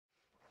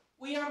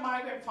We are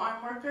migrant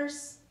farm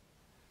workers,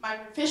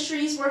 migrant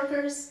fisheries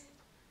workers,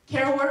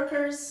 care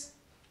workers,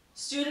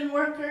 student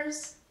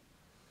workers,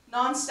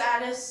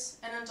 non-status,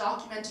 and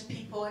undocumented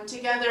people. And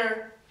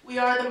together, we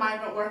are the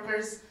Migrant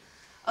Workers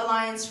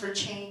Alliance for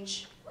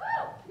Change.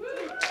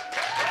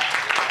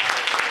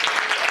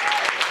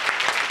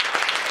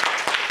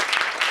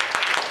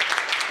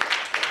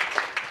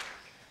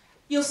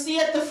 You'll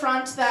see at the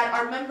front that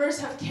our members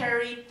have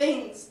carried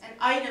things and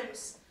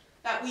items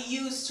that we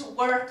use to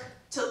work,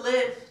 to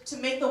live, to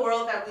make the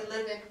world that we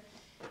live in.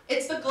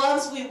 It's the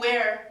gloves we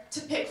wear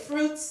to pick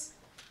fruits.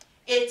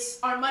 It's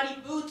our muddy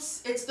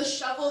boots. It's the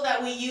shovel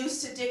that we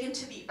use to dig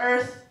into the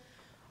earth.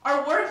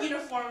 Our work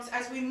uniforms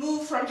as we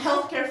move from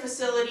healthcare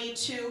facility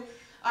to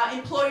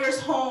employers'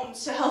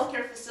 homes to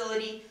healthcare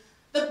facility.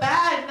 The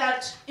bag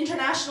that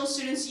international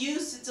students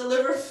use to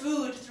deliver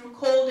food through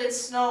cold and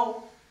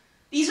snow.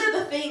 These are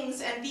the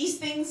things, and these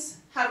things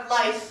have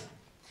life.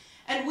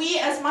 And we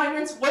as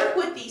migrants work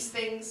with these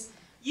things,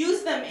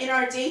 use them in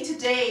our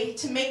day-to-day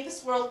to make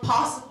this world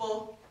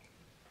possible.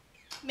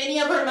 Many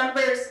of our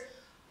members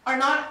are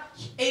not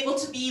able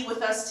to be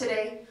with us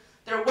today.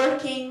 They're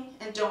working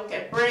and don't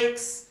get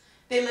breaks.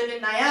 They live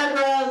in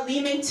Niagara,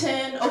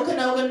 Leamington,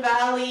 Okanagan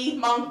Valley,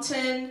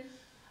 Moncton,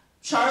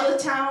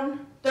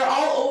 Charlottetown. They're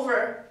all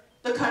over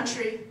the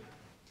country.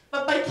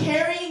 But by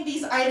carrying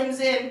these items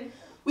in,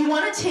 we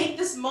want to take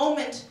this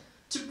moment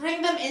to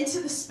bring them into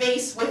the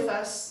space with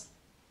us.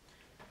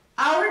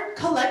 Our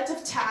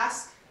collective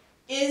task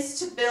is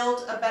to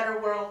build a better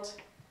world.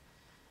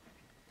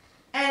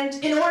 And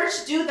in order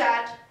to do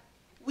that,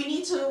 we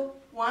need to,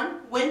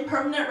 one, win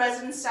permanent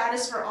resident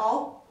status for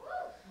all.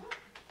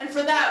 And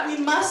for that, we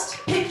must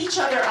pick each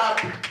other up,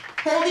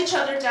 hold each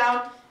other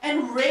down,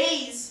 and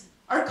raise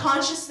our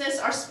consciousness,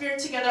 our spirit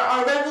together,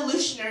 our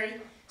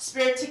revolutionary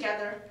spirit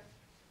together.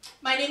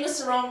 My name is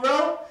Sarone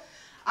Rowe.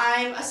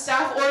 I'm a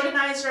staff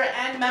organizer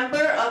and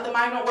member of the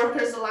Migrant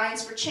Workers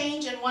Alliance for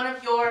Change and one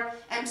of your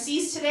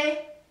MCs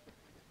today.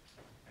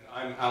 And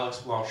I'm Alex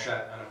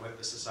Blanchette, and I'm with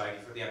the Society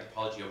for the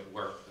Anthropology of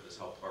Work that has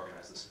helped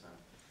organize this event.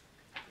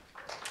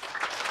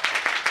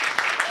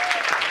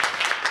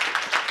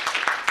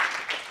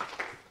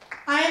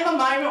 I am a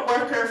migrant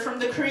worker from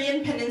the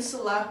Korean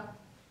Peninsula,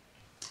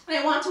 and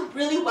I want to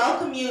really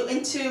welcome you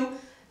into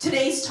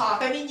today's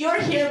talk. I mean, you're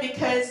here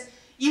because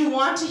you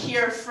want to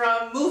hear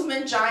from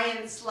movement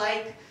giants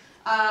like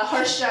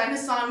Harsha and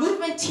Hassan,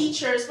 movement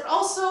teachers, but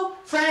also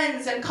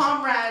friends and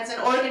comrades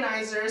and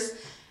organizers.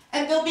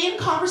 And they'll be in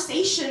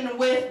conversation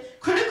with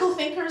critical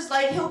thinkers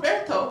like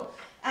Gilberto,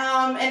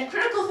 and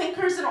critical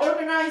thinkers and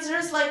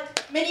organizers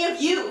like many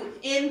of you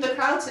in the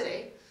crowd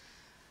today.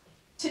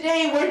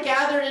 Today, we're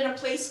gathered in a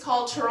place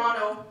called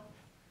Toronto,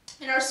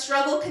 and our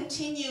struggle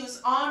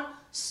continues on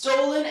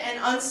stolen and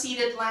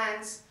unceded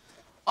lands.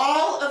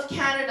 All of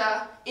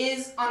Canada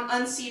is on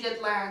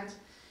unceded land.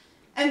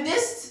 And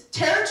this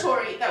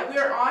territory that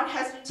we're on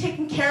has been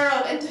taken care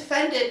of and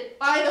defended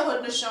by the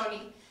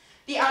Haudenosaunee,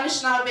 the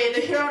Anishinaabe,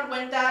 the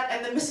Huron-Wendat,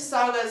 and the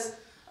Mississaugas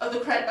of the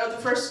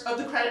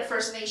Credit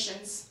First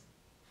Nations.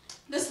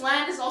 This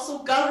land is also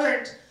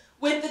governed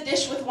with the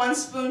Dish with One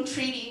Spoon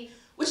Treaty,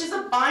 which is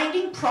a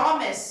binding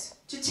promise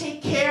to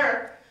take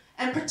care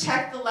and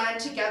protect the land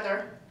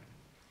together.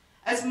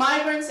 As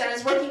migrants and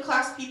as working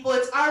class people,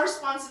 it's our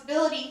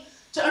responsibility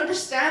to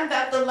understand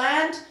that the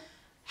land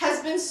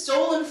has been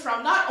stolen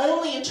from, not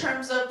only in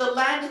terms of the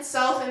land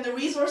itself and the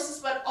resources,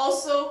 but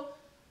also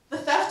the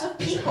theft of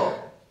people.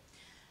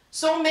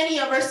 So many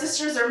of our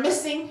sisters are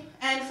missing,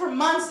 and for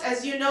months,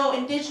 as you know,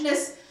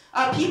 Indigenous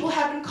people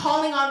have been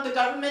calling on the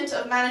government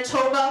of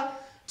Manitoba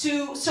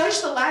to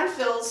search the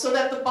landfills so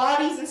that the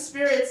bodies and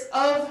spirits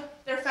of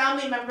their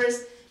family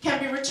members can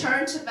be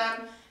returned to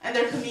them and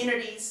their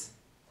communities.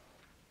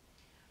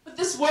 But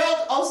this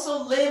world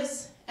also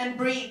lives and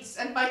breathes,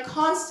 and by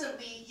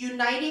constantly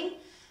uniting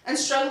and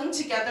struggling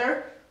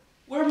together,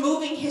 we're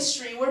moving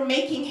history, we're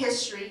making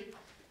history.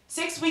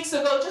 6 weeks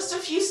ago, just a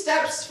few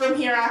steps from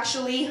here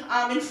actually,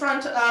 in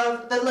front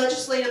of the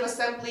Legislative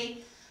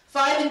Assembly,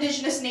 5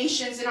 Indigenous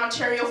nations in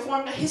Ontario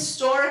formed a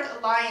historic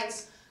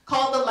alliance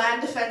called the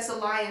Land Defense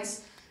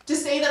Alliance to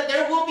say that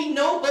there will be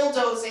no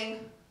bulldozing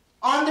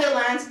on their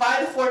lands by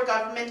the Ford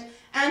government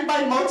and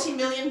by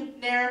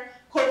multi-millionaire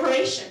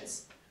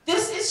corporations.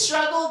 This is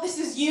struggle, this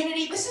is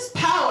unity, this is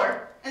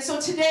power. And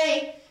so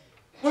today,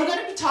 we're going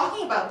to be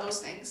talking about those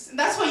things. And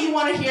that's what you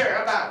want to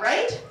hear about,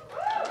 right?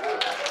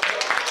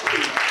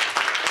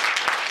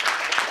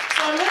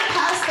 So I'm going to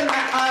pass the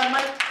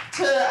mic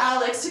to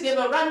Alex to give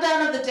a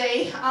rundown of the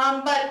day.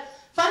 But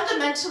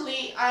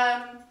fundamentally,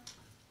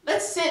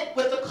 let's sit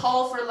with the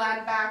call for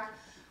land back,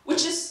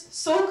 which is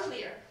so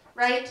clear,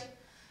 right?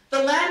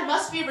 The land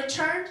must be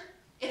returned.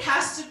 It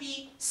has to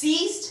be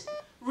seized,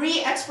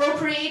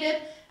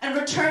 re-expropriated, and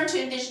returned to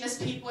Indigenous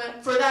people.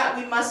 And for that,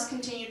 we must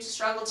continue to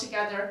struggle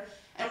together.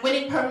 And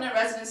winning permanent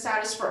resident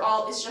status for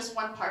all is just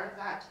one part of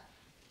that.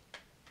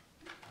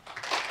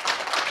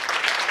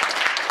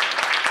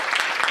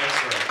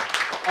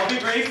 Excellent. I'll be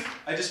brief.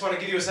 I just want to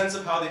give you a sense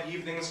of how the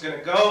evening is going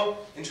to go,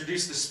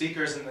 introduce the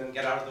speakers, and then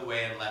get out of the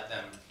way and let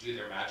them do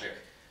their magic.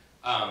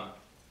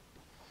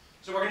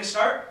 So we're going to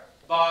start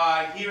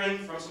by hearing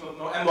from some of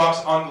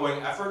MWOC's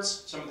ongoing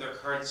efforts, some of their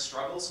current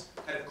struggles,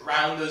 kind of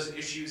ground those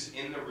issues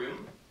in the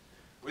room.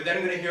 We're then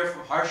going to hear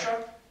from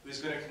Harsha,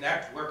 who's going to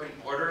connect work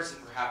and borders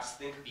and perhaps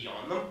think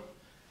beyond them.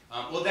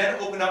 We'll then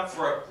open up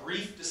for a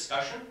brief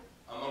discussion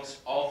amongst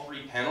all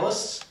three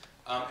panelists.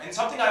 And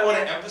something I want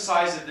to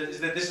emphasize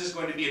is that this is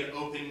going to be an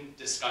open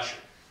discussion.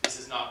 This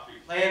is not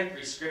pre-planned,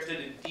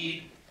 pre-scripted.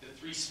 Indeed, the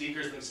three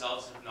speakers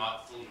themselves have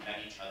not fully met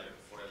each other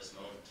before this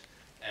moment.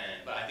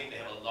 But I think they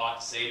have a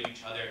lot to say to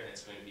each other, and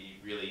it's going to be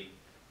really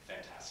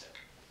fantastic.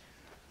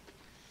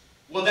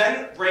 We'll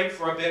then break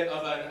for a bit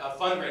of a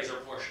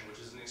fundraiser portion, which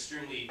is an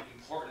extremely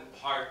important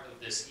part of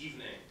this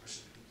evening,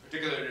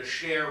 particularly to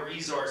share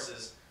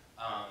resources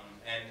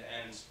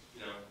and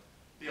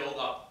build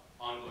up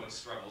ongoing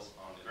struggles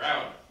on the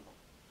ground.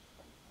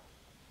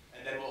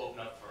 And then we'll open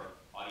up for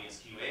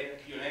audience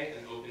Q&A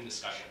and open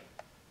discussion.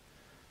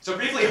 So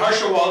briefly,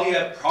 Harsha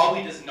Walia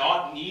probably does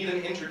not need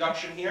an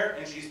introduction here,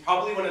 and she's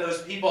probably one of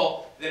those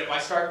people that if I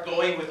start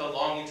going with a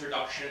long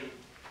introduction,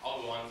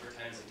 I'll go on for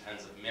tens and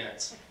tens of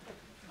minutes.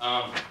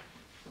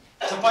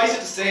 Suffice it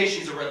to say,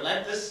 she's a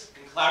relentless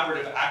and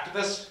collaborative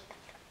activist,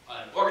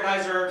 an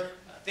organizer,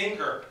 a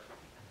thinker,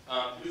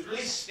 who's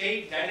really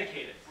stayed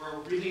dedicated for a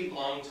really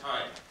long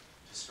time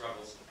to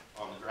struggles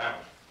on the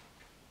ground.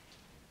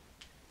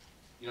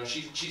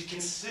 She's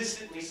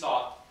consistently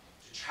sought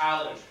to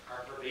challenge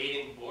our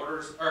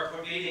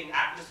pervading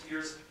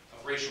atmospheres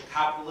of racial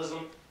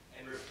capitalism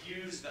and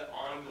refuse the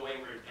ongoing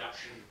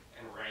reduction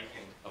and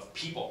ranking of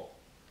people.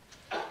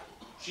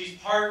 She's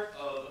part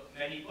of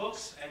many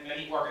books and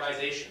many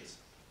organizations,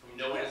 from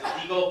No One is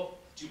Illegal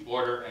to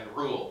Border and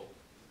Rule.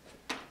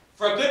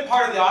 For a good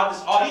part of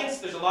this audience,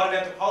 there's a lot of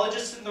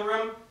anthropologists in the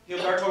room.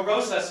 Gilberto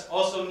Rosas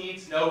also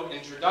needs no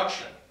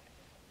introduction.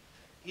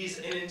 He's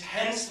an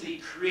intensely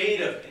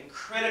creative and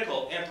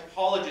critical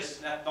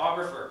anthropologist and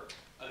ethnographer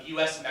of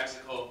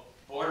US-Mexico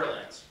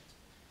borderlands.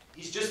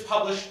 He's just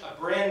published a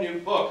brand new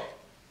book,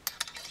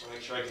 I want to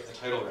make sure I get the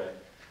title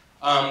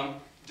right,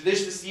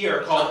 this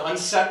year called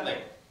Unsettling: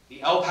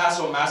 The El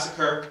Paso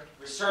Massacre,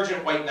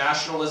 Resurgent White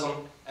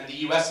Nationalism, and the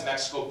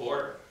US-Mexico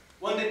Border.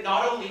 One that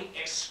not only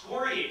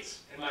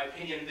excoriates, in my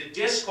opinion, the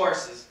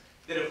discourses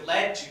that have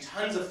led to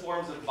tons of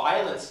forms of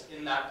violence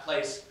in that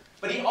place,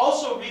 but he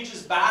also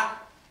reaches back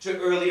to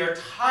earlier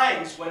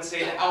times when,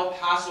 say, the El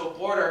Paso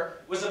border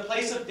was a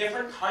place of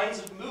different kinds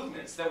of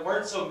movements that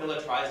weren't so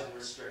militarized and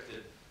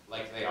restricted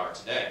like they are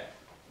today.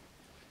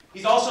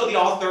 He's also the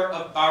author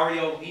of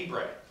Barrio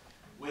Libre,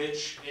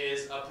 which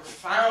is a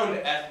profound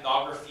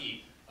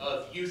ethnography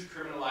of youth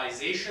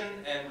criminalization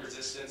and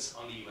resistance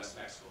on the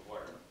US-Mexico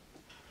border.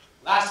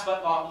 Last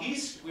but not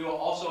least, we will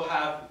also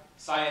have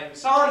Syed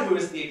Hussain, who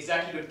is the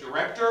executive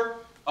director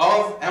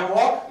of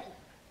MWOC,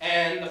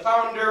 and the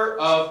founder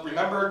of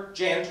Remember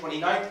Jan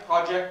 29th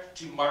project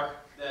to mark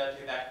the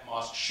Quebec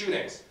mosque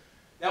shootings.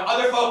 Now,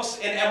 other folks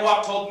in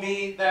MWOC told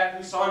me that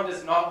Hussain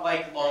does not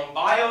like long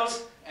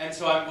bios, and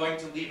so I'm going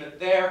to leave it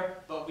there,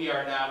 but we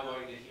are now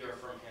going to hear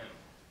from him.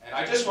 And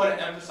I just want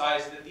to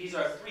emphasize that these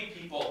are three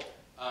people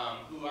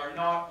who are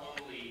not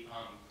only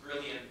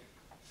brilliant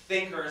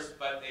thinkers,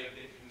 but they have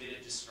been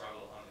committed to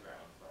struggle on the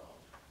ground for a long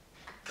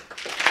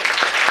time.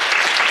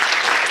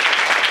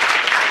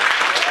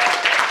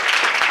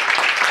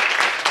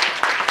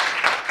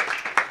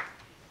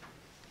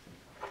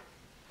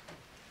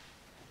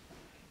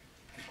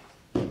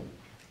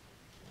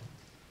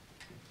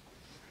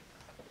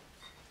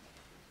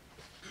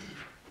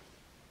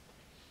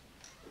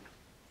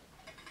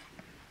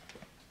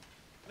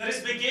 Let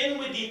us begin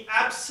with the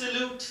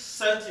absolute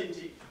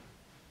certainty.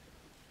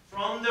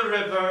 From the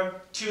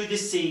river to the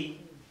sea,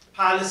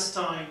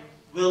 Palestine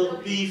will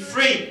be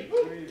free.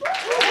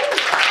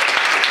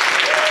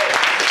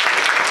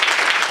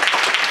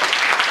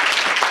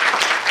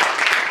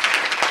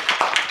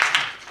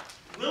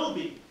 Will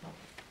be.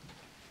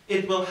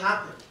 It will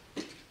happen.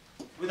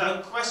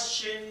 Without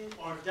question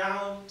or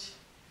doubt.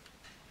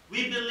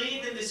 We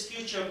believe in this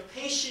future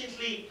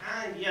patiently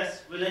and,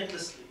 yes,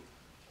 relentlessly.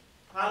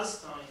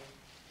 Palestine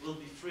will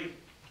be free.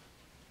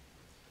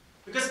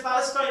 Because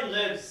Palestine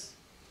lives.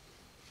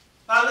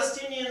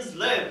 Palestinians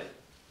live,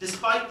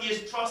 despite the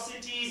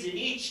atrocities, and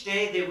each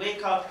day they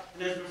wake up,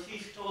 and as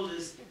Rafif told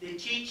us, they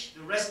teach the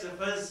rest of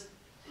us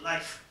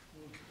life.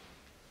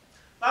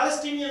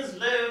 Palestinians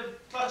live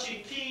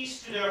clutching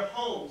peace to their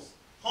homes,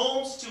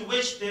 homes to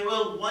which they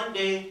will one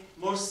day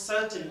most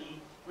certainly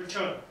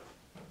return.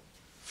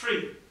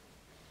 Free.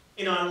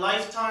 In our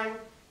lifetime,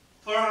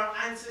 for our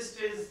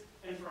ancestors,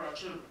 and for our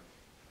children.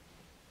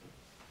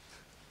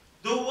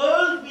 The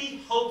world we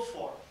hope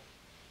for,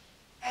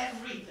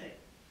 everything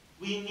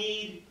we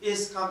need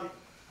is coming.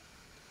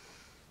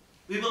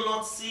 We will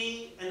not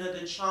see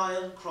another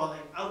child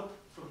crawling out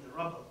from the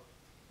rubble.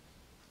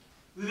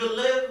 We will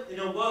live in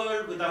a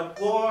world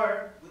without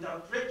war,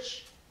 without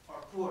rich or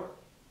poor.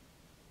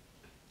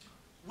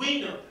 We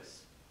know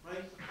this,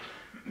 right?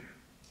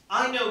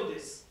 I know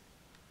this,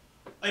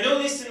 I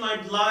know this in my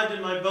blood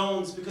and my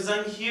bones because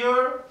I'm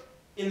here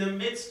in the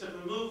midst of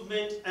a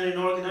movement and an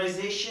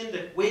organization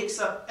that wakes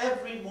up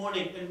every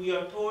morning and we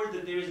are told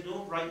that there is no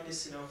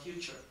brightness in our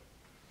future.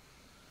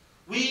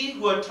 We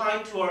who are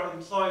tied to our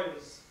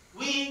employers,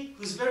 we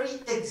whose very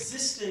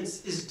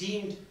existence is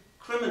deemed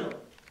criminal,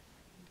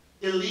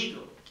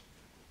 illegal,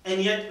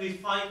 and yet we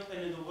fight,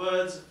 and in the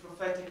words of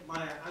prophetic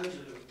Maya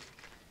Angelou,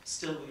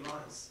 still we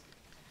rise.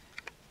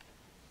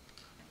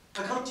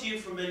 I come to you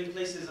from many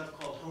places I've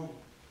called home.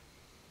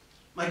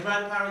 My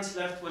grandparents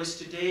left what is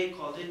today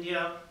called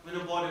India when a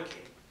border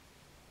came.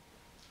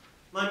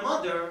 My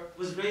mother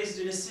was raised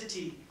in a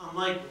city, a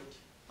migrant,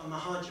 a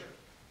Mahajar.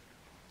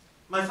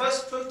 My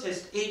first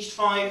protest, aged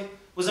 5,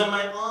 was on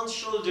my aunt's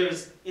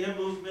shoulders in a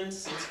movement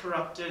since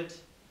corrupted.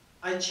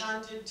 I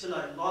chanted till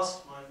I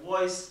lost my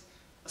voice,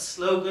 a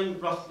slogan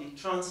roughly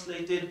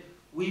translated,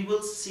 "We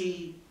will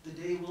see, the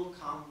day will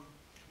come,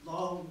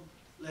 long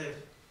live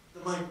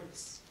the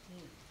migrants."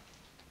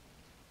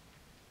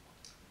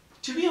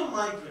 To be a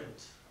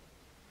migrant,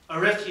 a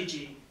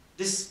refugee,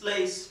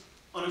 displaced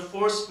on a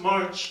forced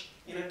march,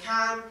 in a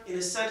camp, in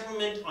a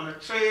settlement, on a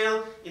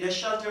trail, in a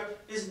shelter,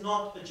 is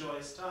not a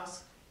joyous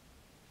task.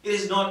 It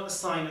is not a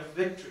sign of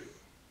victory.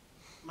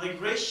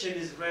 Migration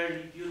is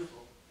rarely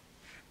beautiful,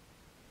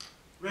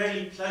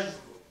 rarely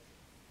pleasurable.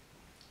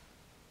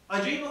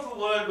 I dream of a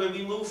world where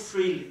we move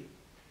freely,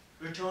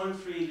 return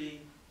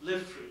freely,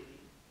 live freely,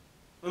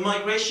 where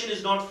migration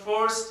is not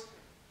forced,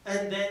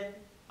 and then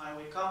I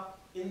wake up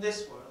in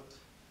this world.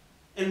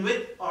 And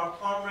with our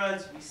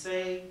comrades we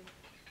say,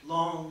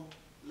 long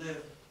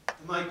live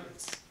the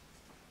migrants.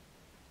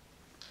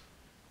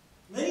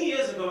 Many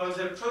years ago I was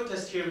at a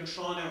protest here in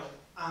Toronto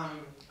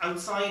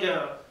outside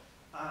a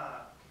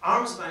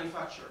arms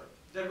manufacturer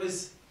that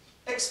was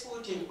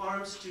exporting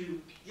arms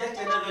to yet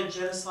another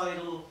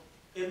genocidal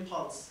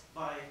impulse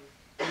by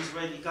the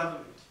Israeli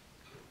government.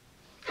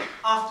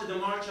 After the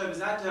march I was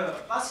at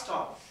a bus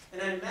stop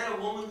and I met a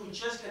woman who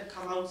just had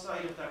come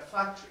outside of that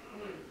factory.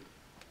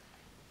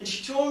 And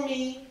she told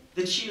me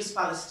that she was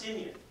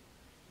Palestinian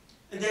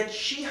and that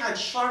she had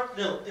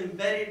shrapnel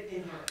embedded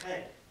in her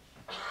head.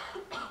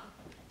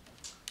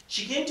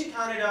 She came to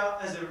Canada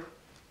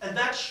and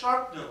that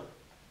shrapnel,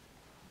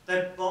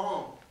 that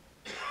bomb,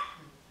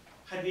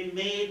 had been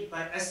made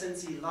by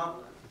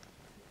SNC-Lavalin.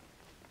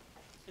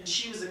 And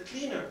she was a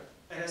cleaner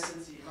at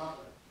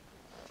SNC-Lavalin.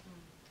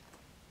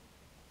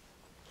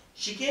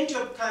 She came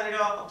to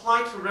Canada,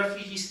 applied for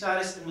refugee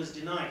status and was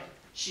denied.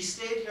 She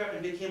stayed here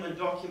and became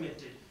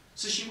undocumented.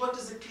 So she worked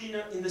as a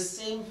cleaner in the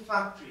same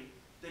factory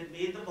that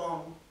made the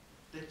bomb,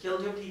 that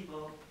killed her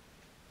people,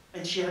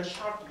 and she had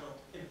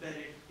shrapnel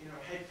embedded in her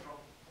head from.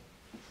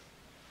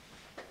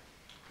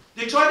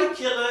 They try to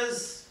kill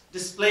us,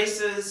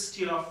 displace us,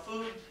 steal our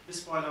food,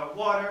 despoil our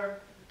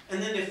water,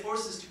 and then they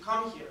force us to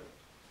come here,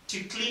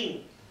 to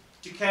clean,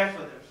 to care for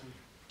them,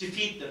 to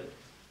feed them.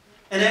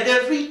 And at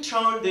every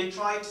turn they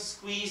try to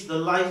squeeze the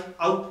life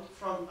out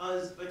from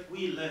us, but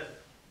we live.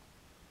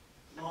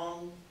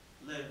 Long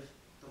live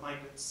the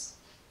migrants.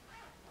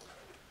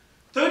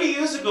 30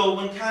 years ago,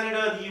 when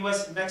Canada, the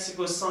US, and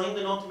Mexico signed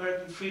the North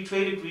American Free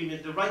Trade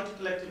Agreement, the right to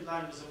collective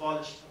land was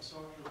abolished. I'm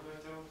sorry,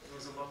 Roberto, there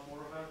was a lot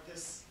more about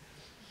this.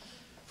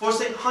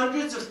 Forcing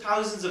hundreds of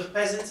thousands of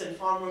peasants and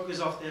farm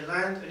workers off their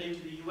land and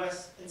into the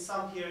US, and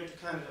some here into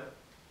Canada.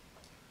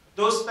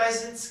 Those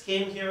peasants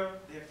came here,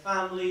 their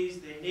families,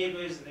 their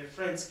neighbors, and their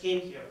friends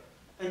came here.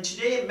 And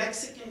today,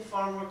 Mexican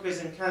farm workers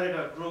in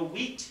Canada grow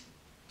wheat,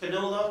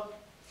 canola,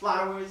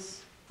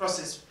 flowers,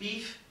 processed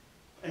beef,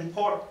 and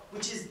pork,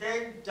 which is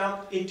then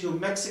dumped into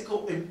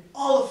Mexico, and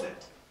all of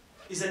it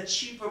is at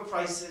cheaper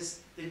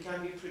prices than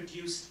can be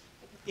produced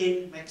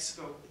in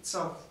Mexico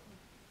itself.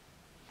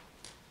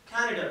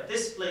 Canada,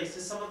 this place,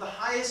 has some of the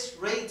highest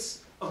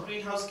rates of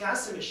greenhouse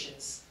gas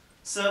emissions,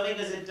 serving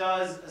as it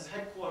does as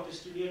headquarters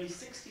to nearly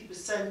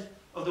 60%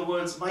 of the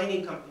world's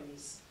mining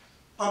companies,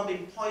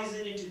 pumping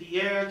poison into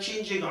the air,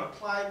 changing our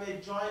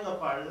climate, drying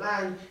up our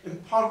land,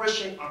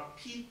 impoverishing our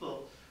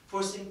people,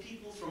 forcing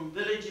people from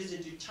villages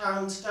into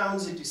towns,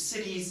 towns into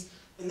cities,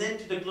 and then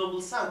to the global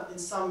south,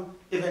 and some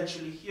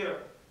eventually here.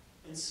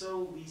 And so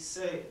we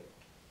say,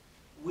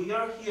 we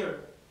are here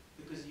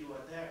because you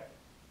are there.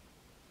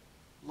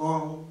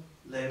 Long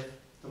live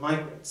the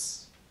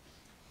migrants.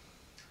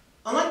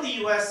 Unlike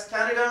the US,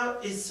 Canada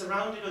is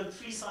surrounded on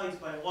 3 sides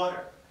by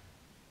water,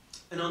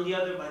 and on the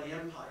other by the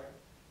empire.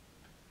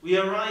 We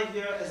arrive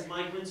here as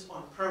migrants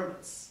on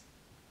permits.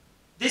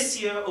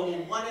 This year,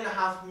 over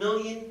 1.5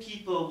 million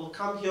people will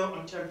come here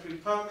on temporary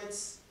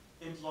permits,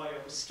 employer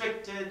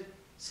restricted,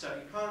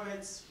 study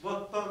permits,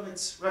 work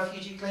permits,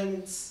 refugee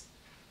claimants.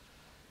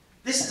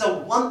 This is a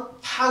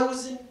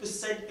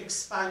 1,000%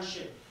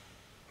 expansion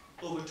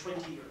over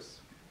 20 years.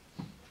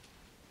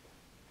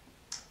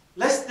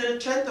 Less than a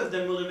tenth of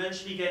them will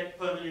eventually get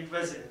permanent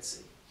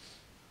residency.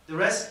 The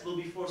rest will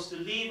be forced to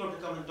leave or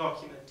become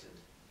undocumented.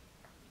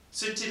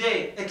 So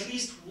today, at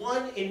least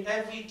 1 in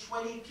every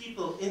 20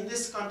 people in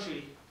this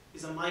country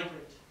is a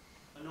migrant,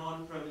 a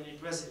non-permanent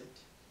resident.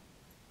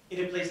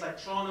 In a place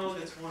like Toronto,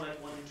 that's more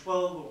like 1 in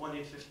 12 or 1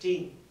 in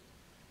 15.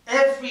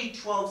 every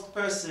 12th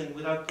person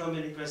without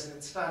permanent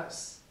resident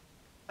status.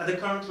 At the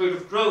current rate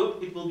of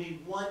growth, it will be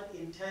 1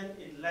 in 10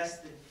 in less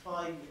than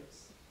 5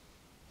 years.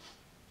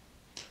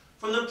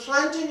 From the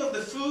planting of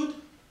the food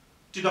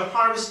to the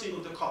harvesting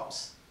of the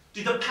crops,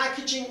 to the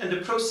packaging and the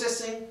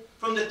processing,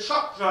 from the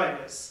truck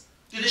drivers,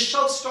 to the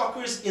shelf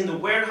stockers in the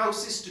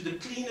warehouses, to the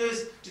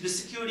cleaners, to the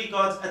security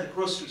guards at the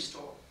grocery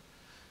store,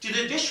 to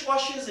the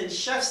dishwashers and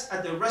chefs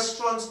at the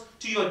restaurants,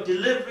 to your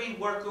delivery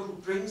worker who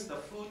brings the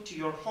food to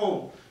your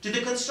home, to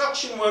the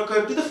construction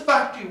worker, to the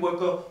factory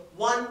worker,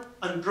 one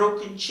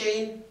unbroken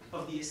chain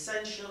of the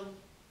essential,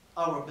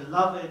 our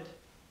beloved,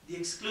 the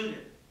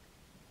excluded,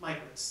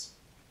 migrants.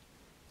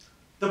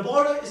 The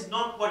border is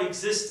not what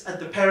exists at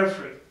the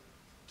periphery,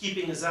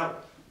 keeping us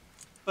out.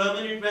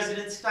 Permanent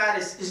resident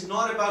status is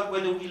not about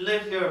whether we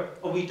live here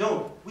or we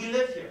don't. We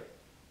live here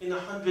in the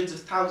hundreds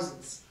of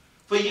thousands,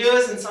 for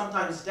years and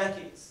sometimes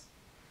decades.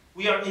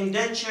 We are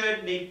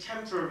indentured, made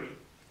temporary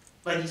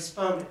by these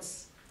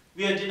permits.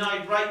 We are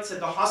denied rights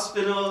at the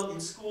hospital, in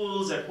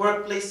schools, at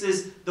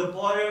workplaces. The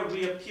border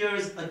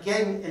reappears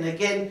again and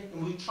again,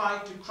 and we try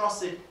to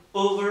cross it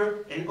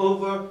over and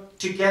over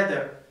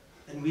together.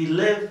 And we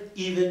live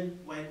even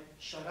when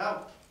shut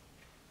out.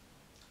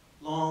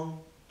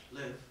 Long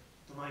live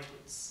the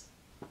migrants.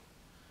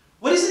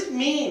 What does it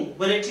mean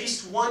when at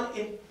least 1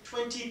 in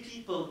 20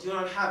 people do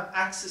not have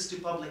access to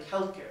public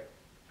health care?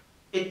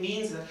 It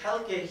means that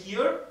healthcare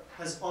here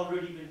has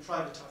already been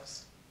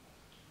privatized.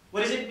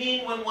 What does it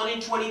mean when 1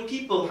 in 20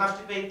 people have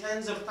to pay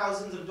tens of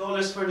thousands of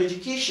dollars for an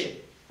education?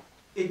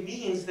 It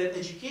means that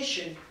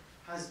education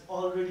has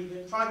already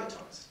been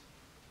privatized.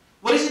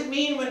 What does it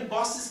mean when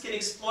bosses can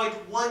exploit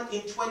 1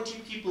 in 20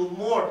 people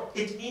more?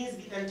 It means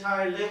the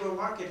entire labor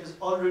market has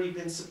already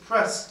been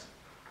suppressed.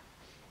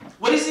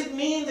 What does it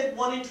mean that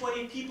 1 in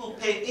 20 people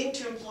pay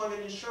into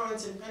employment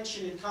insurance and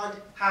pension and can't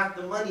have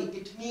the money?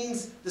 It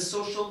means the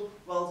social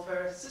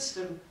welfare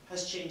system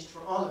has changed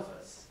for all of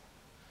us.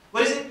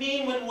 What does it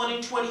mean when 1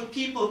 in 20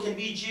 people can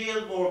be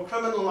jailed more,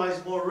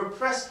 criminalized more,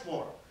 repressed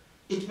more?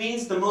 It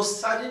means the most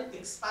sudden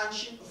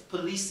expansion of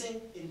policing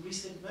in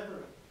recent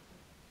memory.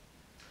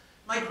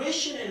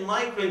 Migration and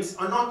migrants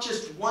are not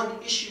just one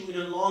issue in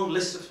a long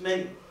list of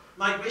many.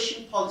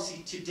 Migration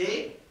policy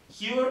today,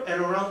 here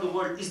and around the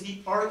world, is the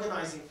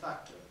organizing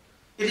factor.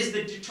 It is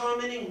the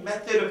determining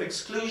method of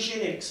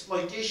exclusion and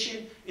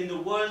exploitation in the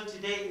world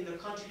today, in the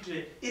country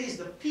today. It is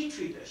the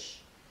petri dish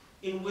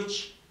in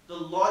which the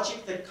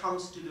logic that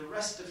comes to the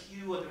rest of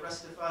you or the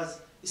rest of us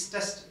is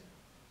tested.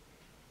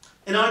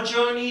 And our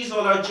journeys,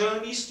 all our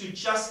journeys to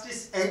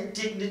justice and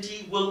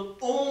dignity will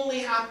only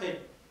happen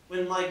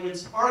when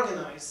migrants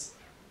organize,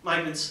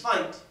 migrants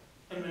fight,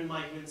 and when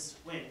migrants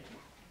win.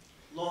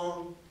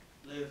 Long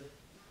live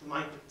the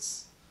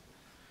migrants.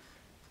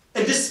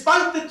 And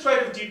despite the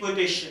threat of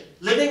deportation,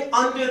 living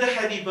under the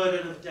heavy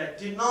burden of debt,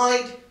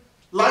 denied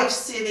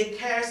life-saving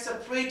care,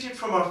 separated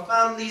from our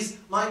families,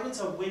 migrants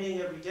are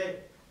winning every day.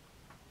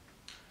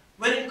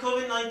 When in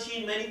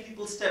COVID-19 many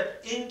people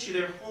stepped into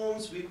their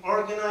homes, we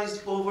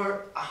organized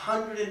over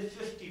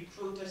 150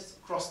 protests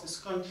across this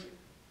country,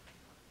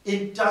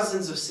 in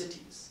dozens of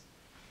cities.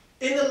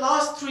 In the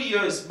last 3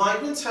 years,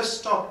 migrants have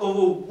stopped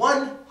over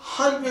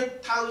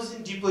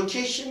 100,000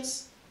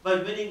 deportations by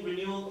winning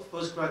renewal of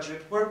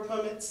postgraduate work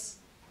permits.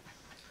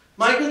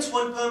 Migrants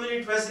won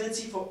permanent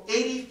residency for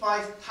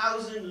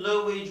 85,000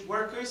 low-wage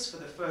workers for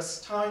the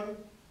first time.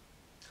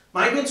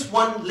 Migrants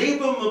won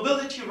labor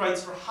mobility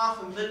rights for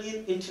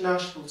 500,000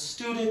 international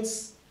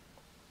students.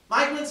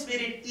 Migrants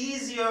made it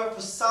easier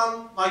for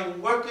some migrant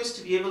workers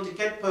to be able to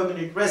get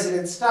permanent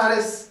resident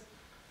status.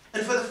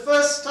 And for the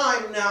first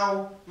time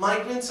now,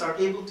 migrants are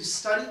able to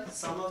study,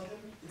 some of them,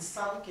 and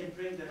some can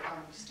bring their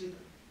families to them.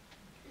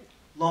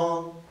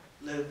 Long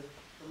live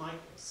the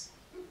migrants.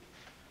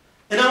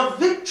 And our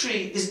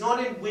victory is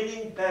not in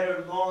winning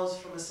better laws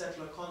from a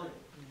settler colony,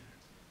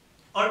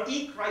 or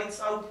eke rights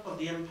out of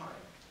the empire.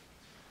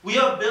 We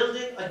are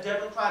building a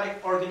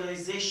democratic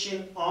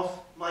organization of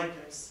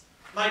migrants.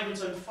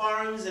 Migrants on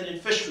farms and in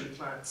fishery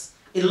plants,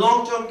 in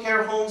long-term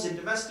care homes, in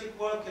domestic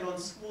work, and on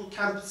school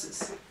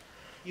campuses.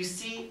 You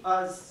see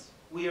us,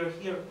 we are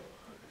here.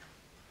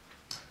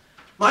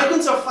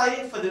 Migrants are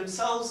fighting for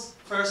themselves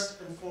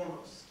first and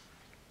foremost,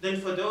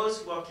 then for those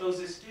who are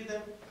closest to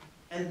them,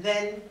 and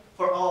then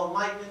for all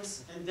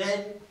migrants, and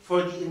then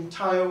for the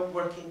entire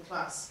working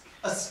class.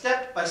 A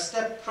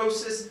step-by-step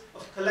process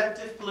of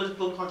collective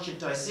political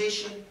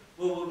conscientization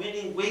where we're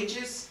winning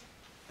wages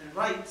and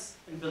rights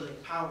and building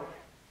power.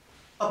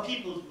 A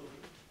people's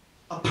movement,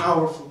 a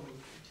powerful movement,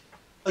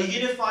 a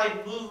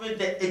unified movement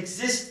that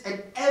exists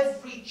at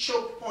every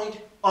choke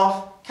point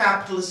of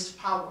capitalist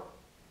power,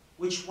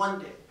 which one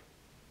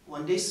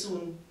day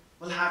soon,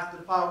 will have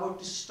the power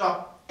to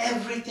stop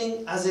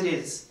everything as it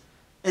is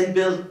and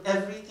build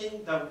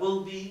everything that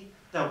will be,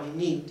 that we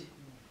need.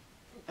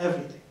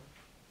 Everything.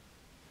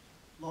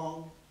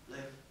 Long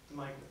live the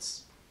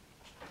migrants.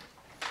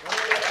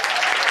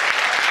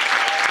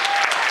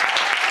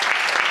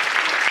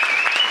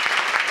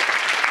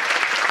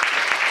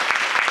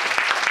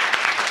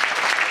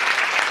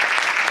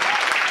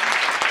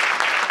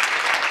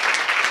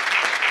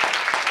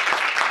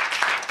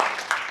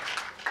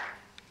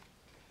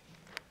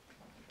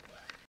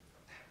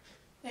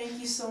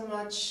 so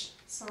much,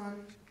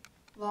 San.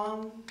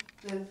 Long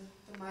live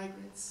the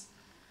migrants.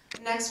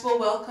 Next, we'll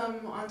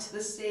welcome onto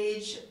the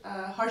stage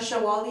Harsha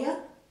Walia.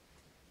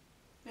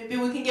 Maybe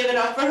we can give it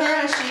up for her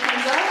as she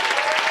comes up.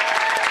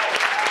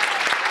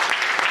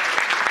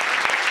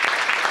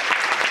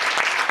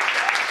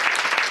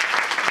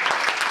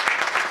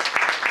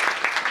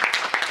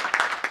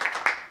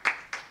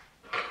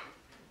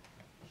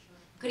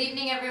 Good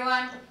evening,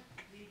 everyone.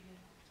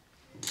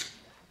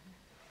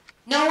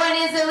 No one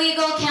is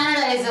illegal,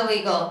 Canada is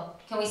illegal.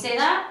 Can we say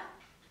that?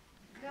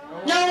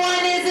 No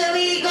one is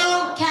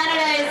illegal,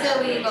 Canada is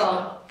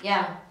illegal.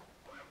 Yeah.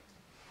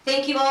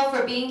 Thank you all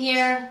for being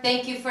here.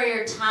 Thank you for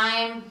your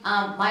time.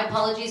 My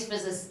apologies for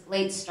this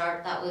late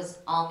start. That was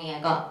all me. I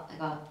got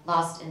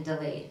lost and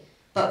delayed.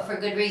 But for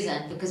good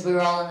reason, because we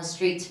were all in the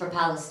streets for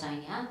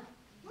Palestine, yeah?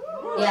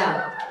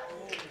 Yeah.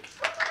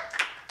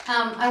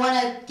 I want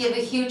to give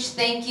a huge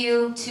thank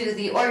you to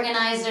the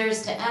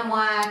organizers, to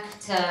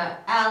MWAC, to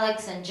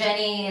Alex and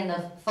Jenny and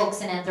the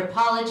folks in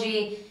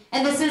anthropology.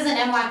 And this is an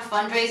MWAC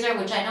fundraiser,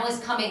 which I know is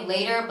coming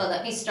later, but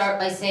let me start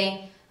by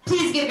saying,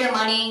 please give your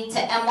money to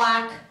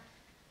MWAC.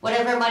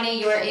 Whatever money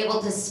you are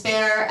able to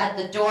spare at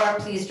the door,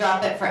 please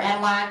drop it for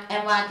MWAC.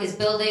 MWAC is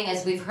building,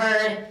 as we've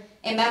heard,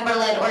 a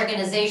member-led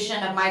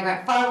organization of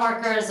migrant farm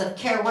workers, of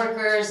care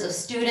workers, of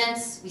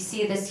students. We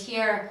see this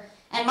here,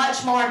 and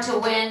much more to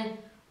win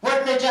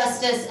worker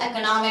justice,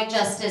 economic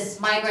justice,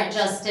 migrant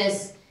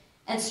justice,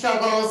 and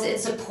struggles in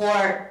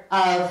support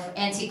of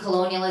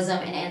anti-colonialism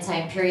and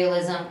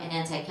anti-imperialism and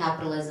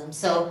anti-capitalism.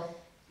 So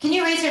can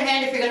you raise your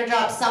hand if you're going to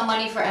drop some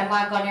money for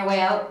MWAC on your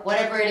way out?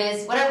 Whatever it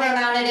is, whatever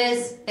amount it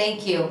is,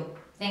 thank you.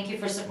 Thank you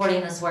for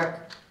supporting this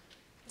work.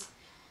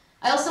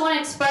 I also want to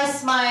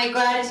express my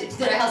gratitude.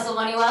 Did I hustle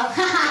money well?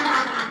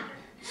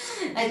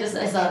 I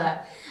saw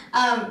that.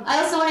 I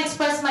also want to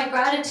express my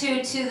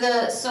gratitude to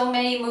the so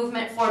many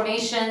movement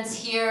formations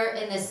here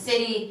in this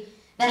city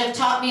that have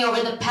taught me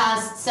over the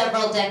past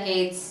several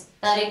decades.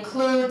 That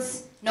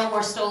includes No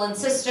More Stolen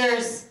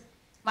Sisters,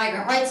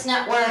 Migrant Rights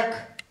Network,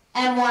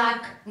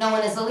 MWAC, No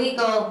One Is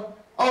Illegal,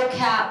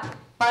 OCAP,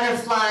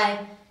 Butterfly,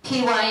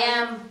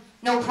 PYM,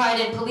 No Pride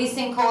in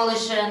Policing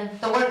Coalition,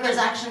 the Workers'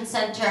 Action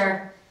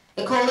Center,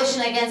 the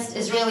Coalition Against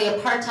Israeli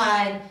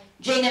Apartheid,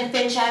 Jane and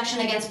Finch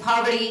Action Against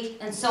Poverty,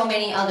 and so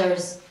many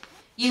others.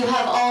 You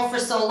have all for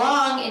so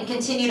long and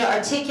continue to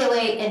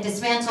articulate and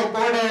dismantle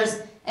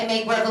borders and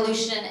make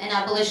revolution and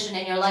abolition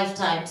in your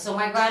lifetime. So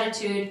my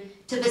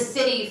gratitude to the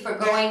city for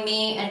growing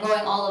me and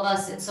growing all of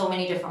us in so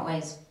many different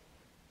ways.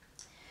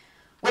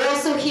 We're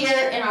also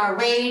here in our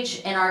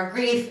rage, in our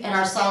grief, and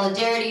our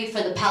solidarity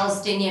for the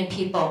Palestinian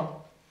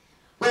people.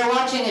 We're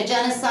watching a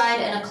genocide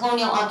and a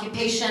colonial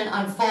occupation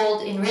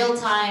unfold in real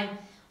time,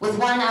 with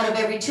 1 out of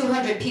every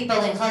 200 people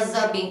in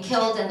Gaza being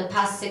killed in the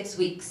past 6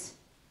 weeks.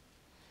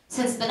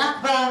 Since the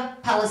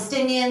Nakba,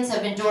 Palestinians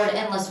have endured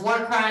endless war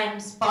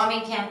crimes,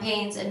 bombing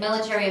campaigns, and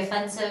military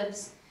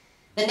offensives,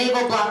 the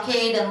naval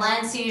blockade and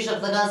land siege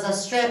of the Gaza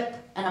Strip,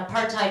 an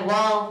apartheid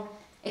wall,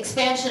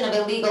 expansion of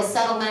illegal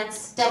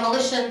settlements,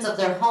 demolitions of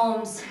their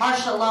homes,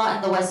 martial law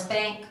in the West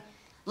Bank,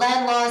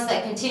 land laws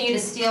that continue to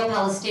steal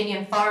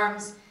Palestinian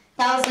farms,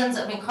 thousands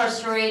of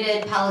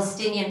incarcerated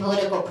Palestinian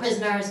political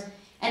prisoners,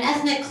 and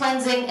ethnic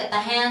cleansing at the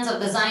hands of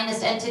the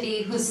Zionist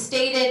entity whose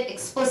stated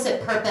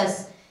explicit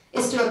purpose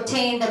is to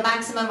obtain the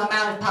maximum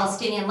amount of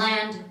Palestinian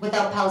land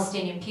without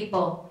Palestinian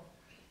people.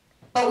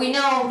 But we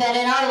know that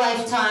in our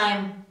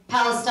lifetime,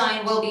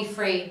 Palestine will be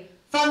free.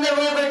 From the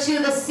river to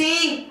the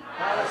sea,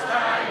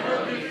 Palestine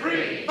will be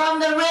free.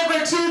 From the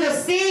river to the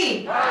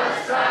sea,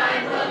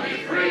 Palestine will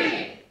be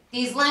free.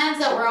 These lands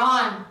that we're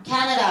on,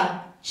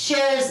 Canada,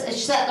 shares a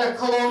settler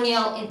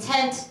colonial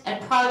intent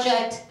and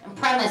project and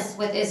premise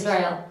with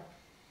Israel.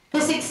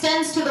 This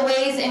extends to the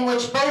ways in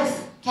which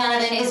both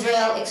Canada and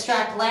Israel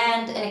extract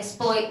land and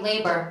exploit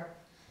labor.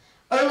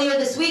 Earlier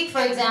this week,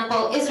 for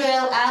example,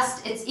 Israel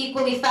asked its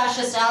equally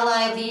fascist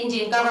ally of the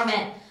Indian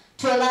government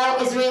to allow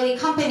Israeli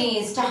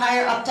companies to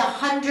hire up to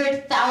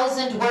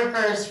 100,000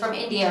 workers from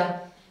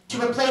India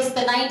to replace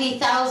the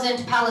 90,000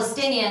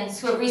 Palestinians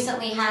who have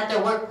recently had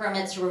their work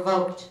permits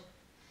revoked.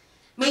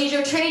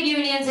 Major trade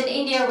unions in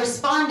India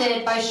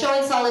responded by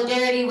showing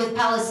solidarity with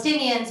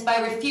Palestinians by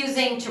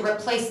refusing to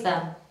replace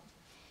them.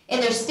 In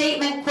their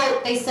statement,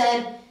 quote, they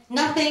said,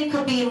 "Nothing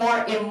could be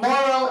more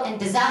immoral and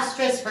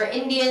disastrous for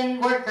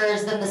Indian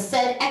workers than the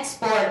said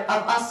export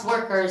of us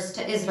workers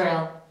to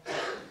Israel.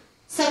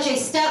 Such a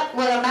step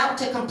will amount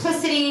to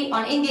complicity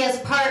on India's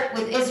part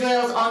with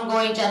Israel's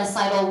ongoing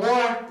genocidal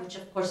war," which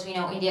of course we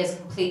know India is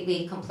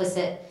completely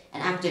complicit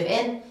and active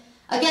in,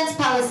 "against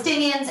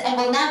Palestinians and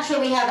will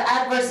naturally have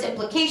adverse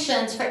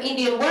implications for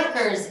Indian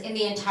workers in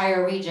the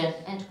entire region,"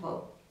 end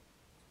quote.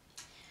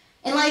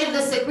 In light of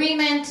this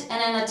agreement,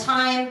 and in a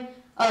time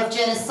of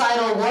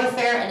genocidal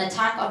warfare and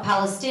attack on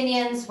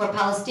Palestinians, where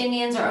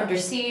Palestinians are under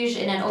siege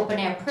in an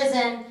open-air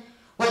prison,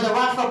 where the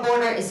Rafah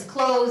border is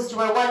closed,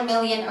 where 1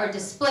 million are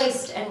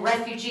displaced and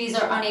refugees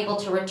are unable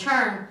to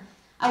return,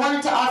 I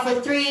wanted to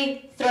offer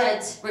 3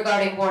 threads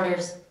regarding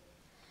borders.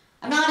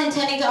 I'm not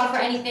intending to offer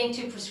anything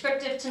too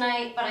prescriptive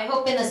tonight, but I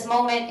hope in this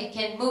moment it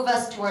can move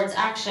us towards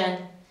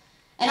action.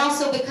 And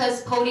also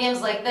because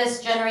podiums like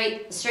this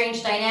generate a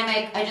strange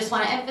dynamic, I just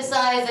want to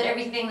emphasize that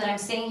everything that I'm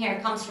saying here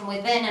comes from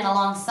within and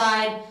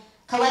alongside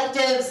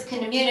collectives,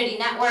 community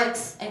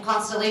networks, and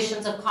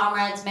constellations of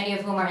comrades, many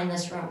of whom are in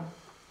this room.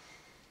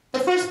 The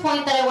first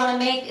point that I want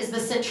to make is the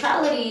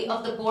centrality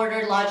of the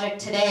border logic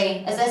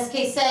today. As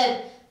SK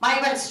said,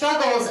 migrant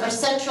struggles are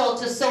central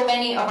to so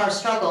many of our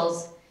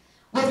struggles.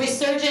 With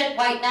resurgent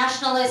white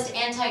nationalist,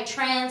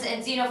 anti-trans,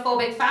 and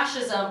xenophobic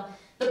fascism,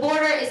 the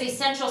border is a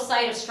central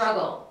site of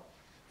struggle.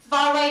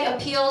 Far-right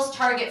appeals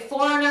target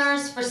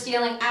foreigners for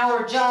stealing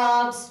our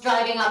jobs,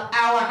 driving up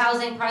our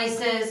housing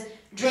prices,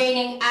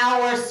 draining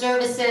our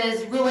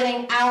services,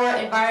 ruining our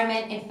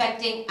environment,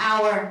 infecting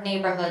our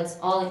neighborhoods,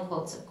 all in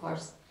quotes, of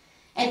course,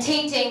 and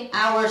tainting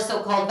our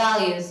so-called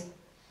values.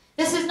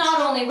 This is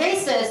not only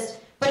racist,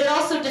 but it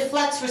also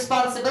deflects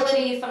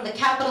responsibility from the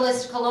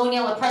capitalist,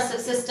 colonial, oppressive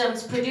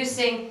systems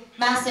producing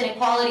mass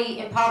inequality,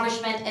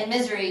 impoverishment, and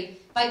misery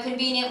by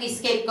conveniently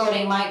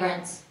scapegoating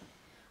migrants.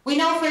 We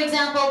know, for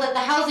example, that the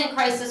housing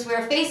crisis we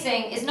are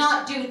facing is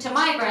not due to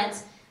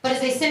migrants, but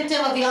is a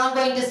symptom of the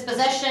ongoing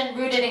dispossession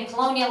rooted in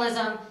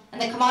colonialism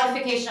and the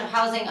commodification of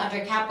housing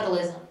under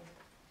capitalism.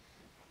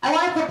 I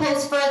want to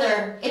propose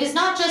further, it is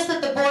not just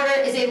that the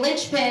border is a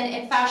linchpin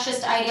in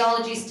fascist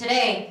ideologies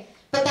today,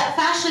 but that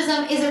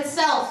fascism is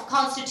itself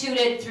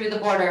constituted through the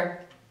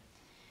border.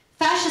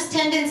 Fascist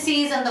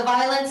tendencies and the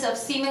violence of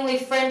seemingly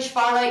fringe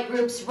far-right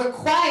groups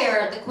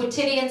require the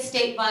quotidian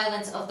state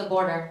violence of the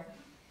border.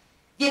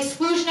 The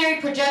exclusionary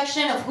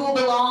projection of who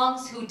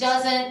belongs, who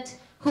doesn't,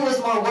 who is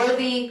more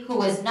worthy,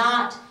 who is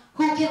not,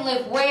 who can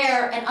live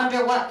where and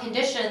under what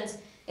conditions,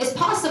 is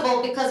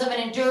possible because of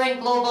an enduring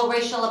global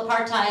racial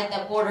apartheid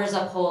that borders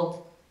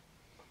uphold.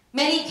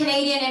 Many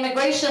Canadian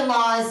immigration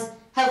laws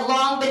have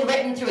long been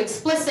written through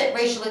explicit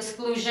racial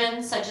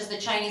exclusion, such as the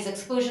Chinese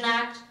Exclusion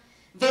Act,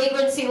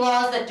 vagrancy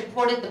laws that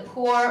deported the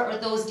poor or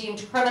those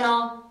deemed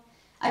criminal.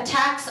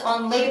 Attacks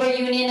on labor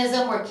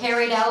unionism were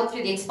carried out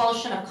through the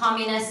expulsion of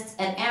communists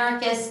and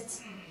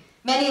anarchists.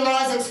 Many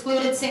laws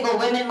excluded single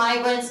women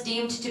migrants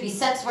deemed to be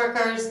sex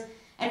workers,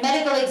 and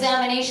medical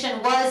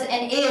examination was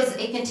and is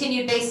a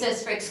continued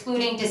basis for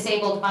excluding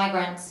disabled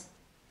migrants.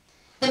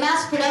 The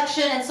mass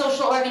production and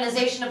social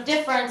organization of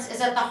difference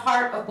is at the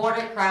heart of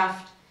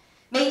bordercraft,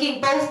 making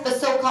both the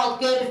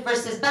so-called good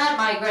versus bad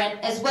migrant,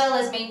 as well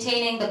as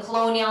maintaining the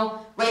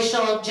colonial,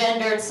 racial,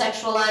 gendered,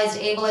 sexualized,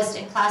 ableist,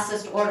 and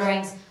classist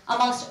orderings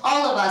amongst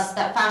all of us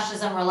that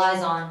fascism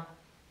relies on.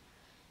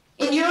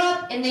 In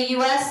Europe, in the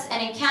US,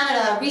 and in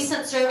Canada,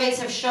 recent surveys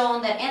have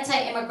shown that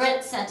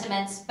anti-immigrant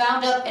sentiments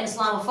bound up in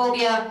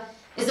Islamophobia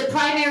is the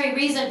primary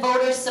reason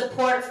voters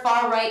support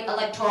far-right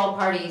electoral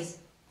parties.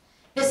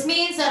 This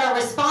means that our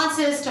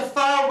responses to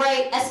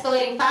far-right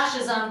escalating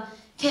fascism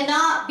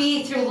cannot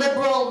be through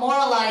liberal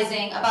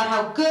moralizing about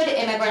how good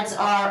immigrants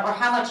are or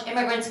how much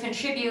immigrants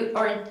contribute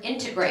or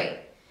integrate.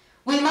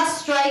 We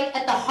must strike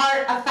at the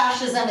heart of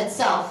fascism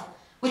itself,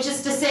 which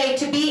is to say,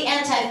 to be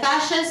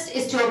anti-fascist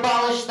is to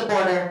abolish the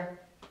border.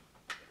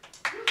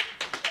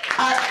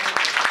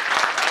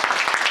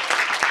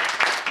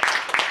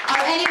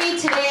 Our enemy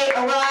today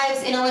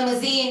arrives in a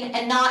limousine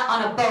and not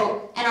on a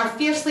boat, and our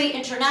fiercely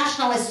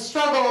internationalist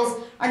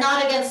struggles are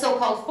not against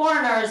so-called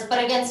foreigners,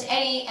 but against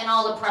any and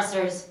all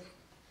oppressors.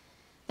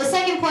 The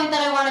second point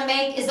that I want to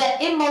make is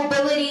that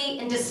immobility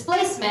and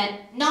displacement,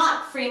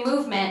 not free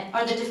movement,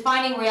 are the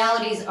defining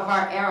realities of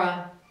our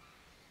era.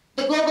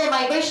 The global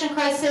migration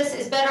crisis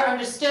is better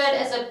understood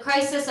as a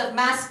crisis of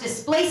mass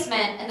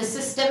displacement and the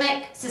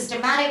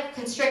systematic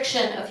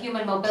constriction of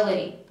human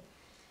mobility.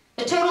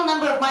 The total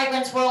number of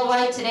migrants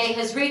worldwide today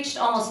has reached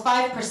almost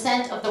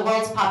 5% of the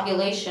world's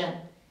population.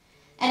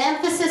 An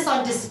emphasis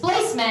on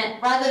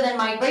displacement rather than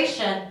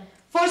migration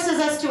forces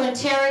us to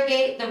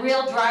interrogate the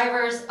real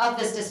drivers of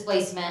this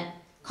displacement: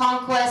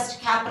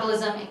 conquest,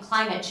 capitalism, and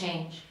climate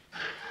change.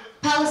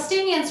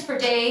 Palestinians, for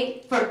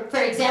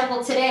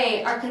example,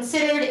 today are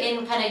considered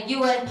in kind of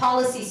UN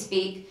policy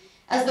speak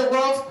as the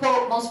world's,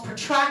 quote, most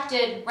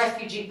protracted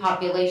refugee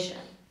population.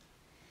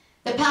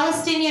 The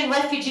Palestinian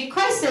refugee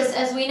crisis,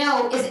 as we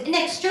know, is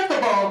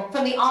inextricable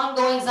from the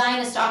ongoing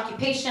Zionist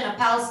occupation of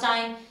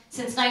Palestine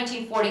since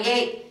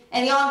 1948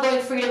 and the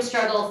ongoing freedom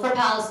struggle for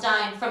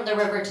Palestine from the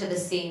river to the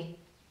sea.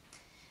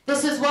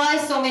 This is why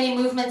so many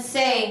movements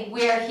say,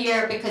 we are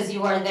here because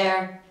you are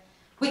there.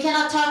 We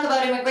cannot talk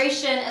about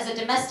immigration as a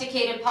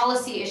domesticated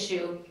policy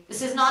issue.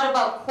 This is not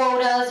about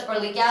quotas or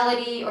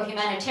legality or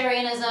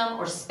humanitarianism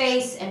or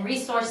space and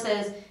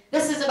resources.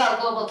 This is about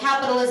global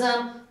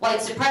capitalism,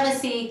 white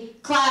supremacy,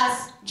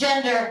 class,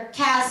 gender,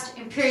 caste,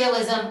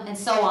 imperialism, and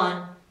so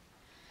on.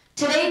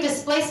 Today,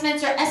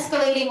 displacements are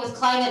escalating with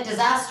climate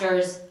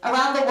disasters.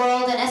 Around the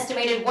world, an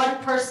estimated 1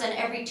 person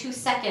every 2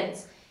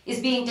 seconds is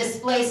being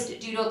displaced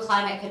due to a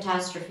climate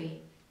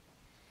catastrophe.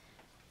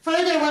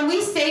 Further, when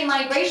we say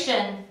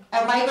migration,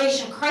 a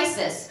migration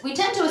crisis, we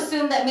tend to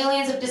assume that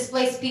millions of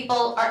displaced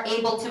people are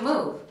able to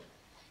move.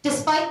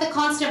 Despite the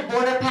constant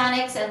border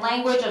panics and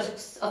language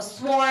of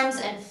swarms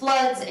and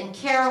floods and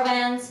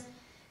caravans,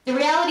 the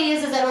reality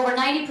is that over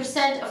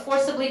 90% of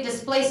forcibly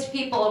displaced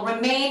people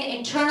remain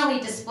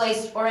internally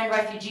displaced or in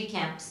refugee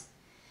camps.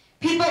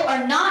 People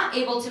are not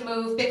able to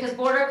move because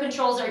border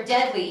controls are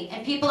deadly,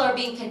 and people are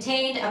being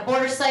contained at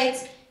border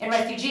sites, in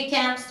refugee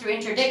camps, through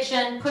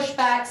interdiction,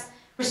 pushbacks,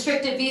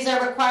 restricted visa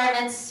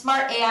requirements,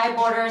 smart AI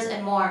borders,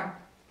 and more.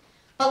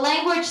 But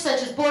language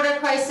such as border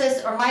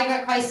crisis or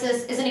migrant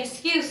crisis is an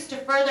excuse to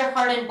further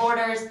harden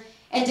borders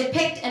and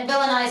depict and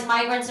villainize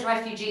migrants and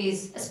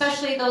refugees,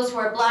 especially those who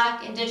are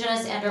Black,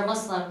 Indigenous, and/or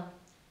Muslim.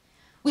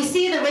 We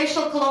see the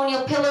racial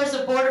colonial pillars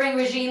of bordering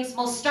regimes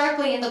most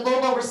starkly in the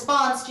global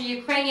response to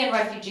Ukrainian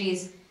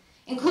refugees,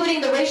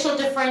 including the racial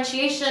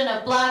differentiation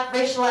of Black,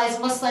 racialized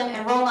Muslim,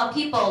 and Roma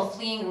people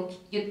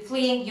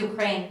fleeing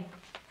Ukraine.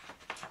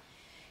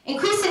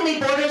 Increasingly,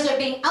 borders are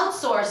being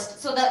outsourced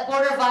so that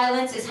border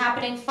violence is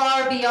happening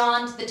far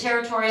beyond the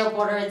territorial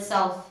border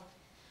itself.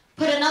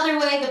 Put another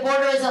way, the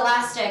border is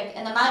elastic,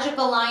 and the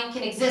magical line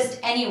can exist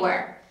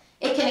anywhere.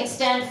 It can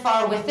extend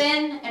far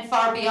within and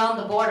far beyond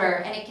the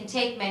border, and it can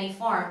take many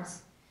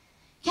forms.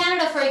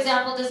 Canada, for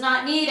example, does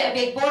not need a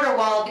big border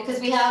wall because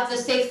we have the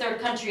Safe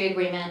Third Country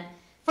Agreement,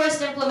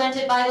 first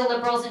implemented by the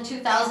Liberals in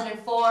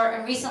 2004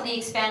 and recently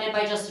expanded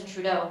by Justin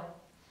Trudeau.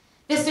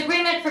 This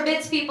agreement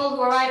forbids people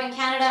who arrive in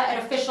Canada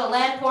at official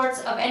land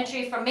ports of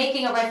entry from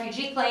making a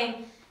refugee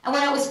claim, and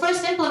when it was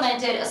first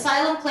implemented,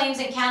 asylum claims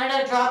in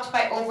Canada dropped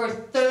by over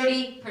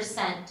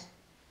 30%.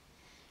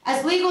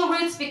 As legal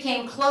routes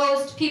became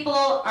closed,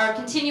 people are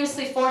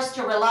continuously forced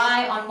to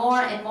rely on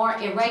more and more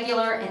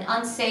irregular and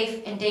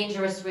unsafe and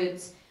dangerous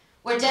routes,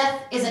 where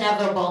death is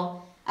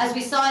inevitable, as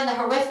we saw in the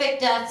horrific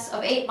deaths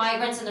of 8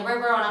 migrants in the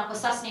river on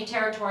Akwesasne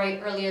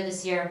territory earlier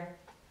this year.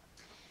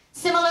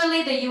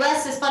 Similarly, the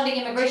U.S. is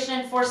funding immigration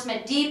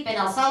enforcement deep in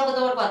El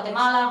Salvador,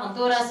 Guatemala,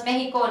 Honduras,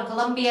 Mexico, and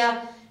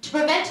Colombia to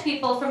prevent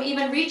people from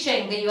even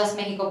reaching the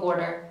U.S.-Mexico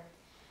border.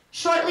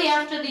 Shortly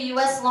after the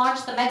U.S.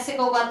 launched the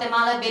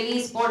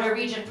Mexico-Guatemala-Belize Border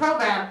Region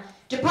Program,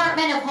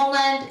 Department of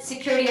Homeland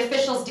Security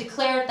officials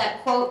declared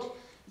that, quote,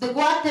 "The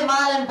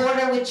Guatemalan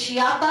border with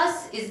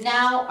Chiapas is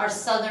now our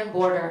southern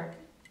border."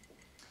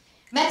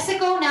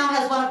 Mexico now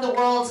has one of the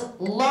world's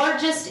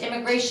largest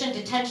immigration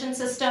detention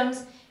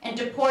systems and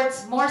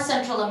deports more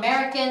Central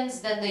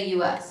Americans than the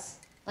U.S.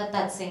 Let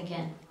that sink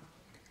in.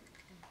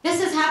 This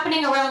is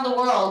happening around the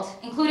world,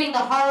 including the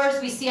horrors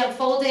we see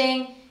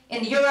unfolding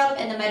in Europe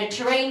and the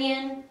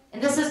Mediterranean.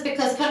 And this is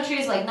because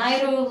countries like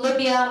Nauru,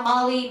 Libya,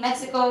 Mali,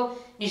 Mexico,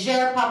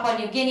 Niger, Papua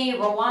New Guinea,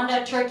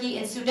 Rwanda, Turkey,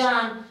 and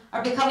Sudan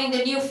are becoming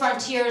the new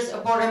frontiers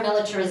of border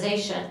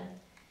militarization.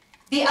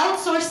 The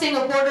outsourcing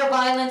of border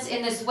violence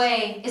in this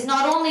way is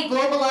not only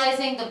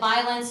globalizing the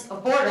violence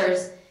of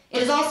borders,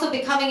 it is also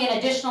becoming an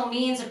additional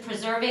means of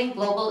preserving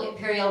global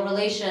imperial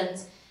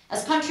relations,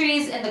 as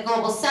countries in the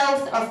global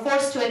south are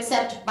forced to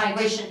accept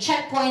migration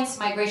checkpoints,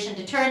 migration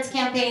deterrence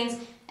campaigns,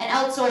 and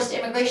outsourced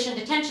immigration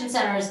detention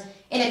centers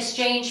in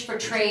exchange for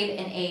trade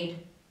and aid.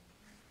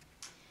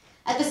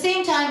 At the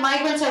same time,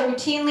 migrants are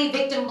routinely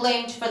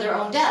victim-blamed for their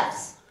own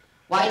deaths.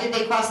 Why did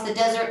they cross the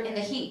desert in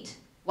the heat?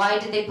 Why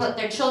did they put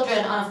their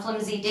children on a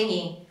flimsy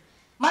dinghy?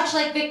 Much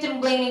like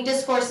victim-blaming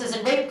discourses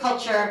in rape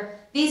culture,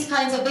 these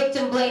kinds of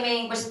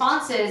victim-blaming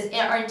responses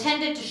are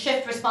intended to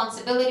shift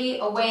responsibility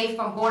away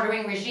from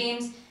bordering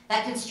regimes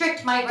that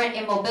constrict migrant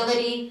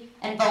immobility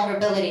and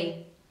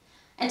vulnerability.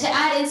 And to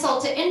add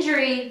insult to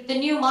injury, the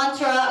new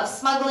mantra of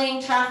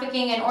smuggling,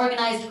 trafficking, and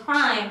organized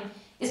crime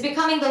is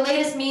becoming the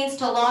latest means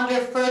to launder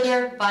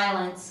further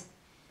violence.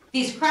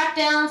 These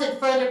crackdowns and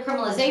further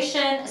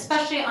criminalization,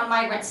 especially on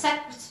migrant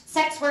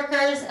sex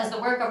workers, as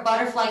the work of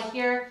Butterfly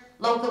here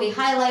locally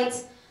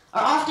highlights,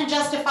 are often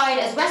justified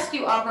as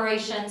rescue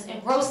operations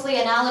and grossly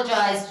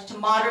analogized to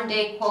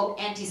modern-day, quote,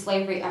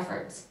 anti-slavery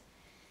efforts.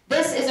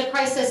 This is a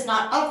crisis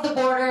not of the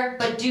border,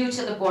 but due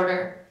to the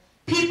border.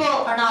 People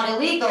are not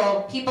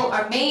illegal, people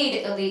are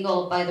made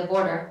illegal by the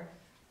border.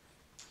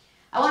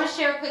 I want to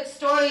share a quick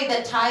story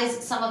that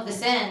ties some of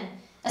this in.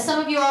 As some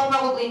of you all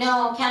probably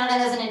know, Canada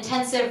has an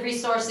intensive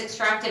resource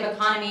extractive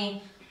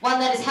economy, one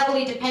that is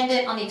heavily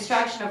dependent on the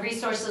extraction of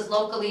resources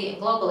locally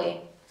and globally.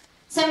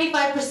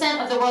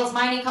 75% of the world's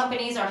mining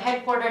companies are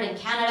headquartered in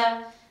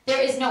Canada.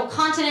 There is no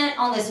continent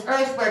on this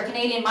earth where a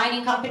Canadian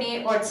mining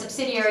company or its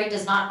subsidiary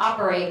does not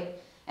operate.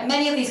 And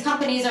many of these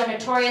companies are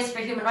notorious for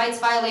human rights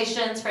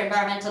violations, for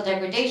environmental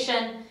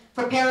degradation,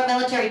 for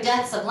paramilitary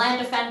deaths of land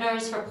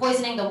defenders, for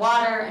poisoning the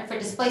water, and for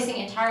displacing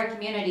entire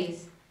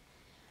communities.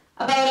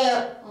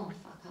 About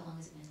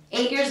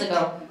 8 years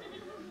ago.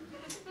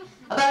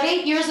 About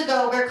 8 years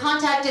ago, we were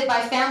contacted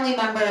by family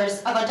members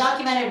of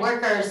undocumented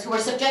workers who were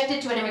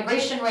subjected to an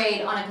immigration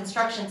raid on a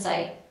construction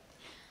site.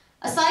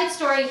 A side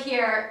story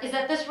here is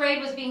that this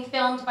raid was being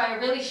filmed by a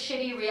really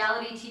shitty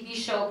reality TV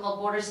show called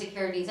Border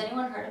Security. Has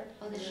anyone heard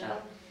of this show?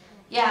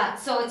 Yeah,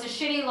 so it's a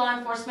shitty law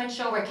enforcement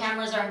show where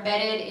cameras are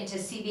embedded into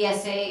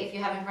CBSA. If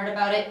you haven't heard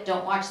about it,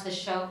 don't watch this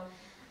show.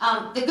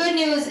 The good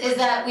news is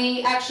that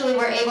we actually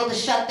were able to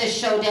shut this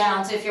show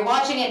down. So if you're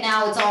watching it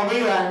now, it's all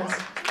reruns.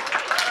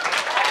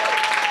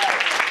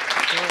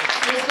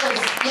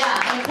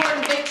 an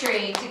important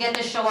victory to get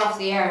this show off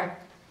the air.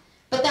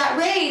 But that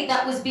raid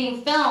that was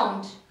being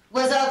filmed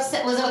was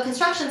of a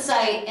construction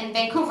site in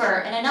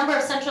Vancouver, and a number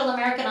of Central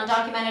American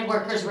undocumented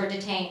workers were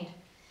detained.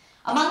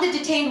 Among the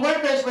detained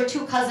workers were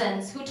two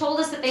cousins who told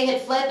us that they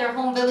had fled their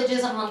home villages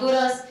in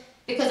Honduras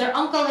because their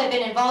uncle had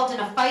been involved in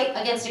a fight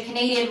against a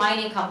Canadian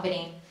mining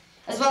company,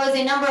 as well as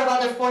a number of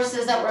other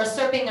forces that were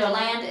usurping their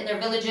land and their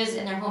villages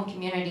in their home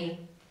community.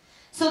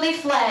 So they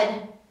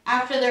fled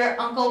after their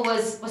uncle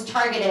was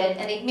targeted,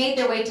 and they made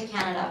their way to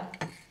Canada.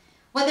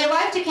 When they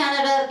arrived to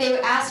Canada, they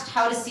were asked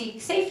how to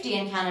seek safety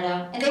in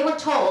Canada, and they were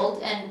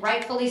told, and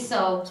rightfully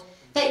so,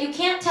 that you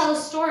can't tell a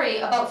story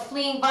about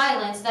fleeing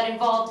violence that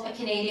involved a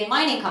Canadian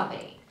mining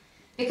company,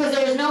 because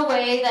there was no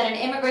way that an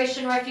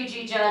immigration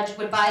refugee judge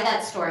would buy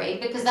that story,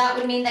 because that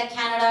would mean that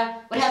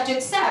Canada would have to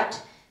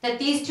accept that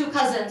these two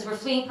cousins were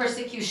fleeing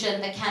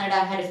persecution that Canada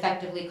had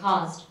effectively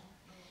caused.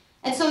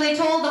 And so they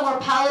told the more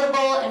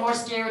palatable and more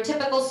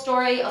stereotypical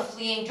story of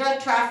fleeing drug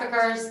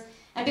traffickers,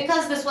 and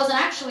because this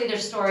wasn't actually their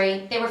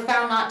story, they were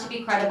found not to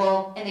be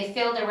credible, and they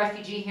failed their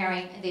refugee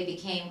hearing, and they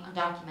became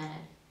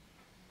undocumented.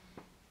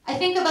 I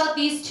think about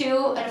these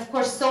two, and of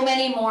course so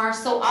many more,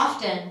 so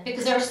often,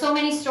 because there are so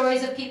many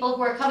stories of people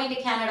who are coming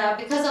to Canada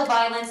because of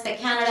violence that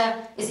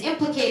Canada is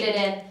implicated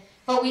in,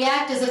 but we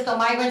act as if the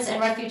migrants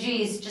and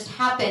refugees just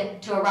happen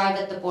to arrive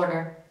at the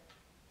border.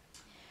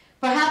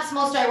 Perhaps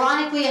most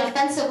ironically and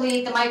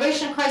offensively, the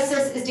migration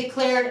crisis is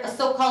declared a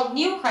so-called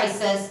new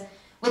crisis,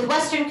 with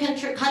Western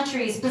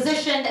countries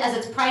positioned as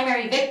its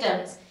primary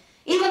victims,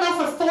 even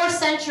though for 4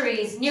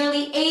 centuries,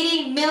 nearly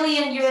 80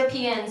 million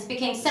Europeans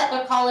became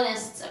settler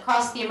colonists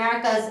across the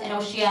Americas and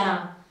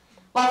Oceania,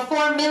 while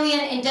 4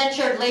 million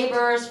indentured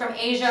laborers from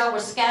Asia were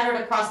scattered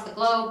across the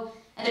globe,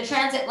 and the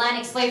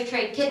transatlantic slave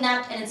trade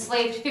kidnapped and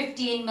enslaved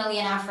 15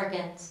 million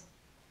Africans.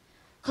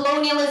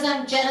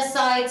 Colonialism,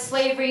 genocide,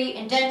 slavery,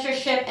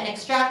 indentureship, and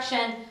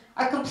extraction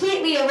are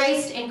completely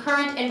erased in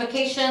current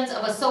invocations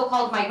of a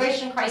so-called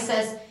migration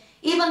crisis,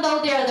 even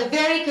though they are the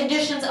very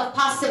conditions of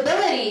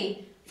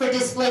possibility for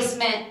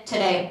displacement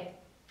today.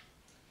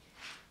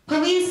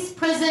 Police,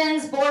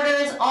 prisons,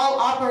 borders all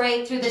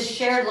operate through this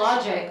shared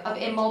logic of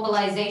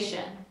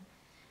immobilization.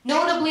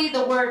 Notably,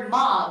 the word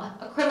mob,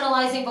 a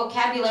criminalizing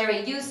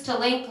vocabulary used to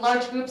link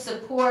large groups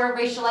of poor,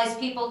 racialized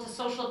people to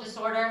social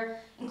disorder,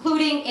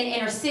 including in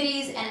inner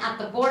cities and at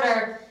the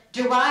border,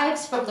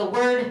 derives from the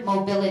word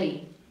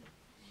mobility.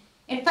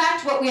 In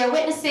fact, what we are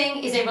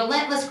witnessing is a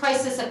relentless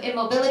crisis of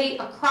immobility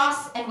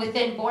across and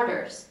within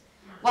borders.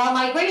 While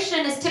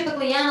migration is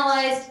typically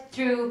analyzed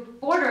through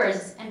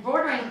borders and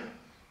bordering,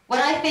 what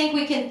I think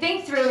we can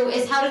think through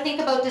is how to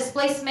think about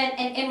displacement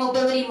and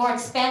immobility more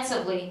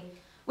expansively,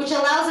 which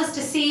allows us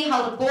to see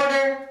how the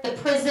border, the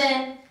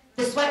prison,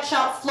 the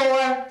sweatshop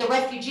floor, the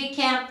refugee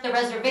camp, the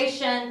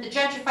reservation, the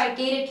gentrified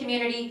gated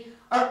community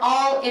are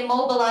all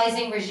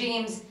immobilizing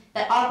regimes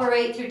that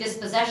operate through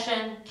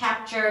dispossession,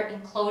 capture,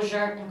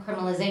 enclosure, and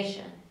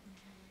criminalization.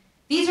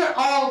 These are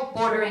all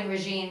bordering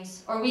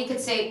regimes, or we could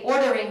say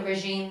ordering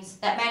regimes,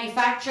 that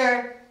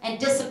manufacture and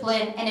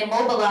discipline and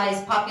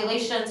immobilize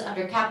populations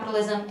under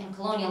capitalism and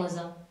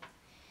colonialism.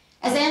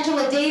 As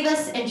Angela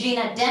Davis and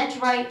Gina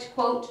Dent write,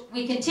 quote,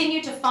 "We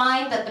continue to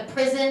find that the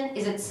prison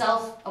is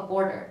itself a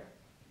border,"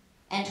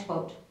 end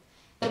quote.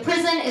 The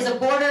prison is a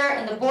border,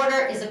 and the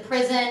border is a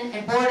prison,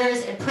 and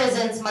borders and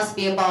prisons must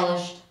be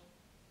abolished.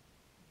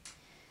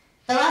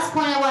 The last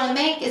point I want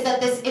to make is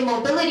that this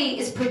immobility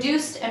is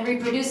produced and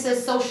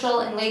reproduces social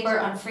and labor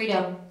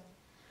unfreedom.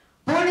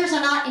 Borders are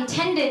not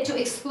intended to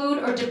exclude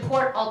or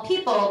deport all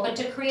people, but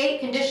to create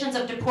conditions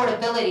of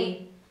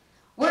deportability.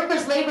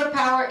 Workers' labor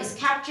power is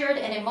captured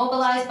and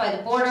immobilized by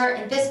the border,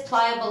 and this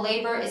pliable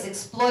labor is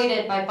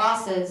exploited by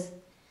bosses.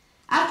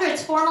 After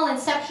its formal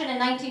inception in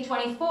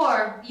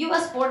 1924,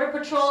 U.S. Border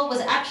Patrol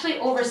was actually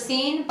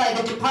overseen by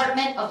the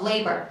Department of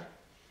Labor.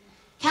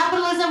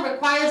 Capitalism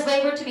requires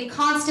labor to be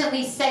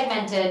constantly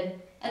segmented,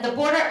 and the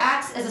border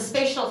acts as a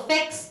spatial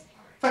fix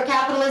for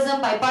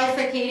capitalism by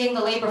bifurcating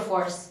the labor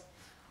force.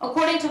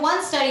 According to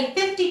one study,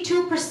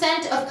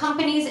 52% of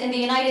companies in the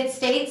United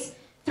States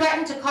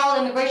threatened to call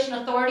immigration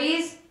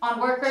authorities on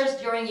workers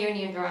during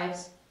union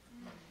drives.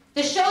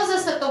 This shows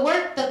us that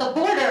the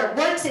border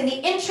works in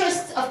the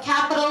interests of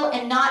capital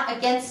and not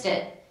against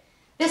it.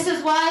 This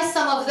is why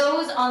some of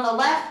those on the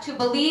left who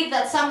believe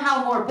that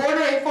somehow more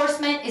border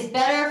enforcement is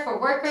better for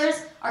workers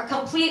are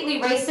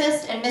completely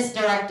racist and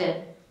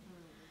misdirected.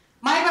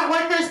 Migrant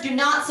workers do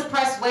not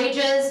suppress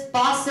wages,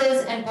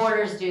 bosses and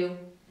borders do.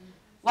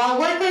 While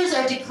workers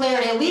are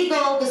declared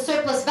illegal, the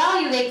surplus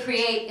value they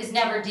create is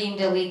never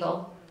deemed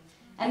illegal.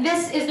 And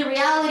this is the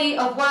reality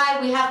of why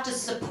we have to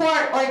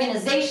support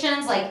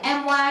organizations like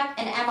MWAC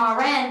and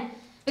MRN,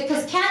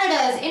 because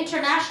Canada's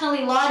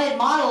internationally lauded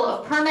model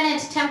of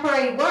permanent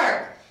temporary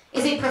work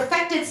is a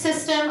perfected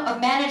system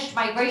of managed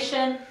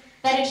migration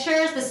that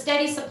ensures the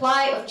steady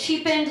supply of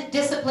cheapened,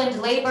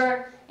 disciplined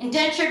labor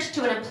indentured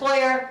to an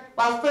employer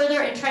while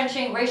further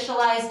entrenching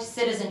racialized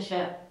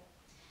citizenship.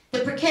 The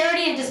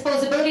precarity and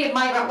disposability of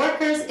migrant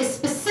workers is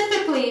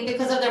specifically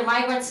because of their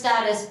migrant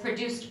status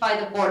produced by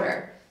the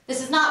border.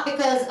 This is not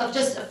because of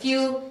just a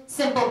few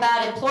simple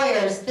bad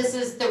employers. This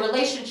is the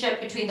relationship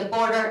between the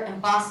border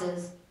and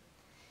bosses.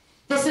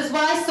 This is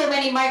why so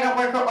many migrant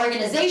worker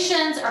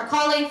organizations are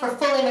calling for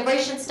full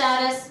immigration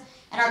status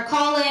and are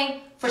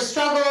calling for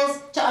struggles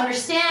to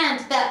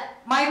understand that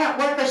migrant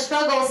worker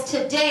struggles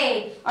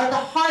today are the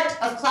heart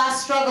of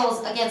class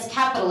struggles against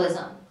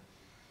capitalism.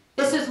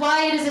 This is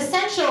why it is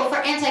essential for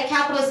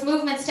anti-capitalist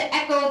movements to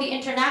echo the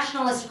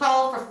internationalist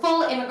call for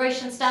full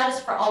immigration status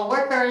for all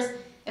workers,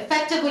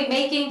 effectively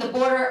making the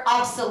border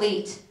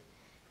obsolete.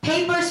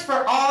 Papers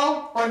for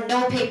all or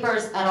no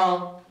papers at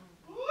all.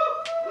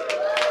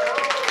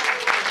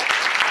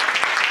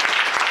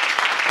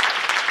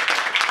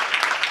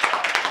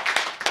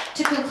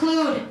 To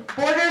conclude,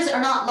 borders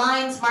are not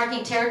lines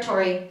marking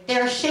territory. They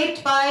are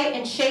shaped by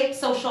and shape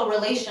social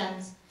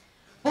relations.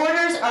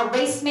 Borders are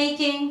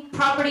race-making,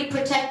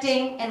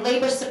 property-protecting, and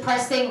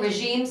labor-suppressing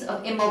regimes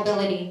of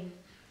immobility.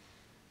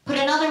 Put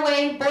another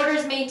way,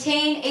 borders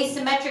maintain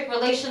asymmetric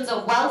relations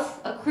of wealth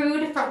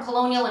accrued from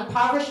colonial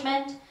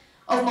impoverishment,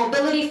 of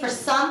mobility for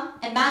some,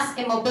 and mass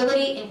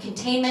immobility and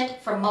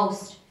containment for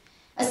most.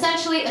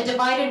 Essentially, a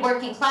divided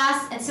working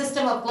class and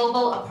system of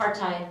global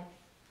apartheid.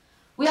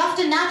 We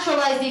often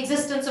naturalize the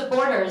existence of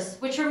borders,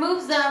 which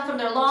removes them from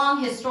their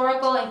long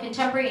historical and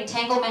contemporary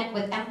entanglement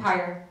with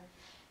empire.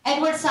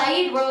 Edward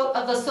Said wrote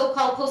of the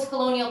so-called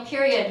post-colonial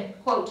period,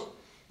 quote,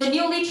 "The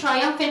newly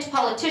triumphant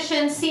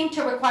politicians seem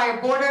to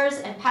require borders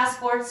and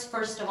passports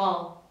first of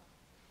all."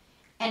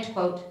 End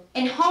quote.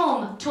 In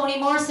Home, Toni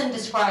Morrison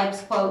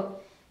describes,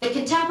 quote, "The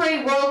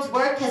contemporary world's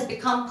work has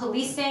become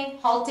policing,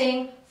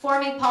 halting,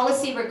 forming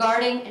policy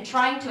regarding, and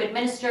trying to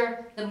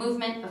administer the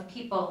movement of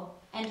people."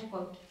 End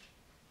quote.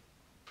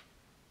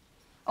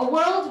 A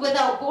world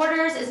without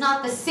borders is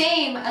not the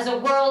same as a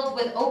world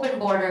with open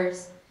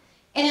borders.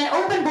 In an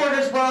open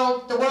borders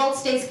world, the world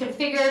stays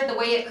configured the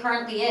way it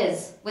currently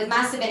is, with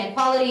massive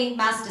inequality,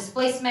 mass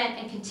displacement,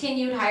 and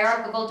continued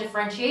hierarchical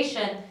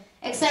differentiation,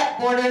 except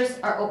borders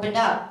are opened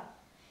up.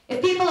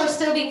 If people are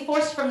still being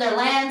forced from their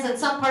lands and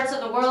some parts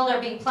of the world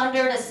are being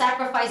plundered as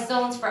sacrifice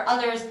zones for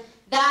others,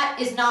 that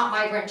is not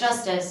migrant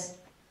justice.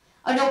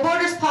 A no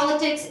borders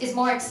politics is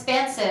more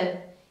expansive.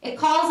 It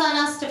calls on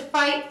us to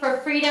fight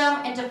for freedom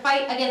and to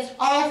fight against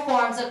all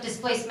forms of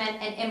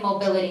displacement and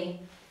immobility.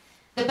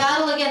 The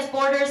battle against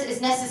borders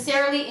is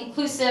necessarily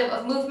inclusive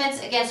of movements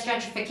against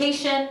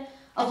gentrification,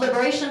 of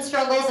liberation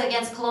struggles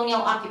against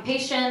colonial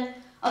occupation,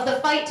 of the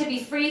fight to be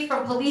free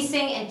from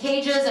policing and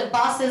cages and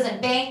bosses and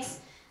banks,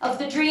 of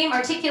the dream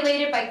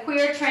articulated by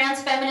queer,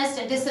 trans, feminist,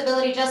 and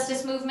disability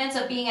justice movements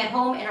of being at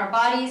home in our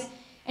bodies,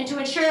 and to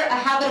ensure a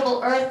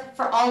habitable earth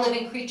for all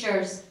living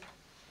creatures.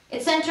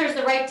 It centers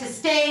the right to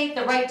stay,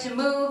 the right to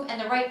move,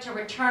 and the right to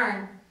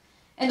return.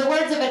 In the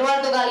words of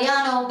Eduardo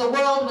Galeano, the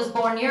world was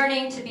born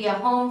yearning to be a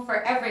home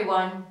for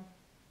everyone.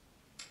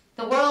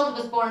 The world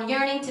was born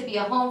yearning to be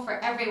a home for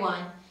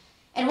everyone.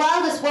 And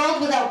while this world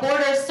without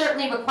borders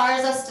certainly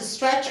requires us to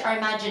stretch our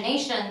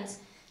imaginations,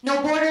 no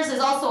borders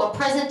is also a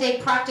present-day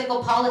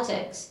practical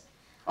politics.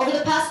 Over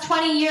the past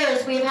 20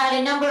 years, we have had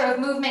a number of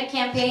movement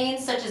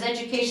campaigns such as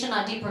Education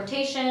Not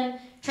Deportation,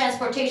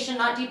 Transportation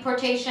Not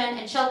Deportation,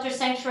 and Shelter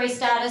Sanctuary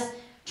Status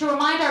to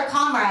remind our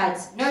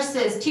comrades,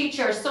 nurses,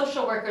 teachers,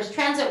 social workers,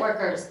 transit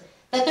workers,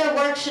 that their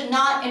work should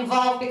not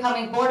involve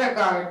becoming border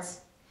guards.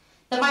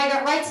 The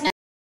Migrant Rights Network,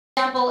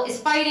 for example, is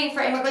fighting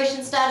for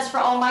immigration status for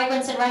all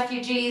migrants and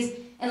refugees,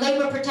 and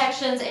labor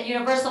protections and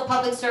universal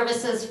public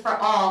services for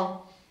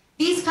all.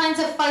 These kinds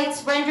of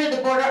fights render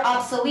the border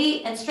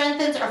obsolete and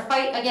strengthens our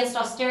fight against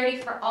austerity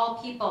for all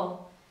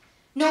people.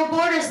 No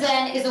borders,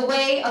 then, is a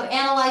way of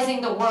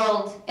analyzing the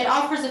world. It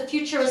offers a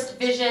futurist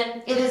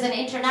vision. It is an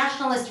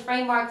internationalist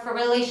framework for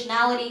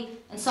relationality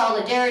and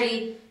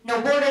solidarity. No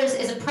borders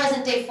is a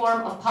present-day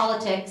form of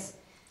politics.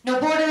 No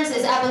borders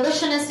is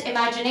abolitionist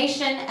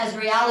imagination as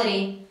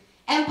reality.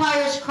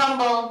 Empires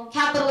crumble.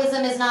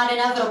 Capitalism is not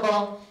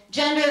inevitable.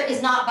 Gender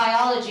is not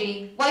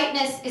biology.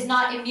 Whiteness is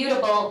not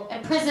immutable.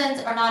 And prisons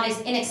are not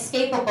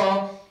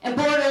inescapable. And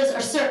borders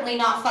are certainly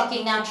not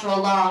fucking natural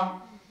law.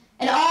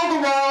 And all the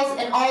walls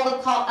and all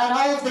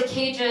of the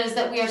cages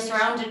that we are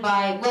surrounded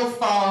by will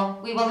fall.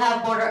 We will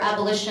have border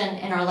abolition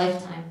in our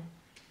lifetime.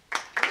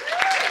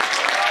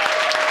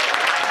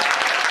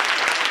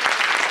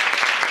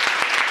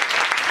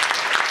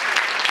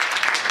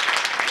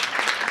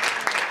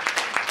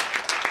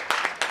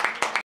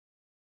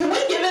 Can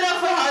we give it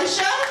up for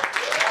Harsha?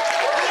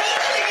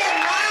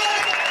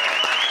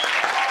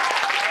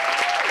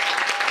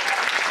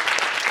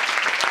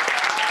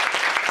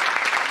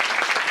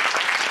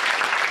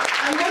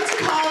 I'm going to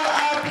call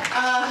up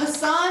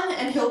Hassan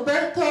and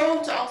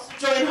Gilberto to also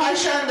join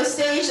Harsha on the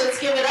stage. Let's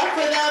give it up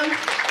for them.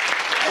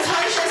 As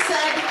Harsha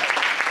said,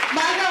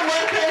 migrant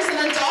workers and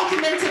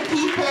undocumented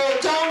people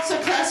don't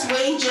suppress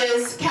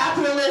wages.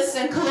 Capitalists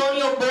and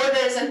colonial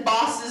borders and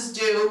bosses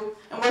do.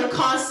 And we're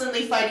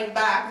constantly fighting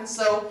back. And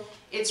so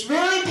it's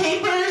really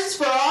papers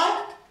for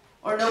all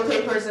or no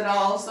papers at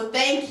all. So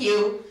thank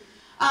you.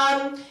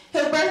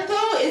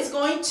 Gilberto is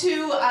going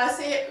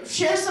to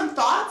share some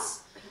thoughts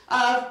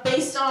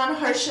based on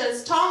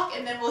Harsha's talk,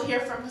 and then we'll hear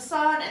from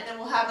Hassan, and then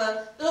we'll have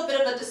a little bit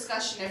of a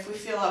discussion if we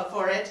feel up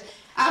for it.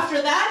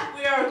 After that,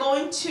 we are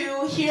going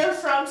to hear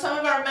from some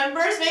of our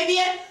members. Maybe,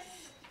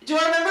 do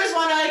our members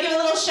want to give a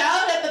little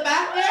shout at the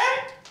back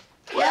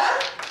there? Yeah?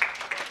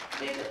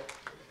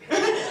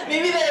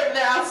 Maybe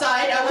they're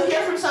outside. We'll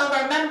hear from some of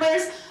our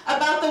members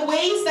about the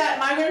ways that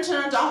migrant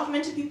and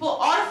undocumented people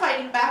are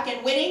fighting back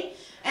and winning,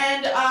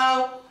 and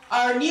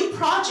our new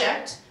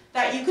project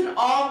that you can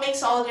all make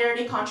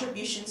solidarity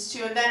contributions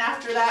to. And then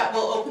after that,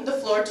 we'll open the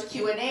floor to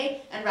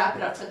Q&A and wrap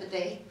it up for the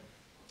day.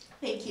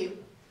 Thank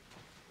you.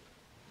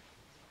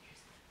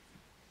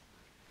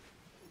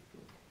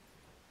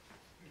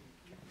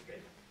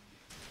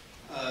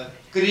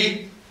 Good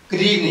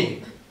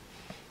evening.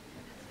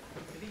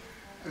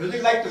 I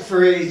really like the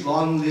phrase,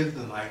 long live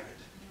the migrant.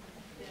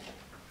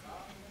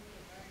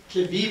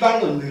 Que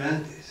vivan los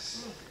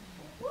migrantes.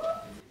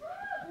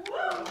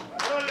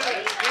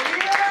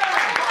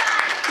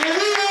 Que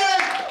vivan!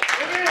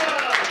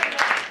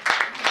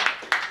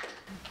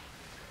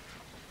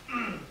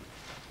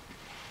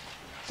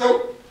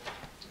 So,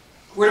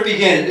 where to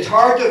begin? It's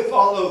hard to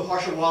follow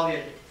Harsha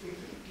Walia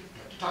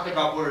talking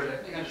about borders,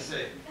 I got to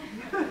say.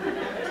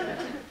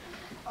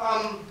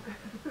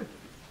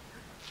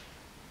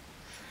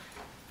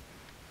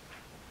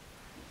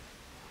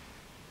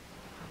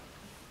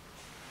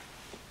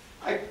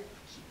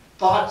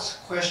 Thoughts,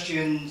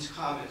 questions,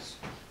 comments.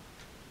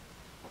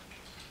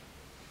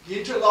 The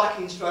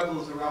interlocking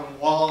struggles around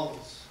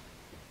walls,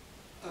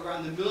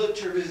 around the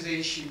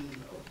militarization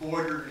of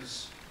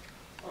borders,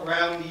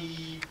 around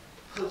the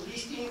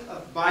policing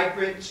of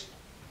migrants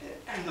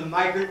and the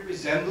migrant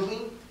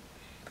resembling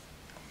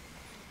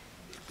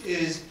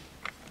is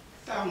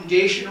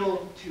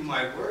foundational to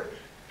my work,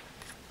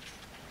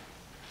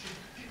 to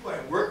people I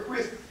work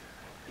with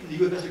in the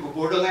U.S. Mexico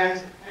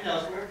borderlands and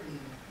elsewhere, in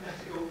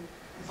Mexico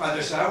and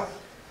farther south.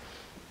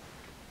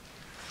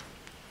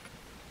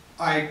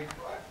 I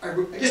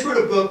just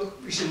wrote a book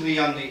recently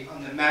on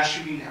the mass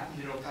shooting that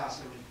happened in El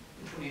Paso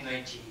in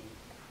 2019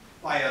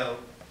 by a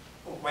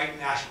white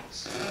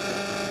nationalist.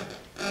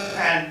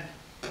 And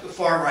the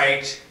far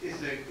right is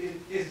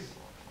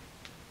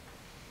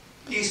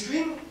the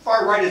extreme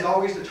far right is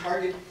always the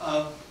target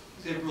of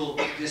liberal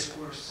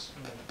discourse.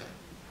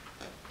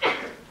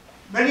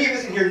 Many of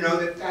us in here know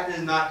that that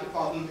is not the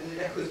problem, and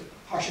that echoes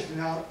Harsha's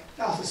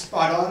analysis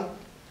spot on.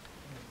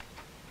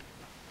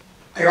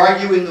 I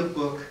argue in the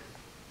book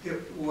that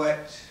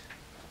what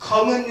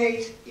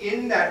culminates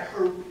in that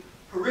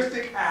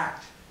horrific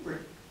act where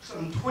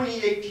some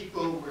 28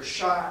 people were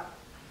shot,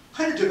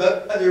 hundreds of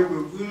others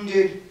were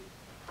wounded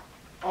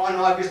on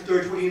August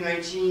 3rd,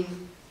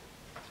 2019,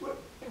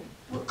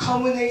 what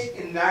culminates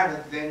in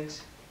that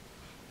event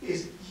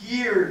is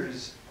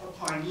years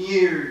upon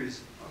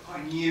years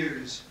upon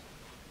years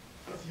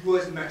of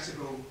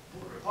U.S.-Mexico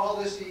border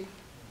policy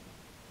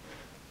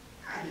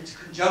and its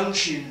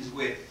conjunctions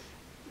with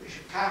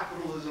racial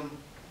capitalism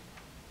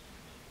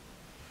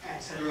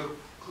and settler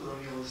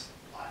colonialist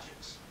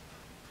logics.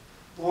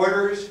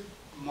 Borders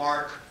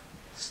mark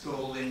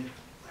stolen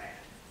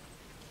land.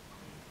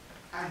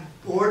 And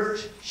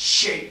borders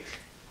shake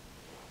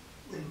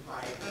when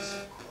migrants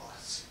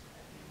cross.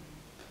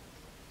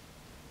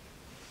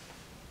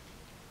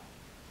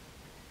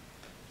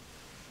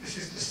 This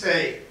is to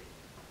say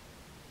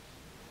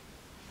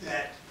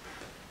that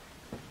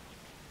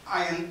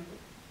I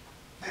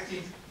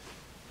think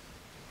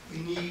we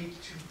need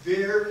to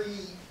very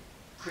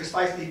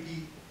precisely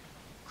be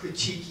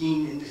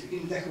critiquing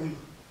in echoing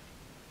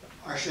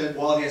Harsha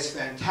Walia's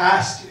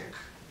fantastic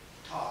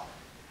talk,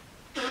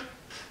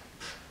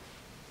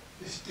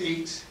 the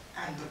state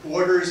and the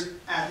borders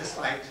and the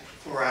site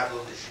for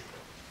abolition.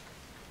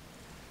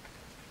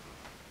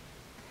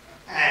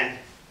 And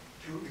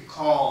to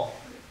recall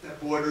that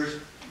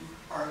borders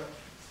are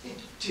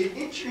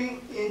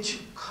entering into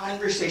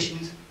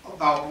conversations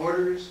about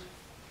borders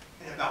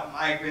and about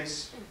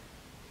migrants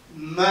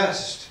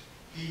must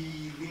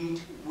be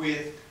linked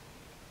with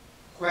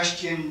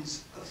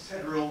questions of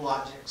federal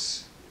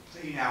logics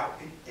playing out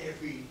in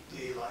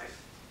everyday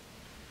life.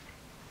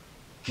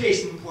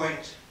 Case in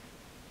point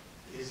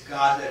is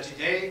Gaza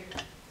today.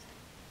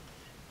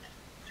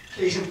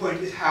 Case in point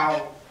is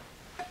how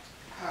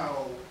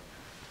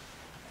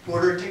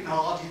border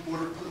technologies,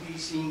 border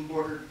policing,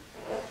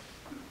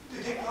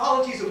 the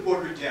technologies of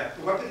border death,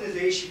 the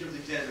weaponization of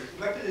the desert,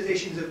 the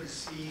weaponizations of the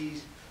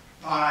seas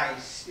by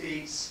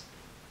states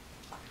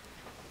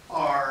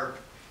are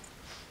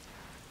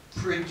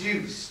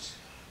produced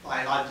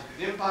by logic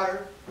of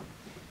empire.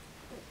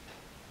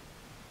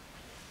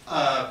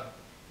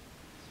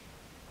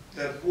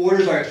 The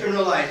borders are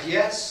externalized,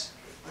 yes,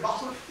 but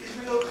also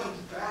Israel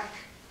comes back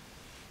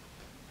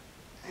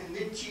and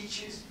then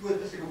teaches U.S.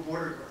 Mexico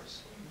border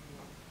guards.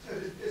 So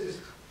there's this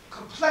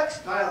complex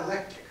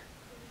dialectic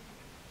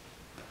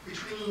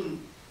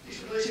between the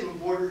externalization of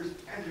borders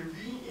and the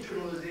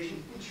re-internalization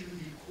into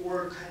the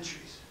core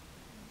countries.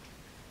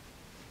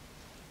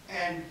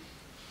 And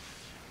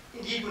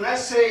indeed, when I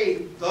say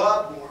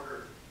the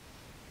border,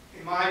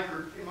 in my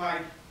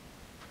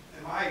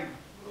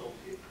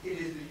it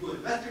is the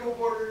US-Mexico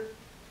border,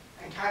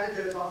 and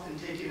Canada is often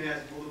taken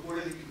as, well, the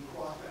border that you can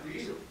cross very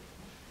easily.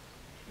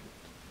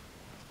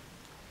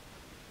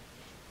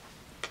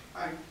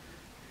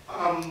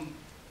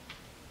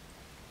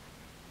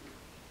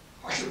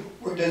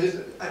 What does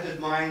at this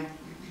mind,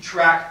 we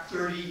track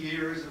 30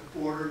 years of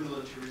border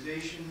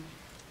militarization,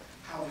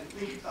 how it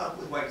links up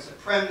with white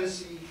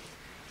supremacy,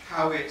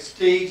 how it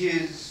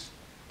stages,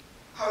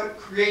 how it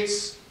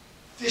creates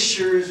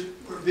fissures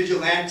where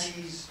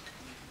vigilantes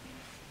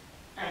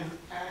and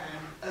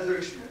other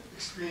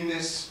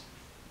extremists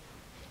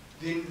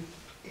then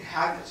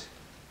inhabit.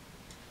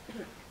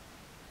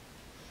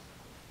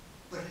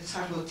 But it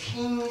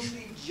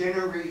simultaneously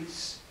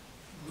generates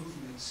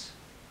movements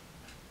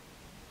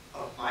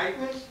of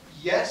migrants,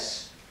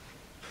 yes,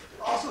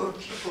 but also of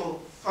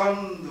people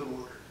from the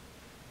border.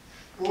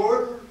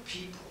 Border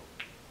people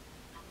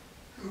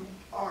who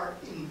are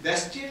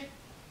invested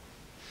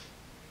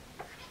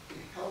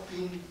in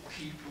helping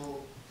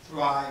people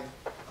thrive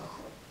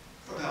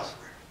from elsewhere.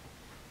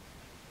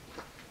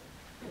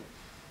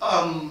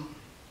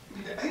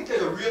 I think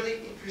there's a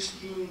really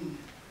interesting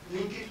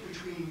linkage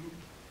between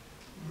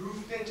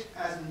movement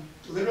as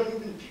literal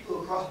movement of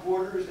people across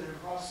borders and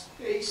across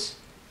space,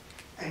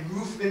 and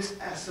movements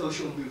as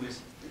social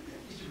movements. That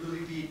needs to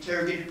really be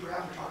interrogated,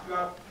 perhaps, or talked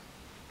about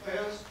by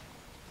us.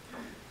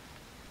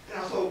 And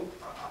also,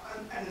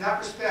 and in that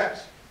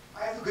respect,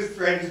 I have a good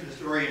friend who's an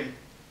historian,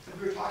 and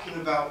we were talking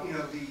about, you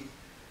know, the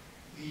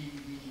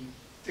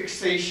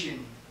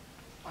fixation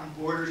on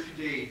borders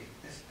today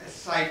as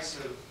sites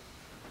of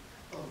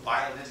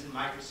violence and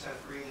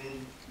micro-suffering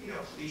and, you know,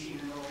 policing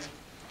and all that.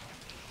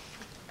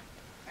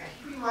 And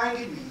he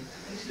reminded me, and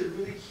this is a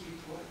really key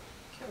point,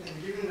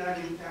 and given that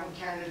I'm now in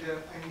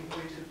Canada, I'm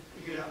going to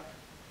pick it up,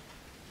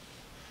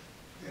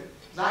 that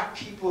Black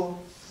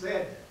people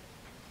fled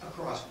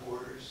across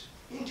borders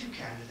into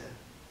Canada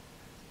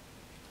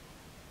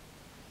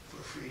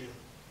for freedom.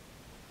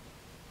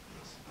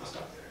 I'll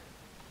stop there.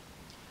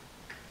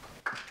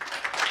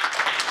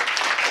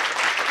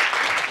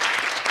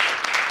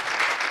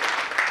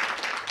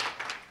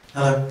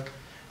 Hello.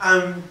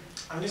 I'm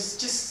going to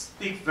just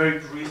speak very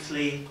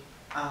briefly,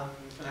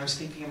 and I was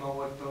thinking about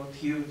what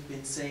both you have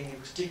been saying,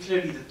 and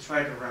particularly the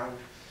thread around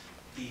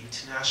the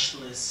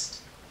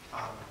internationalist,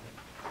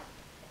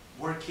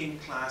 working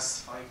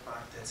class fight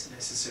back that's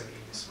necessary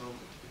in this moment,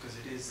 because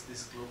it is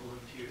this global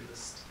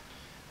imperialist,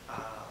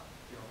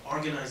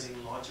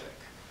 organizing logic.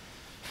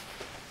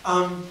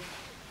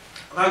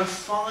 About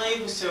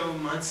 5 or so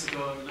months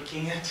ago, I'm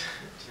looking at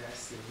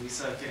Jess and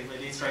Lisa getting my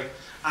dates right.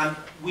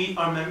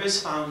 Our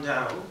members found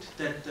out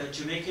that the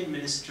Jamaican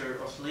Minister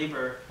of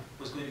Labour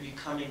was going to be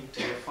coming to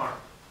their farm.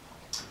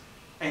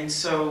 And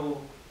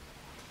so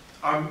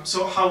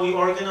how we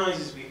organize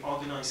is we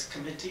organize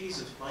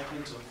committees of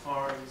migrants on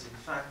farms, in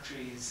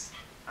factories,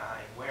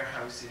 in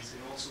warehouses,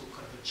 and also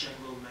kind of a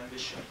general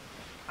membership.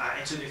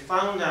 And so they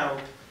found out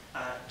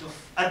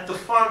at the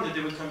farm that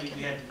they were coming,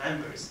 we had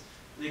members.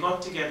 They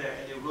got together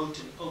and they wrote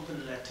an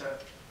open letter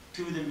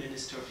to the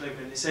Minister of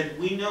Labour, and they said,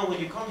 we know when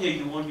you come here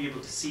you won't be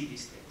able to see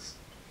these things.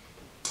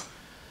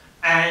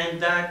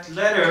 And that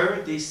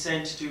letter they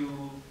sent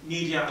to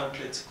media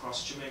outlets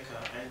across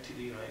Jamaica and to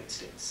the United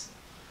States.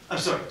 I'm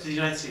sorry, to the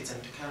United States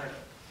and to Canada.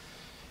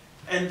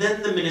 And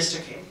then the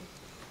minister came.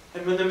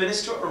 And when the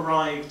minister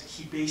arrived,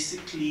 he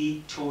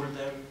basically told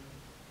them,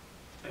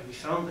 and we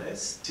found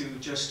this, to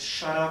just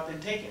shut up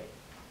and take it.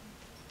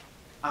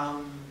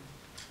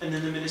 And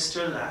then the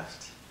minister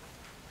left.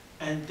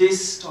 And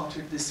this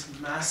started this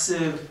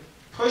massive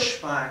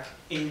pushback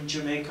in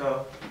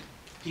Jamaica.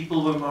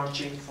 People were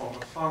marching, former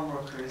farm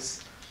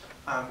workers,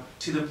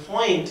 to the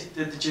point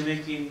that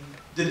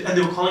and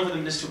they were calling for the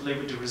Minister of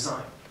Labour to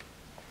resign.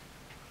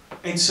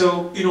 And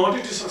so, in order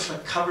to sort of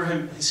like cover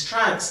his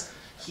tracks,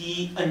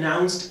 he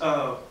announced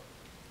a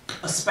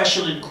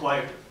special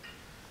inquiry.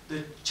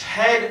 The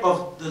head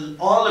of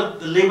all of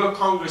the Labour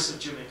Congress of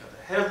Jamaica,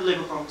 the head of the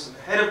Labour Congress and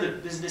the head of the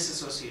business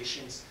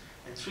associations,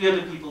 and 3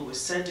 other people were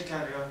sent to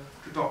Canada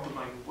to talk to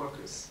migrant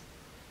workers.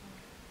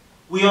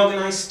 We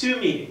organized 2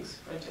 meetings,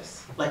 right,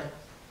 Jess? Like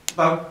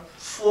about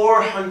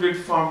 400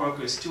 farm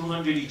workers,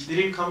 200 each. They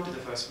didn't come to the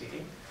first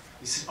meeting.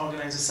 We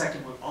organized a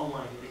second one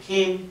online, and they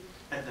came,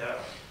 and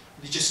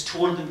we just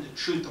told them the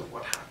truth of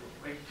what happened,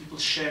 right? People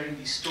sharing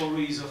these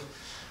stories of,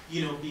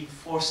 being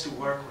forced to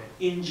work when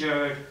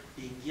injured,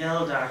 being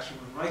yelled at,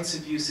 human rights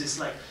abuses,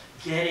 like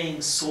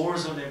getting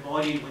sores on their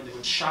body when they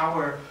would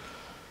shower.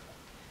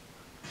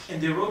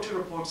 And they wrote a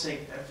report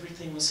saying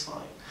everything was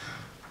fine.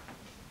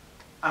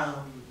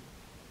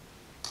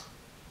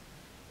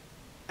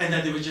 And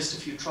that there were just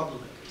a few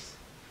troublemakers.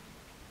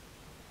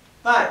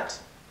 But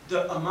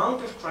the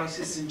amount of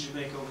crisis in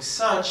Jamaica was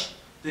such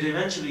that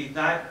eventually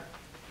that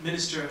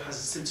minister has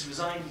since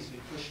resigned, he's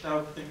been pushed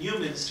out, a new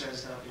minister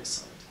has now been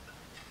assigned.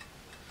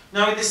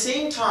 Now at the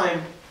same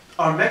time,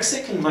 our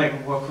Mexican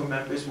migrant worker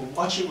members were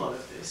watching all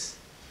of this,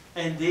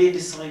 and they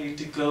decided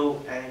to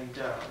go and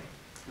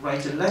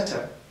write a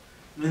letter.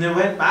 When they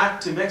went back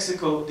to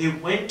Mexico, they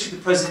went to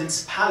the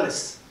president's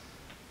palace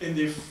and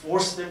they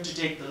forced them to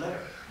take the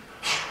letter.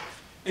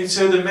 And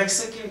so the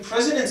Mexican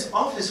president's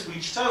office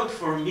reached out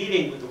for a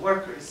meeting with the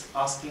workers,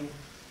 asking,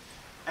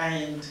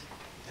 and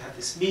they had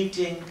this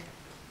meeting,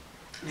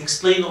 and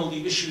explained all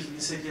the issues, and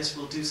they said, yes,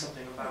 we'll do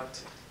something about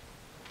it.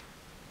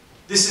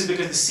 This is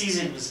because the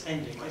season was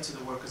ending, right? So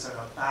the workers are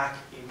now back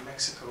in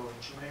Mexico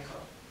and Jamaica.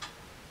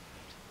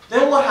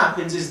 Then what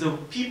happens is the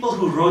people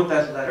who wrote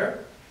that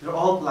letter, they're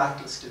all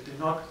blacklisted. They're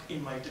not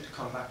invited to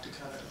come back to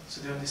Canada.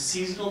 So they're on the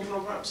seasonal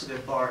program, so they're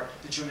barred,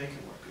 the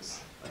Jamaican workers.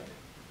 Right?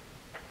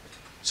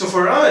 So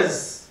for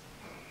us,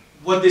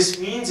 what this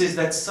means is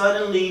that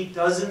suddenly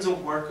dozens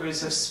of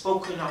workers have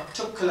spoken up,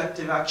 took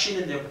collective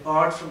action, and they're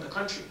barred from the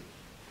country.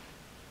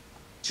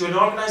 To an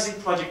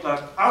organizing project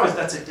like ours,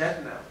 that's a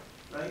death knell,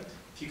 right?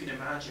 If you can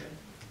imagine.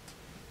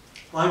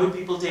 Why would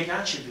people take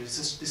action? Because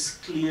this is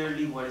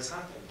clearly what has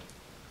happened.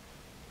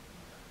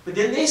 But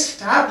then they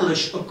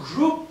establish a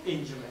group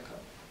in Jamaica,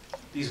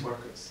 these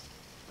workers.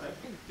 Right?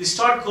 They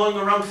start going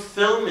around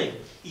filming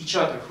each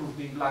other who've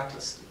been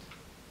blacklisted.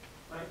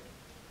 Right?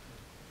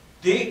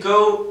 They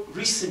go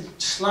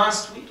just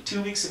last week,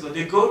 2 weeks ago,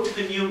 they go to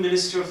the new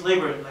Minister of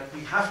Labor and like,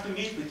 we have to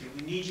meet with you.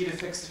 We need you to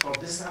fix the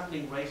problem. This is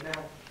happening right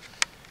now.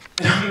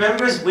 And our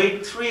members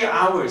wait 3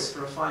 hours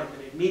for a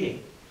 5-minute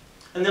meeting.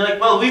 And they're like,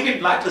 well, we've been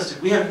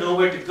blacklisted. We have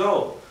nowhere to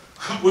go.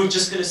 We're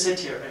just going to sit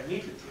here and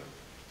meet with you.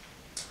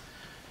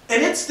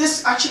 And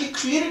this actually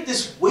created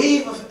this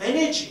wave of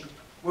energy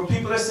where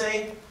people are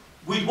saying,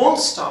 we won't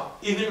stop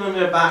even when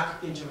we're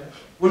back in Jamaica.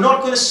 We're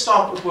not going to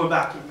stop if we're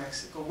back in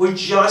Mexico. We're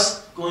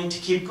just going to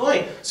keep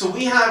going. So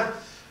we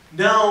have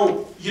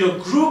now,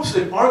 groups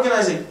and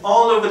organizing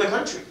all over the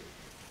country.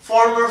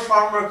 Former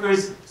farm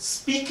workers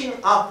speaking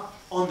up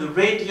on the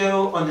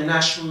radio, on the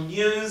national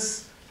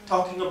news,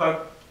 talking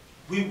about,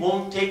 we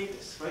won't take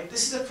this, right?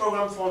 This is a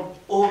program formed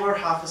over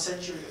half a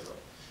century ago.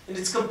 And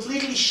it's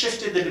completely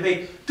shifted the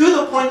debate to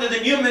the point that the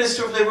new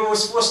Minister of Labour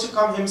was supposed to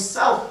come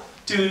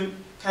himself to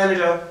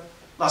Canada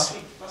last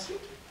week. Last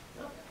week?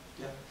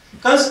 Yeah.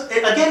 Because,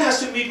 again, has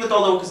to meet with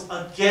all the workers.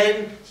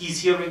 Again, he's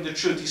hearing the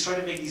truth. He's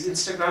trying to make these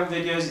Instagram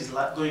videos. He's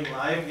going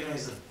live.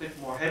 He's a bit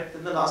more hip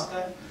than the last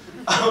guy.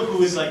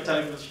 Who is like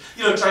telling,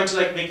 trying to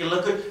like make it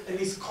look good. And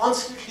he's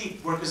constantly,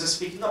 workers are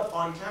speaking up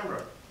on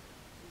camera.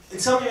 And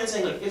some even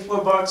saying, like, if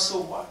we're barred, so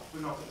what? We're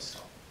not going to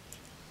stop.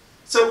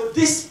 So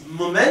this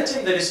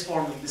momentum that is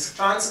forming, this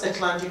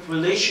transatlantic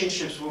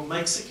relationships where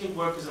Mexican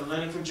workers are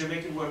learning from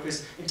Jamaican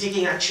workers and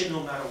taking action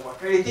no matter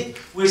what, right? I think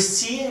we're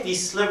seeing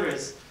these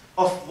slivers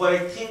of what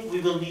I think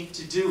we will need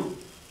to do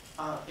in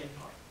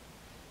part.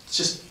 It's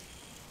just,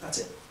 that's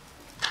it.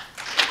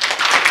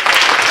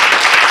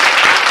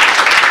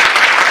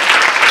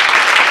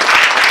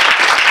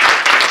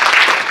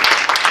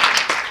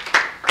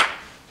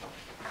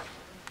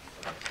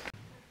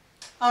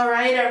 All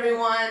right,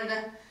 everyone.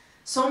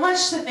 So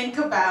much to think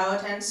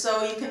about, and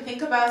so you can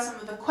think about some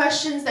of the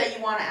questions that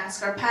you want to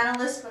ask our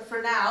panelists, but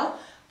for now,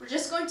 we're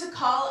just going to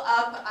call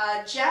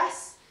up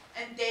Jess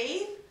and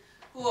Dave,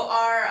 who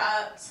are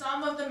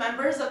some of the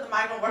members of the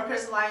Migrant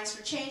Workers Alliance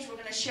for Change. We're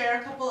going to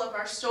share a couple of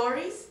our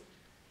stories.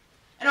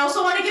 And I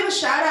also want to give a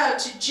shout out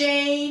to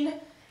Jane,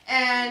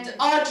 and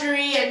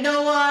Audrey, and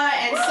Noah,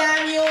 and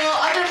Samuel,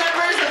 other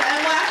members of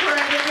MWAC who are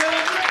in the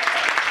room.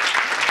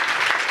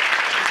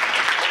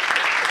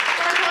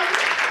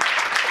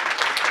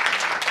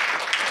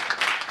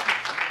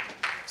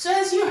 So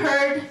as you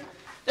heard,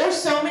 there's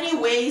so many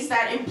ways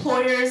that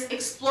employers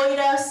exploit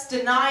us,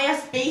 deny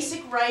us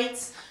basic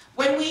rights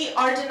when we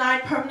are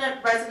denied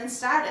permanent resident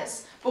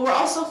status. But we're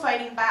also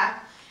fighting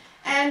back.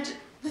 And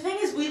the thing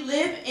is, we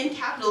live in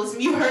capitalism.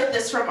 You heard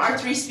this from our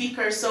 3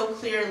 speakers so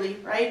clearly,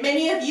 right?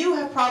 Many of you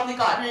have probably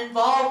gotten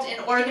involved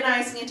in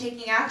organizing and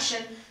taking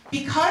action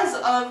because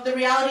of the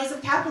realities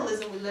of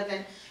capitalism we live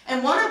in.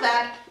 And one of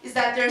that is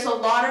that there's a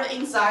lot of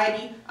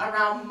anxiety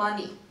around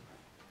money.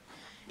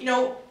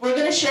 We're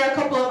going to share a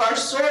couple of our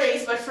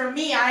stories, but for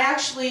me, I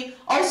actually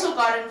also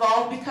got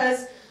involved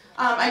because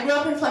I grew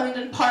up in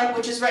Flemington Park,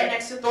 which is right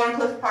next to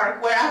Thorncliffe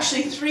Park, where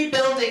actually 3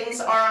 buildings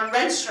are on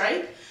rent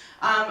strike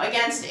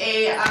against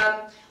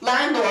a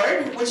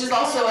landlord, which is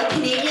also a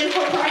Canadian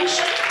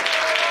corporation.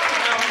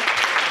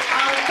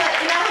 But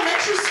in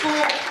elementary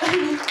school,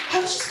 I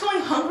was just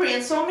going hungry,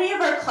 and so many of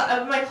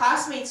my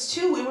classmates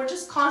too, we were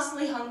just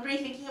constantly hungry,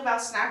 thinking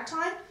about snack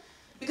time,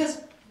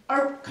 because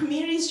our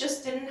communities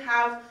just didn't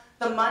have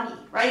the money,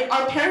 right?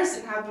 Our parents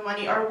didn't have the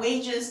money, our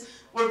wages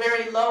were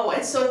very low,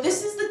 and so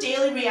this is the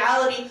daily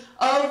reality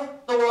of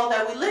the world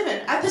that we live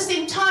in. At the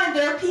same time,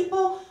 there are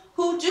people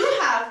who do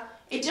have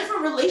a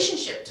different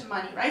relationship to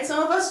money, right?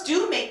 Some of us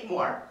do make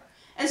more.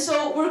 And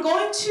so we're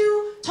going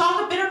to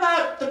talk a bit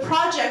about the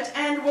project,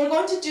 and we're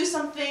going to do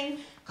something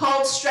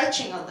called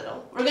stretching a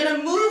little. We're going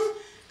to move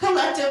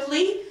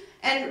collectively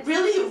and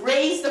really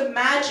raise the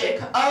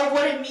magic of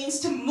what it means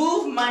to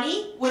move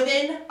money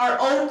within our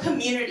own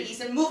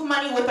communities and move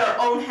money with our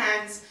own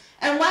hands.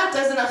 And WAC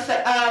doesn't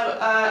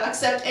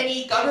accept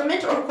any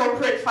government or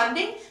corporate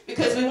funding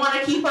because we want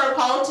to keep our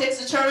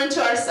politics determined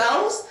to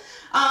ourselves.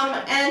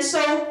 And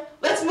so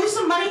let's move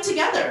some money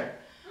together.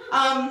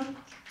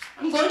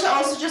 I'm going to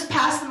also just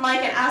pass the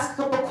mic and ask a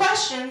couple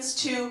questions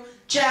to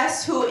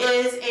Jess, who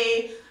is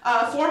a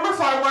former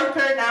farm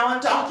worker, now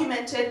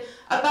undocumented,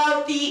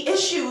 about the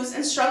issues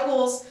and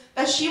struggles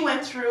that she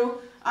went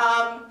through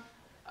on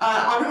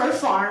her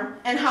farm,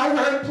 and how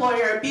her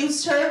employer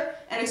abused her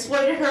and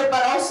exploited her,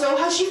 but also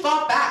how she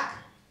fought back.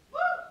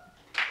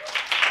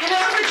 Give it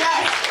up for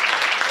Jess.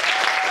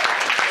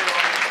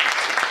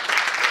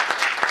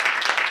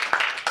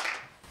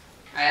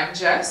 I am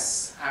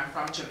Jess. I'm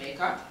from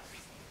Jamaica.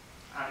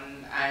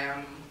 And I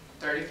am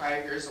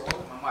 35 years old.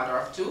 I'm a mother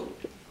of 2.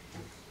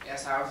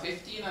 Yes, I have a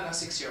 15 and a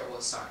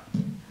 6-year-old son.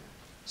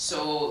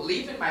 So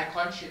leaving my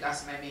country,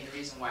 that's my main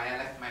reason why I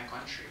left my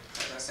country.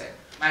 As I said,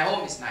 my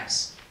home is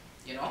nice,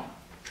 you know,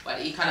 but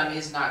the economy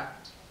is not,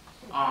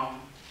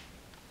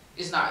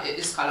 it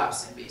is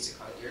collapsing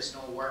basically. There's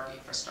no work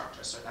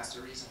infrastructure, so that's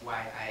the reason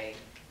why I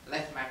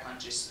left my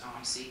country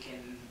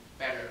seeking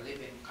better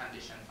living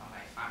conditions for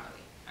my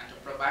family and to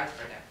provide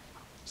for them.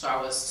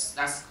 So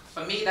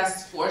for me,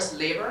 that's forced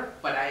labor,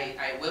 but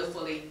I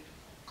willfully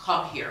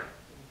come here,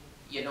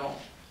 you know.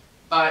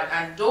 But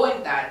in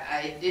doing that,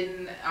 I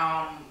didn't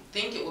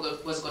think it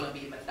was going to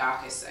be the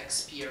darkest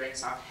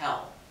experience of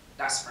hell.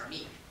 That's for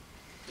me.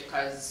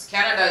 Because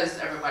Canada, as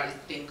everybody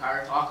think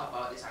or talk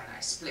about, is a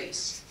nice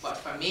place. But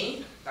for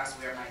me, that's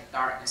where my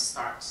darkness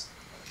starts.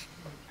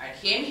 I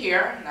came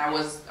here and I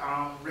was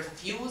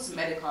refused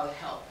medical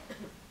help.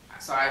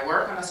 So I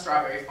work on a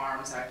strawberry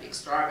farm, so I pick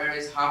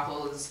strawberries,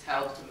 apples,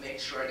 help to make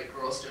sure the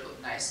grocery look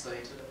nice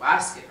going to the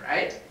basket,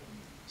 right?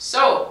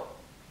 So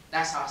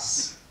that's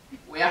us.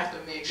 We have to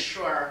make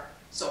sure,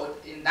 so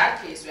in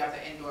that case, we have to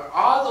endure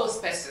all those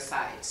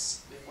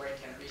pesticides before it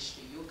can reach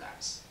to you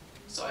guys.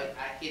 So I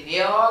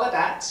inhale all of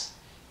that.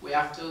 We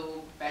have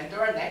to bend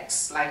our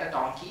necks like a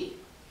donkey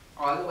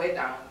all the way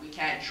down. We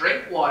can't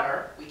drink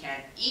water. We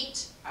can't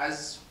eat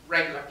as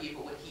regular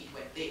people would eat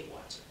when they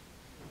want to.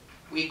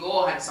 We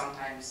go and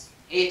sometimes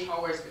 8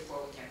 hours before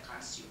we can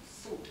consume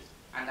food,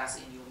 and that's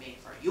inhumane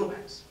for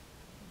humans.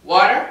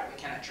 Water, we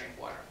cannot drink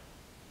water.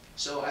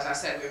 So as I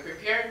said, we're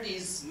preparing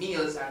these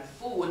meals and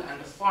food on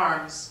the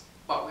farms,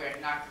 but we're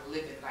not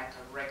living like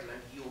a regular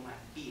human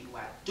being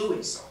while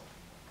doing so.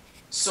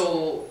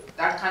 So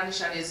that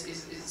condition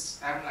is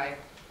I'm like,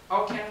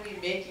 how can we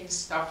making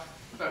stuff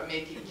for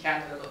making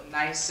Canada look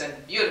nice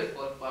and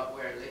beautiful, but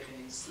we're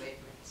living in slavery?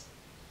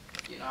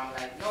 You know, I'm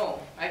like,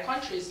 no, my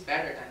country is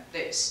better than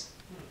this.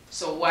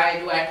 So why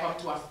do I come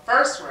to a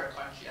first world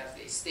country, as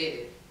they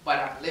stated, but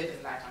I'm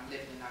living like I'm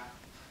living in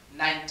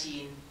a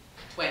 19th,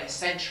 20th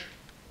century?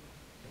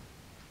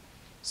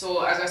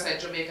 So as I said,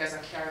 Jamaica is a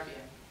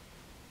Caribbean.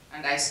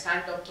 And I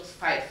stand up to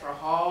fight for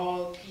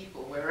all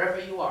people, wherever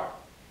you are.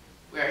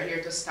 We are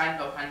here to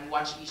stand up and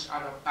watch each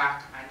other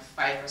back and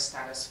fight for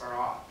status for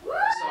all.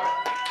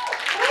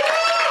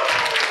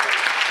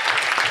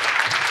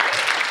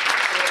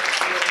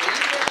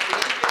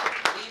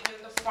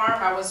 Leaving the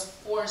farm, I was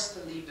forced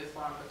to leave the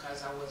farm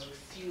because I was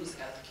refused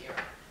health care.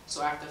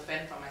 So I have to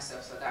fend for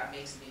myself, so that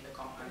makes me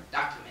become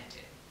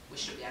undocumented,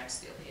 which should be I'm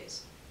still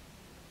his.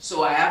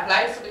 So I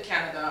applied for the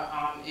Canada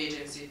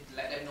agency to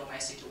let them know my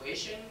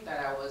situation,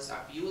 that I was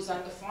abused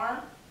on the farm,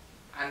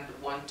 and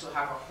want to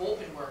have a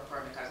open work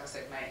permit, because I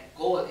said my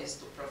goal is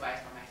to provide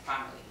for my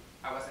family.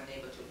 I wasn't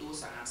able to do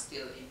so, and I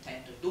still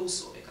intend to do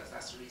so, because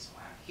that's the reason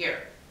why I'm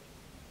here.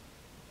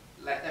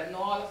 Let them know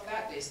all of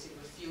that, they still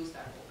refuse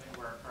that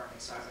open work permit.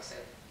 So as I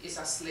said, it's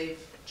a slave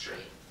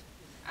trade.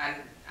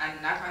 And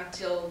not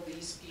until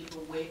these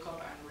people wake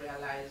up and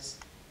realize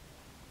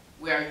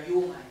we are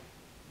human.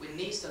 We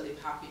need to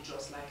live happy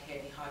just like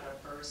any other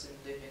person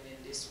living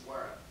in this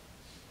world.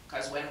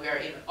 Because when we are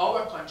in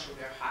our country,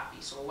 we are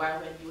happy. So why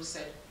when you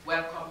said,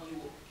 welcome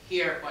you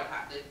here, but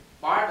at the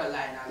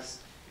borderline, as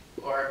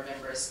our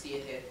member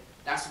stated,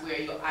 that's where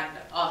you add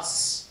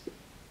us,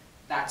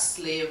 that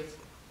slave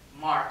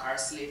mark, our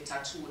slave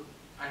tattoo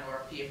on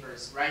our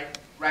papers.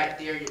 Right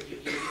there, you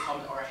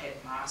become our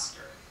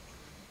headmaster.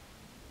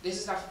 This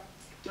is a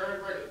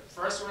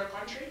first world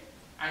country,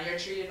 and you're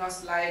treating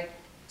us like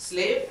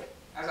slave.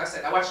 As I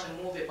said, I watched the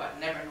movie, but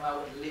never knew I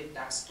would live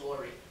that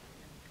story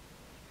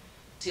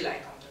till I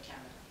come to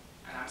Canada.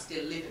 And I'm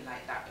still living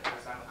like that,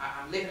 because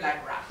I'm living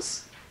like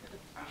rats.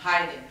 I'm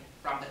hiding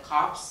from the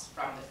cops,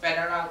 from the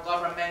federal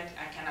government.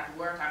 I cannot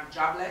work, I'm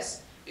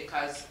jobless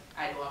because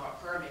I don't have a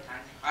permit.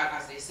 And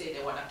as they say,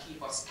 they want to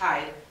keep us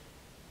tied.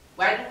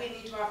 Why do we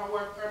need to have a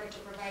work permit to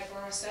provide for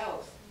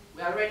ourselves?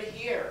 We're already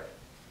here.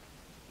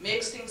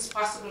 Makes things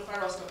possible for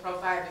us to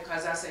provide,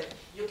 because I said,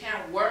 you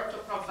can't work to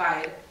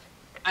provide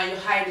and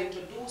you're hiding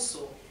to do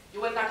so.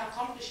 You will not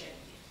accomplish anything.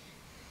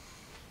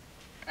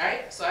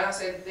 Right? So as I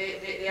said,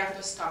 they have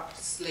to stop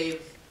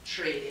slave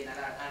trading, and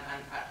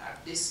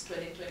at this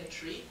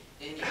 2023,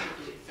 they need to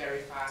do it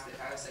very fast,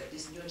 because I said,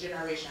 this new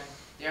generation,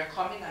 they are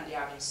coming and they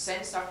are having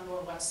sense of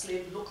knowing what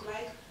slaves look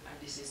like, and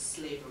this is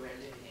slavery we're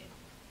living in.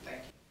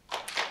 Thank you.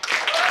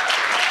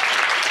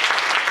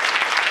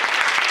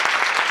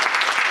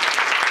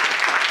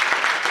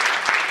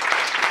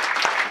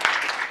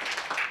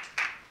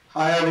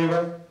 Hi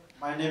everyone,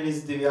 my name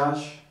is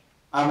Divyash.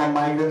 I'm a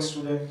migrant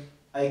student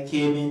I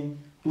came in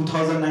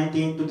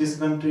 2019 to this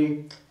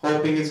country,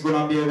 hoping it's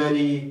gonna be a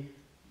very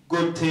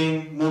good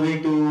thing,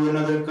 moving to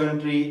another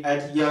country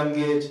at young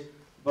age.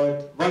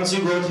 But once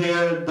you go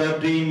here, the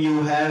dream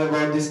you have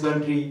about this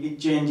country, it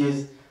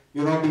changes.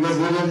 You know, because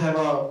we don't have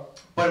a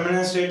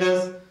permanent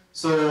status,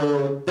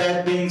 so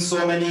that brings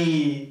so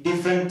many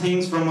different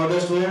things from other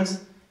students.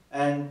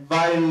 And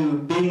while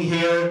being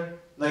here,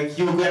 like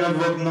you cannot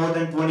work more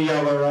than 20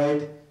 hours,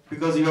 right?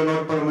 Because you are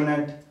not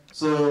permanent.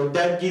 So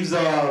that gives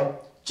a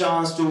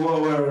chance to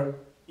our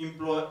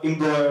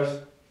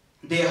employers.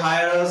 They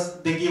hire us,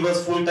 they give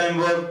us full-time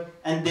work,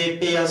 and they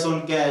pay us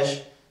on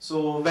cash.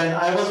 So when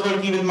I was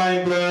working with my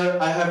employer,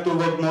 I have to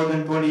work more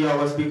than 20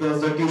 hours because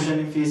the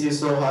tuition fees is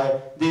so high.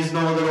 There is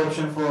no other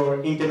option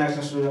for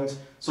international students.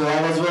 So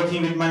I was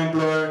working with my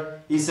employer.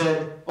 He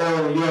said,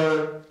 oh,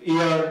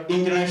 you're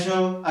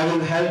international. I will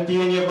help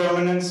you in your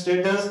permanent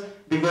status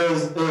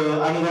because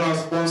I'm gonna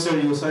sponsor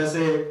you. So I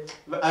say,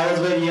 I was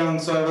very young,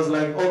 so I was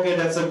like, okay,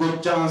 that's a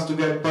good chance to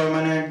get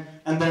permanent,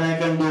 and then I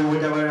can do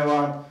whatever I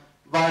want.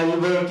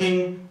 While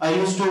working, I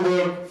used to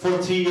work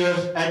for 3 years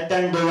at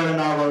 $10 an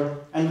hour.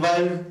 And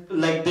while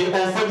like they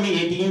offered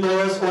me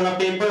 $18 on a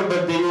paper,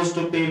 but they used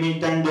to pay me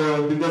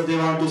 $10 because they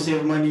want to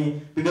save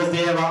money, because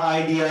they have an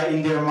idea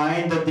in their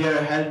mind that they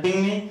are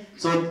helping me.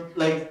 So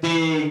like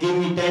they give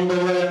me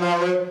 $10 an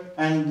hour,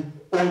 and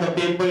on the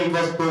paper it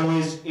was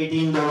promised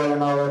 $18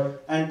 an hour.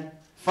 And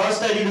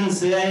first I didn't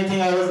say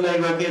anything. I was like,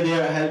 okay, they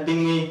are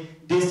helping me.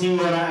 This thing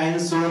gonna end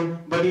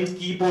soon, but it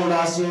keep on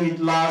lasting. It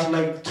lasts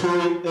like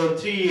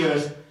 3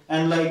 years,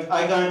 and like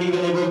I can't even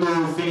able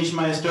to finish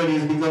my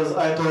studies because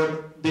I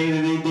thought they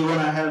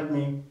wanna help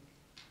me.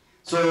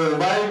 So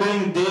while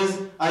doing this,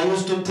 I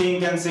used to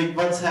think and say,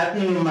 what's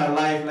happening in my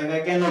life? Like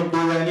I cannot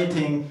do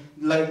anything.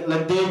 Like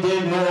they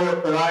have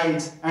no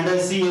rights, and I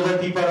see other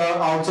people are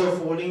also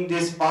following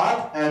this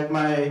path at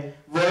my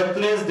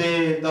workplace.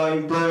 The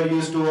employer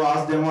used to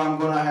ask them, oh, I'm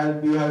gonna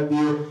help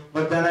you,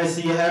 but then I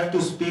see I have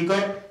to speak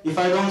up. If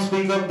I don't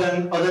speak up,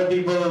 then other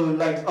people,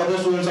 like other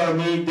students are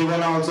me, they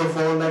wanna also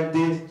fall like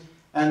this,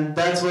 and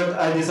that's what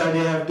I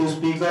decided I have to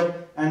speak up,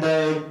 and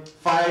I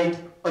fight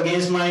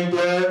against my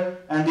employer,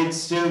 and it's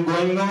still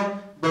going on.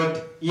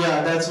 But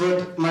yeah, that's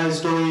what my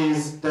story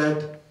is,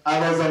 that I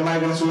was a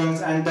migrant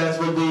student, and that's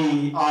what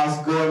they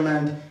ask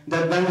government,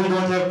 that when we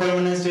don't have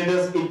permanent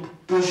status, it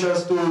pushes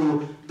us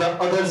to the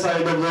other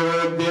side of the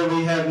world where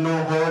we have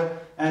no hope,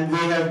 and we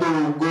have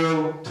to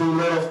go through a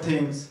lot of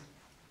things.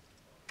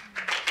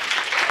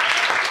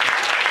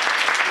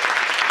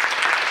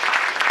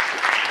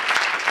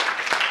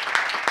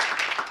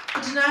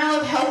 The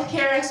denial of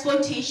healthcare,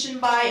 exploitation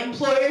by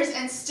employers,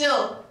 and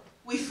still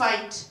we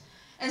fight.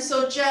 And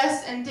so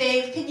Jess and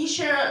Dave, can you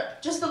share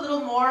just a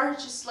little more,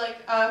 just like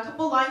a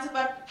couple lines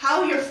about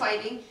how you're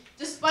fighting,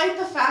 despite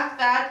the fact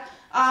that,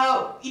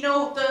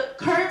 the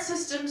current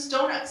systems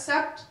don't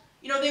accept,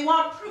 they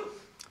want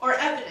proof or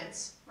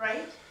evidence,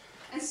 right?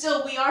 And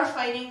still we are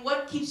fighting.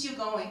 What keeps you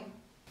going?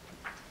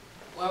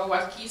 Well,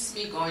 what keeps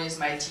me going is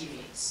my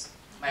teammates,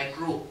 my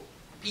group,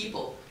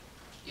 people,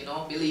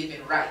 believe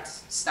in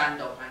rights,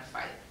 stand up and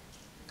fight.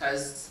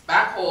 Because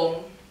back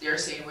home, they're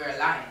saying we're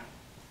lying.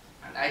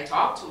 And I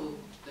talked to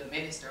the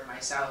minister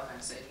myself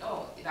and said,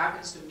 no, it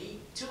happens to me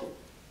too.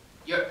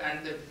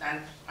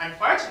 And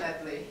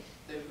unfortunately,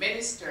 the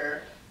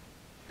minister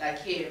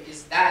that came,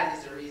 his dad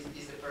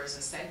is the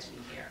person sent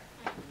me here.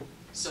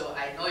 So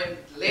I know him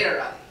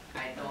literally,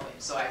 I know him.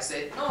 So I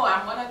said, no,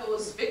 I'm one of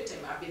those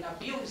victims. I've been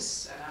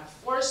abused and I'm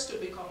forced to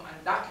become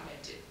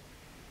undocumented,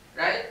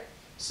 right?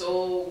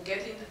 So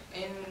getting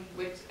in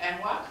with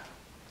MWAC,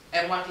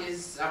 MWAC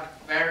is a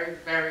very,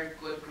 very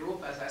good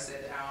group. As I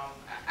said,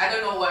 I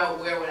don't know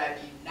where would I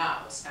be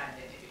now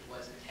standing if it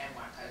wasn't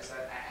MWAC, because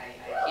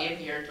I came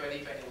here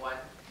 2021,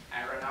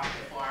 I ran off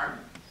the farm,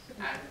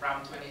 and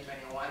from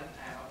 2021, I'm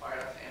a part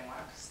of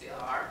MWAC, still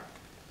are,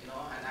 and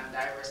I'm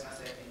diverse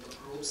myself into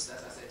groups,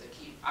 as I said, to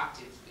keep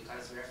active,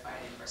 because we're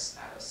fighting for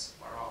status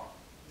for all,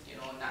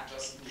 not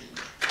just me.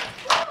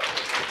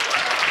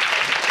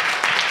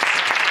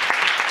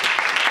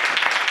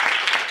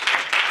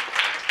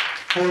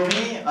 For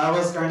me, I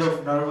was kind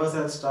of nervous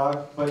at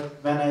start, but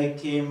when I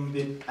came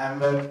with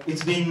AMWAC,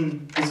 it's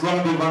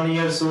gonna be 1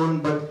 year soon,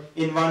 but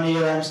in 1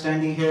 year I'm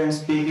standing here and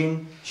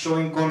speaking,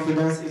 showing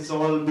confidence. It's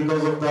all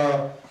because of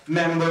the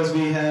members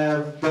we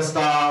have, the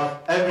staff,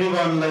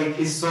 everyone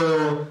is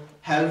so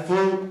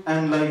helpful,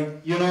 and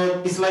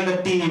it's like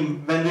a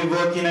team. When we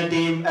work in a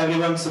team,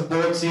 everyone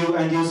supports you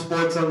and you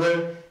support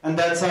others, and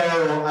that's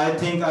how I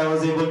think I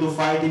was able to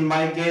fight in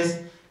my case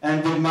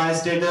and with my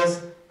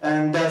status.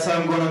 And that's how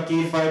I'm gonna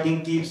keep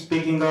fighting, keep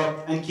speaking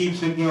up, and keep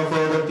speaking up for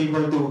other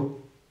people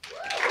too.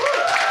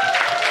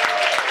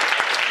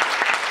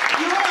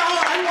 You are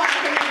all MWAC,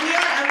 and we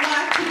are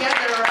MWAC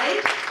together,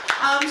 right?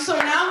 So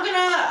now I'm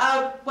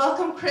gonna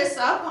welcome Chris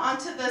up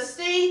onto the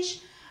stage.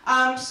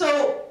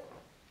 So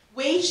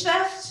wage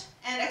theft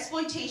and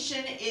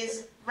exploitation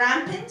is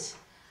rampant,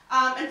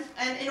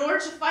 and in order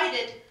to fight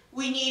it,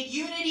 we need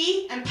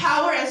unity and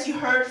power, as you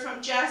heard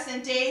from Jess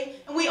and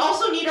Dave, and we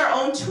also need our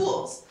own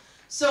tools.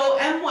 So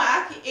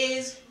MWAC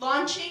is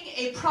launching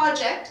a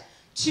project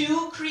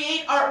to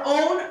create our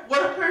own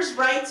workers'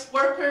 rights,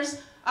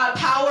 workers'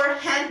 power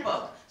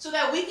handbook, so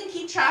that we can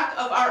keep track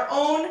of our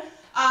own,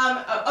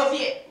 of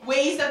the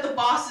ways that the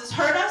bosses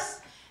hurt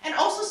us, and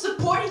also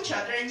support each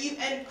other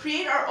and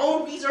create our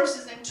own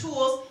resources and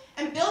tools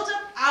and build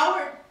up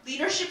our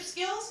leadership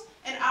skills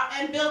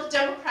and build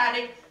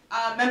democratic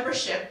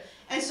membership.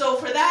 And so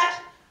for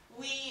that,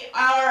 we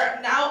are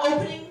now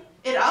opening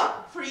it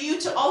up for you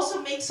to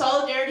also make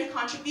solidarity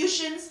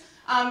contributions.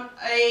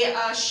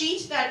 A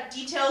sheet that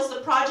details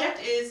the project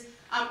is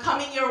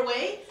coming your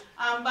way,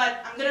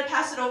 but I'm going to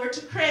pass it over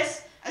to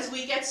Chris as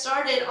we get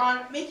started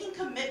on making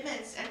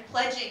commitments and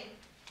pledging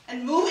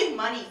and moving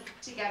money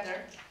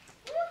together.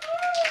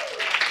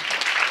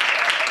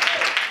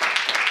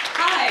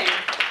 Hi,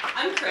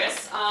 I'm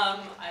Chris.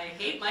 I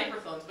hate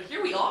microphones, but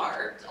here we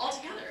are, all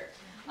together.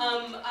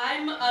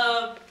 I'm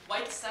a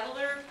white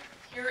settler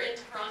here in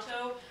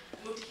Toronto.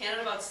 I moved to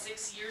Canada about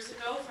 6 years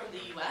ago from the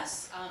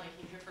US. I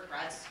came here for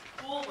grad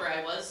school where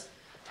I was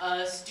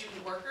a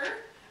student worker.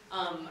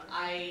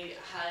 I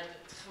had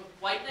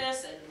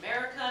whiteness and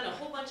America and a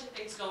whole bunch of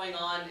things going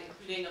on,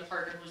 including a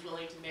partner who was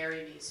willing to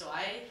marry me. So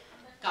I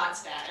got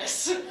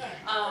status.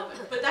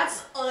 But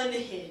that's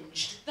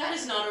unhinged. That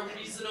is not a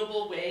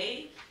reasonable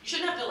way. You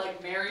shouldn't have to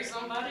like marry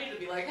somebody to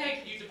be like, hey,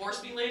 can you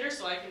divorce me later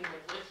so I can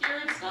like live here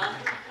and stuff?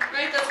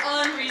 Right? That's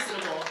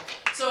unreasonable.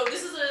 So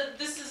this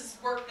is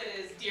work that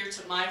is dear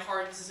to my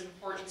heart. This is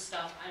important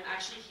stuff. I'm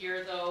actually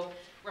here though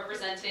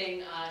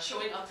representing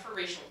Showing Up for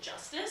Racial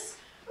Justice.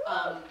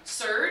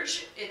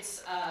 Surge,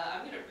 it's,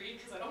 I'm going to read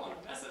because I don't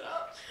want to mess it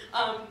up.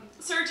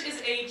 Surge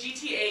is a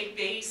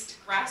GTA-based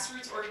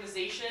grassroots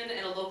organization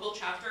and a local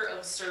chapter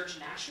of Surge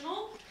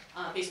National,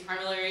 based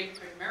primarily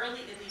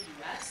in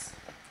the US.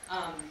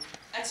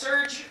 At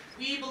Surge,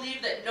 we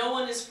believe that no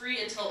one is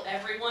free until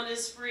everyone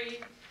is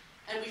free,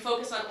 and we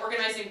focus on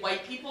organizing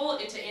white people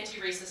into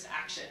anti-racist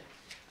action.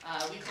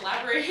 We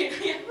collaborate,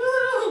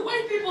 woo,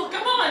 white people,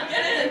 come on,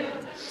 get in!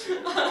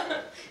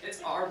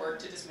 It's our work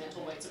to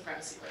dismantle white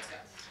supremacy, let's go.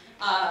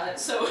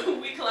 So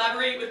we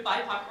collaborate with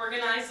BIPOC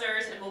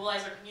organizers and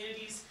mobilize our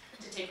communities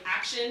to take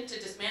action to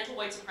dismantle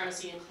white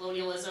supremacy and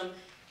colonialism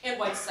and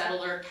white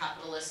settler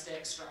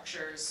capitalistic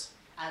structures,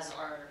 as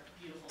our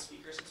beautiful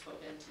speakers have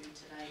spoken to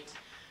tonight.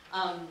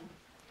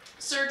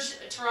 Surge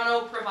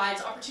Toronto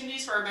provides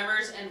opportunities for our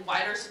members and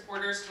wider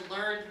supporters to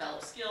learn,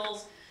 develop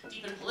skills,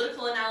 deepen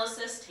political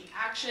analysis, take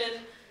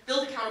action,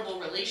 build accountable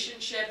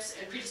relationships,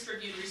 and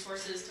redistribute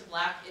resources to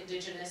Black,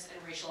 Indigenous,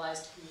 and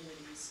racialized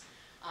communities.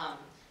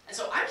 And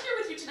so I'm here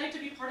with you tonight to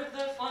be part of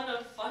the fun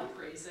of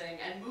fundraising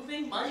and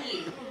moving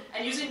money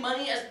and using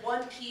money as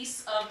one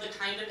piece of the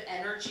kind of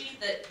energy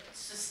that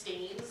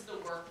sustains the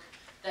work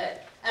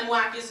that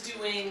MWAC is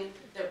doing,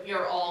 that we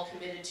are all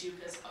committed to,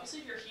 because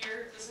obviously if you're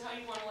here, this is how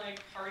you want to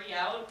like party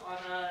out on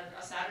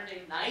a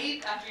Saturday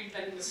night after you've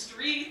been in the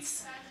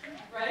streets,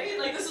 right?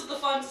 Like this is the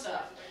fun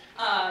stuff.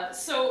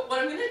 So what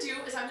I'm going to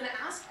do is I'm going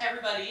to ask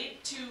everybody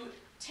to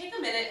take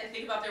a minute and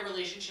think about their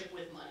relationship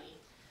with money.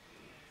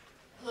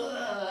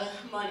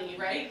 Money,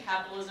 right?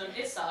 Capitalism,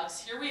 it sucks.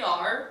 Here we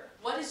are.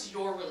 What is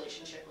your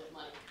relationship with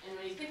money? And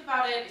when you think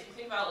about it, if you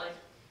think about like,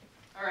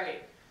 all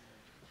right,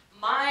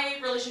 my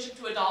relationship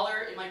to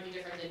 $1, it might be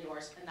different than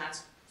yours, and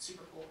that's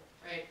super cool,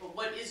 right? But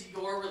what is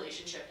your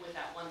relationship with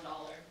that $1?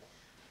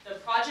 The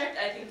project,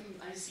 I think,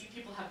 I see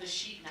people have this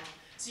sheet now.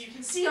 So you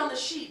can see on the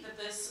sheet that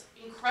this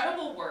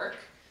incredible work,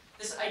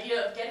 this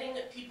idea of getting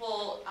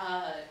people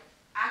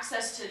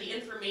access to the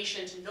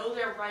information, to know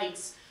their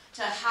rights,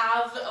 to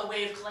have a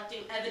way of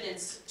collecting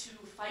evidence to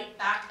fight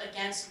back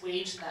against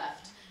wage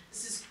theft.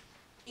 This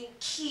is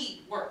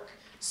key work.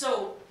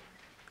 So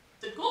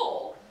the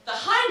goal, the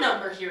high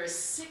number here is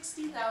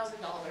 $60,000.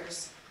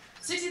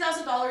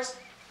 $60,000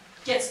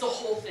 gets the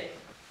whole thing,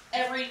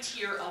 every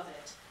tier of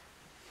it,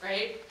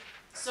 right?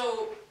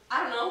 So,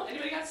 I don't know,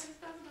 anybody got $60,000?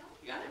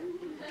 You got it?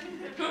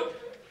 Who?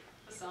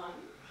 Hassan?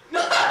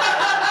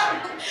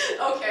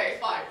 Okay,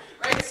 fine.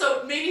 Right?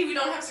 So maybe we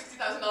don't have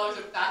 $60,000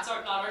 if that's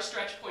not our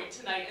stretch point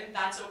tonight, and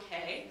that's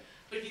okay.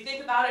 But if you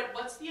think about it,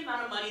 what's the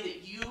amount of money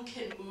that you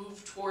can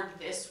move toward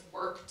this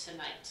work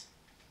tonight?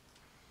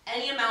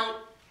 Any amount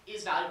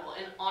is valuable.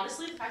 And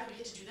honestly, the fact that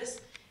we get to do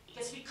this, it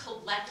gets to be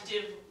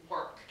collective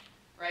work,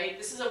 right?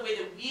 This is a way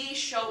that we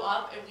show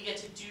up and we get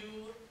to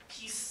do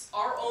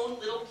our own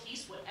little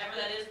piece, whatever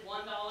that is,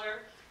 $1,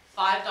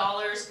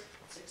 $5,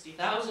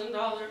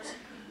 $60,000.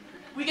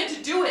 We get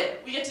to do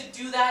it. We get to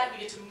do that. We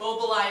get to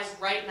mobilize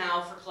right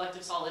now for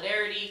collective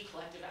solidarity,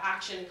 collective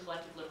action,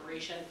 collective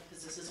liberation,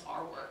 because this is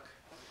our work.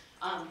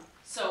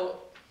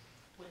 So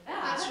with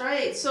that. That's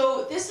right.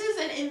 So this is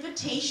an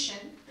invitation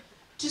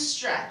to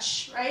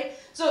stretch, right?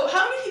 So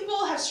how many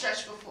people have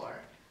stretched before?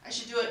 I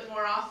should do it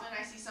more often.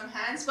 I see some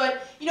hands.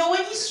 But you know,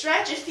 when you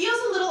stretch, it feels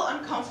a little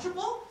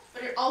uncomfortable,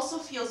 but it also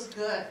feels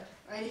good,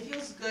 right? It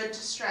feels good to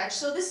stretch.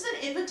 So this is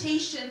an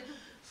invitation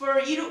for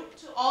you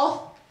to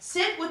all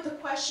sit with the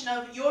question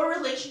of your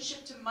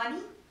relationship to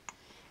money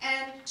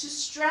and to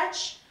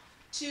stretch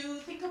to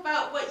think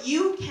about what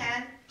you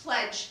can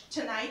pledge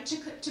tonight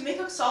to make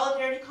a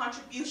solidarity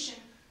contribution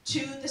to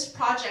this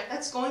project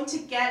that's going to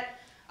get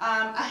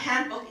a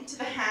handbook into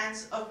the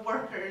hands of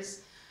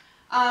workers.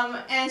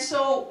 And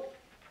so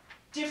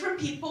different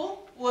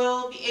people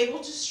will be able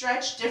to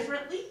stretch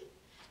differently,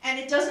 and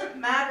it doesn't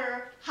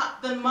matter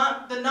the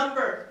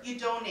number you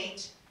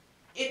donate.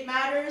 It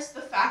matters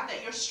the fact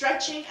that you're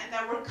stretching and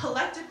that we're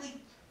collectively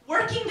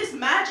working this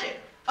magic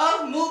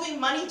of moving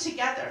money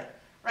together,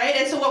 right?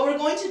 And so what we're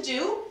going to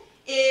do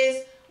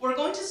is we're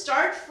going to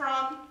start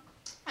from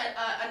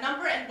a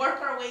number and work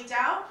our way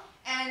down.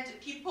 And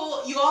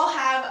people, you all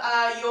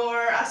have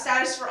your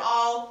status for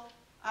all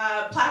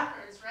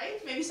placards,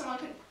 right? Maybe someone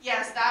could,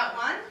 yes, that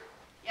one.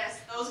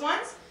 Yes, those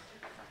ones.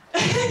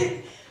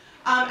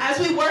 As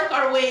we work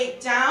our way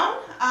down,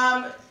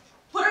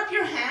 put up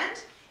your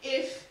hand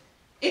if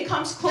it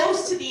comes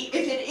close to if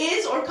it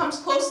is or comes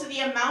close to the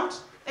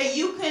amount that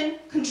you can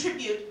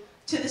contribute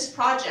to this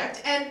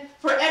project. And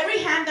for every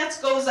hand that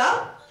goes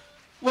up,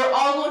 we're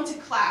all going to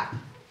clap.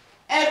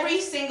 Every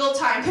single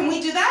time. Can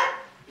we do that?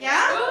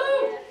 Yeah?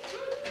 Woo!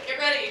 Get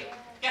ready.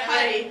 Get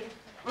ready.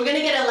 We're gonna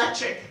get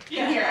electric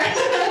in here.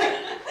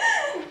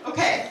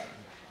 Okay,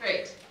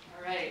 great.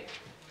 All right.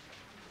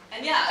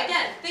 And yeah,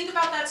 again, think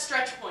about that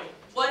stretch point.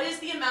 What is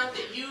the amount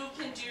that you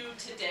can do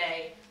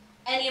today?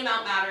 Any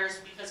amount matters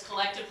because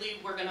collectively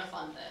we're gonna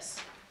fund this.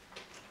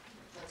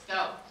 Let's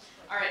go.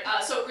 All right,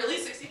 so really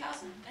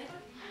 60,000?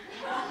 Anybody?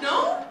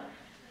 No?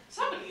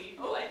 Somebody?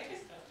 Oh, I think I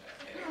said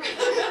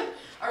that.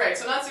 All right,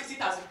 so not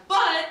 60,000.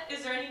 But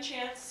is there any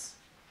chance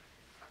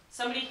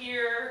somebody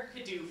here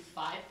could do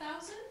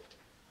 5,000?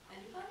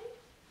 Anybody?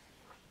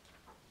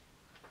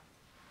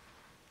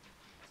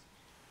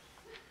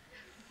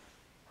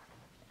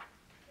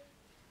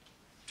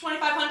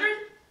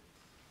 $2,500?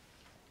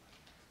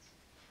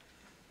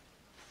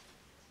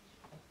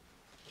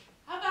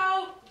 How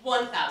about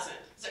 1,000?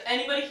 Is there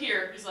anybody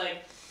here who's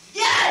like,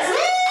 yes! Woo!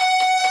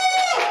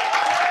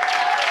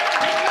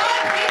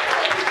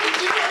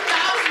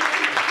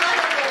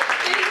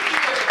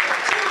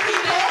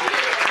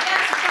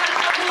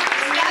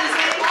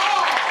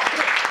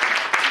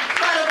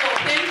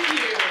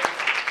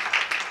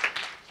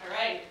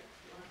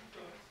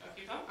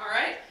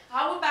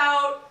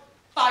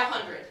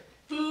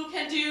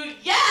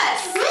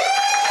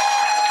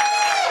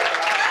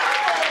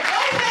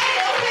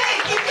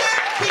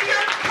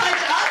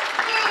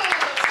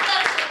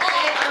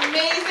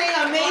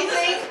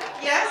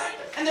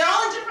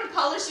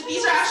 So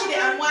these are actually the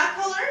MWAC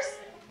colors?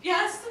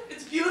 Yes,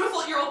 it's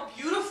beautiful. You're all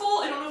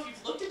beautiful. I don't know if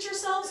you've looked at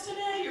yourselves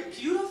today. You're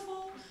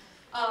beautiful.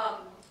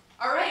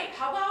 All right,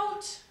 how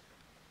about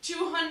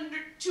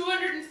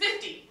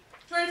 250?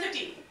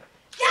 250.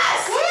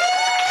 Yes! Woo!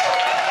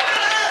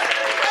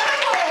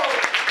 Incredible!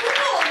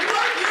 Cool, you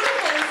are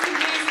beautiful. This is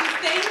amazing.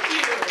 Thank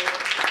you.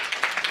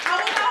 How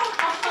about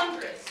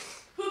 100?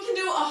 Who can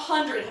do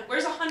 100?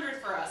 Where's 100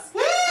 for us?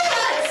 Woo!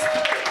 Yes!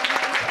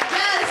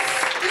 Yes!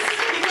 This is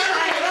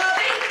incredible.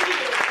 Thank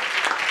you.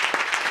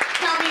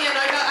 Count me in. I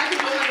can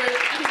do 100.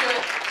 I can do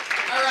it.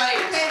 All right.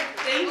 Okay.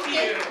 Thank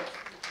you.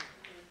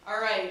 All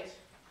right.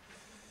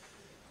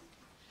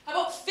 How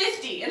about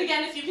 50? And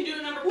again, if you can do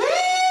a number. Woo! Woo!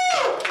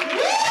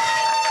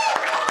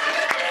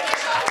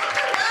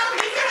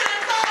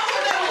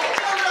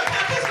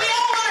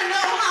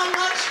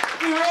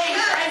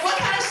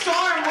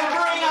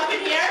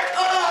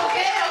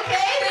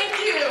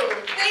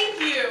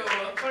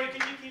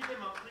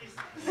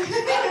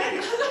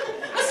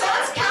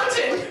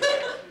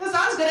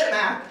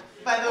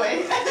 By the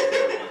way.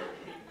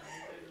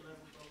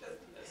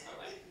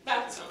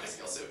 That's not my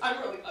skill suit. I'm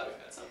really glad we've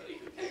got somebody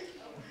who can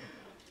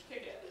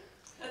pick it.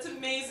 That's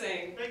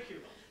amazing. Thank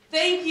you.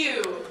 Thank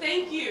you.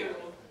 Thank you.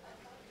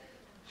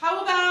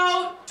 How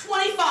about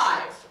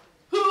 25?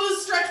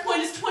 Whose stretch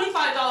point is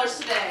 $25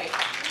 today?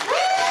 Woo!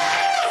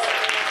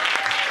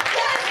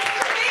 Yes,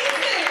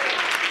 amazing.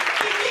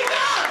 Keep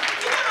up.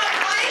 Keep up.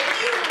 Thank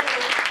you.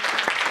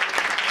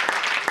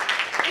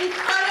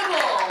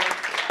 Incredible.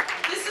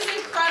 This is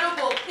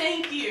incredible.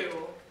 Thank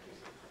you.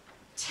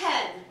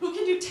 10. Who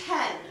can do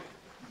 10?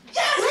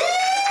 Yes! So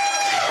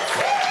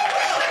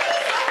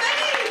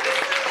many. This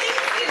is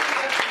amazing.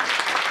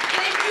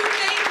 Thank you.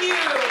 Thank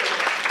you.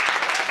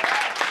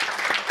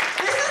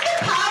 This is the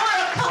power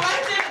of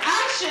collective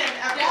action.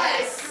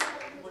 Yes.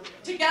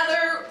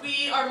 Together we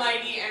are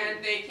mighty,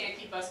 and they can't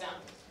keep us down.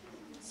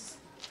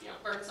 You know,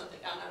 burn something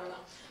down. I don't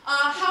know.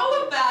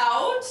 How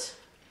about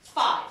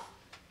 5?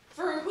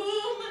 For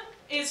whom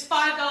is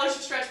 $5 your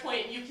stretch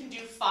point? You can do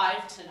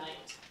 5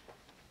 tonight.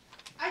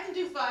 I can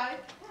do 5.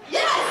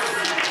 Yes!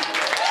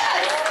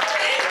 Yes!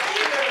 Thank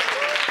you!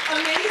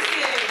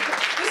 Amazing!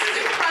 This is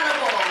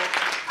incredible.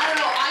 I don't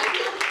know, I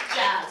feel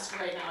jazzed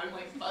right now. I'm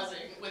like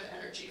buzzing with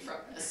energy from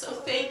this. So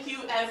thank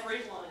you,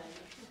 everyone.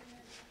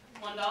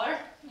 $1? $1?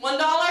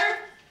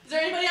 Is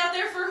there anybody out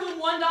there for whom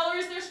 $1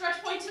 is their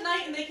stretch point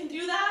tonight and they can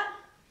do that?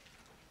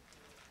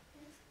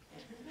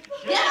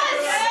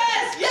 Yes!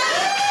 Yes!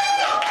 Yes!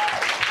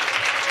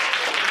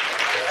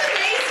 It's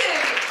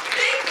amazing!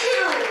 Thank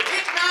you!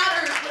 It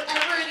matters,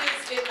 whatever it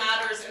is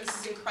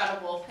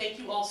wonderful. Thank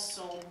you all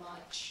so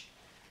much.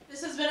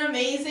 This has been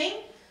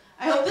amazing.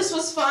 I hope this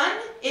was fun.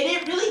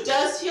 It really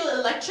does feel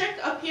electric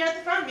up here at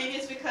the front. Maybe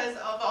it's because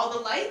of all the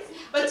lights.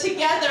 But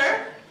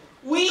together,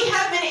 we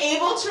have been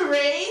able to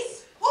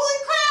raise, holy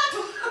crap,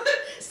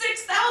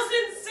 $6,612.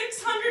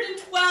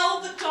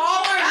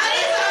 That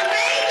is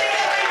amazing,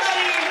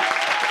 everybody.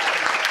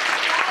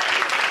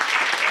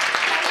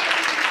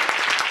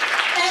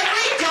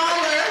 Every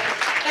dollar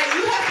that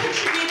you have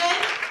contributed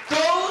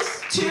goes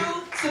to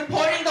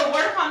supporting the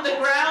work on the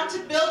ground, to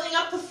building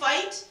up the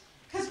fight,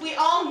 because we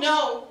all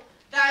know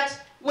that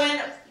when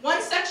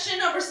one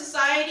section of our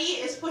society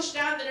is pushed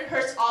down, then it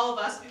hurts all of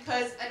us,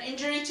 because an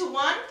injury to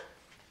one,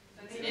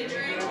 that's an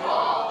injury to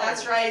all.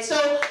 That's right.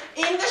 So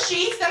in the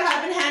sheets that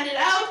have been handed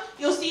out,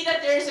 you'll see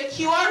that there's a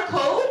QR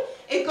code.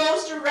 It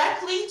goes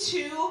directly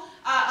to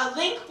a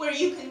link where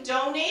you can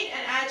donate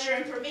and add your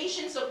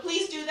information. So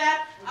please do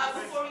that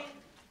before we...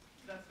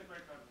 That's the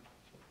credit card.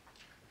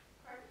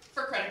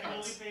 For credit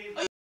cards.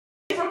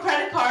 For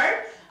credit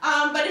card.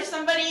 But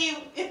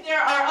if there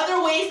are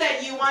other ways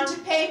that you want to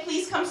pay,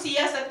 please come see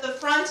us at the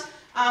front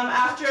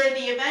after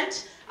the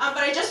event. But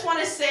I just want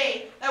to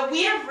say that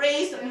we have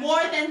raised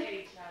more than...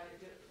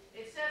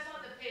 It says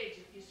on the page,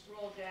 if you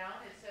scroll down,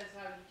 it says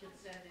how you can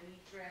send an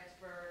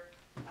e-transfer.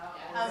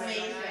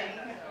 Amazing.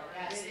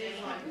 Yes. It is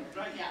on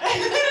there.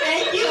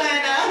 Thank you,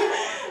 Anna.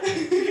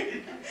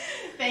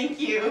 Thank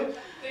you.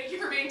 Thank you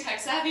for being tech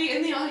savvy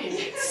in the audience.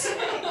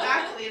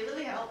 Exactly, it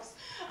really helps.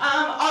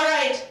 All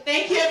right,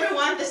 thank you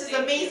everyone. This is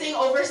amazing.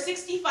 Over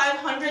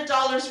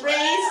 $6,500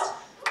 raised.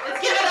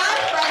 Let's give it up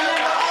for our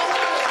member.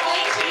 Also,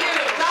 thank you.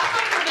 Wrap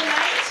up for the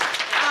night.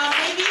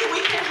 Maybe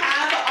we can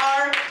have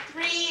our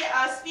three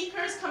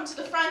speakers come to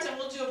the front and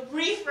we'll do a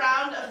brief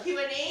round of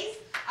Q&As.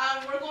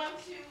 We're going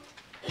to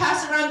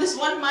pass around this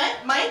one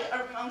mic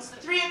amongst the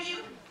three of you,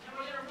 and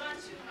we're going to run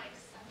two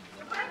mics.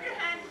 So put up your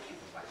hand if you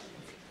have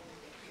questions.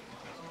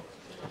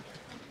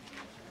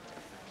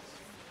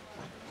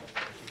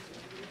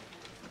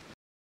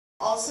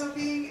 Also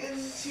being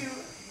into,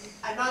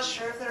 I'm not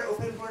sure if they're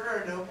open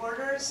border or no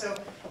border, so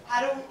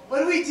what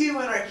do we do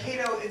when our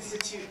Cato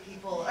Institute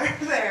people are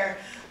there?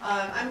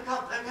 I'm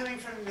coming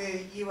from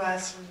the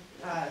US,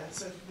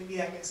 so maybe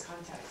that gives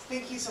context.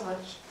 Thank you so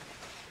much.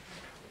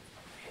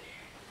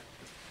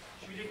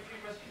 Should we take a few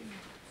questions?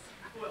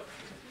 Who else?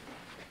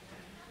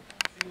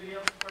 Anybody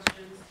else?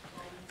 Questions?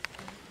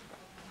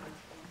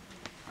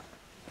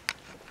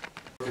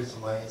 Workers'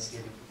 Alliance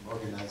getting from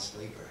organized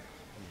labor.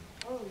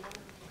 Oh,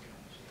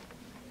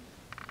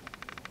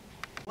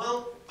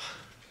 Well,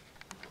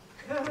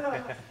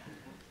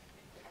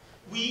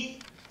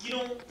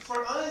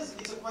 for us,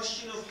 it's a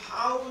question of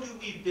how do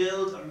we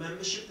build a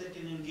membership that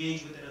can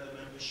engage with another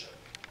membership,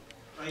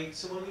 right?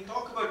 So when we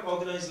talk about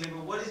organized labor,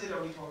 what is it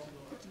are we talking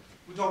about?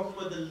 We're talking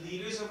about the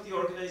leaders of the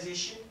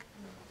organization.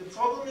 The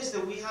problem is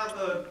that we have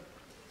a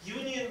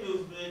union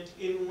movement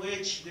in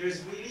which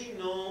there's really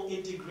no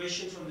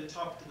integration from the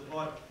top to the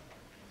bottom.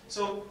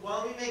 So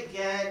while we may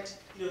get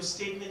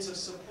statements of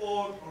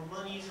support or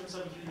money from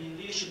some union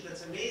leadership,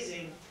 that's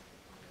amazing,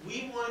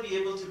 we want to be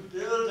able to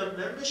build a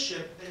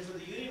membership, and for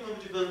the union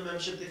movement to build a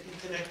membership that can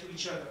connect to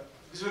each other.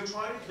 Because we're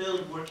trying to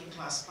build working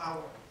class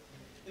power.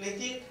 And I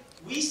think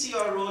we see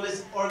our role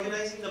as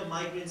organizing the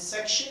migrant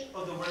section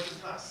of the working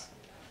class.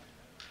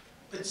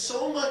 But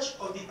so much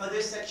of the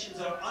other sections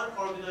are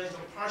unorganized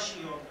or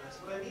partially organized.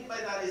 What I mean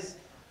by that is,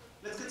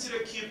 let's consider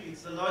CUPE,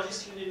 it's the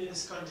largest union in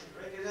this country,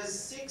 right? It has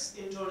 6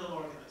 internal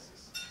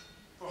organizers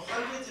for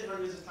hundreds and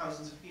hundreds of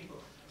thousands of people.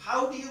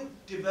 How do you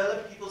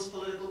develop people's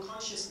political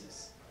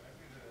consciousness?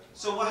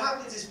 So what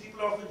happens is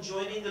people are often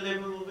joining the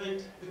labor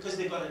movement because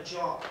they got a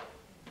job.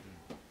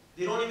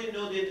 They don't even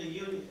know they're in the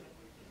union.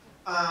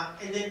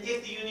 And then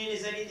if the union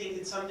is anything,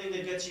 it's something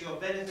that gets you your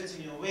benefits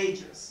and your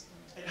wages.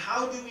 And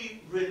how do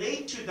we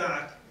relate to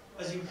that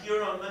as you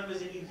hear our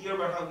members and you hear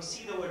about how we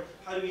see the world,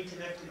 how do we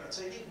connect to that?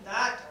 So I think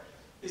that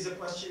is a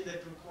question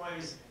that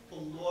requires a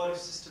lot of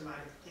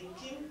systematic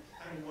thinking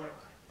and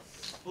work,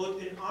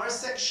 both in our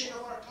section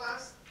of our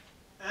class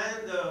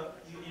and the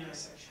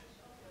unionized section.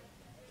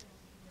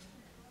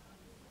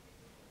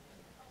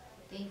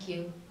 Thank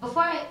you.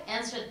 Before I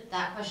answer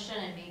that question,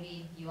 and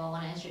maybe you all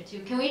want to answer it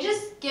too, can we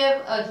just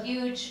give a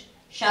huge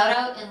shout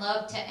out and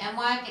love to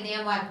MWAC and the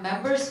MWAC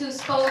members who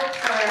spoke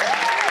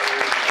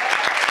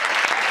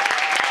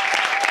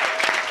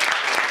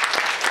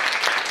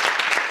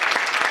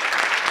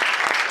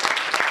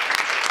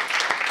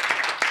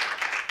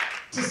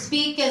To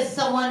speak as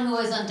someone who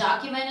is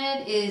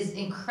undocumented is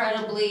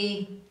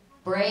incredibly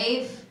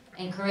brave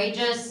and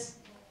courageous.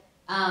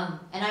 And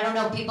I don't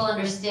know if people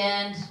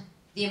understand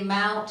the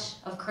amount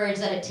of courage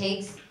that it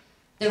takes,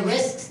 the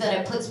risks that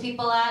it puts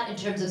people at in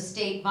terms of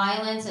state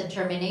violence and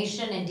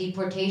termination and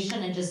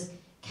deportation and just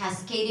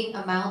cascading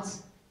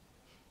amounts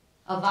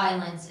of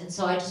violence. And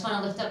so I just want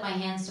to lift up my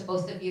hands to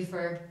both of you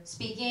for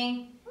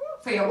speaking,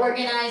 for your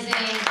organizing,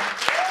 and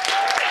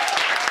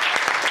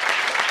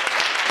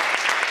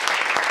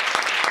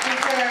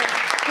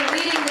for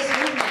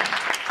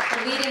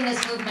leading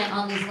this movement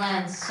on these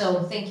lands.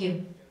 So thank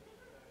you.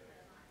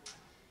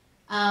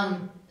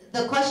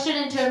 The question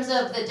in terms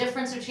of the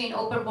difference between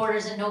open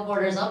borders and no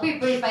borders, I'll be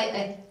brief.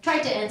 I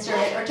tried to answer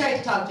it, or tried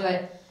to talk to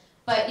it.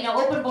 But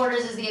open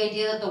borders is the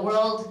idea that the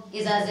world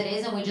is as it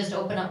is and we just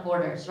open up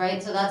borders,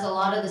 right? So that's a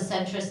lot of the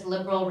centrist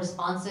liberal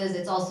responses.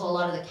 It's also a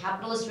lot of the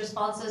capitalist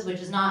responses, which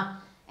is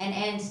not an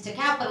end to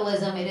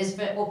capitalism. It is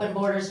for open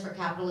borders for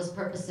capitalist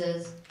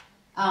purposes,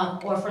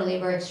 or for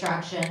labor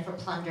extraction, for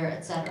plunder,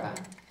 etc.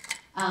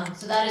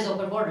 So that is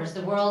open borders.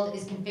 The world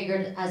is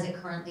configured as it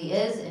currently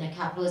is in a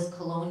capitalist,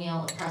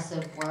 colonial,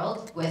 oppressive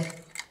world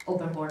with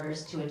open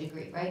borders to a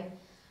degree, right?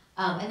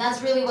 And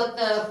that's really what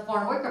the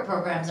foreign worker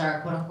programs are,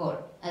 quote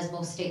unquote, as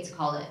most states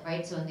call it,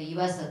 right? So in the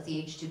US, that's the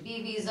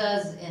H-2B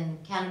visas. In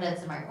Canada,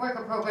 it's the migrant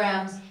worker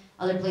programs.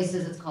 Other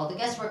places, it's called the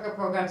guest worker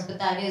programs, but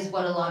that is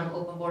what a lot of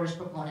open borders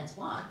proponents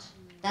want.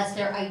 That's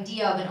their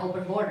idea of an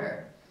open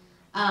border.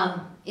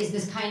 Is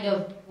this kind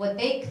of what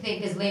they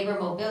think is labor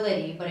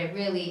mobility, but it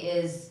really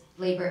is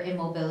labor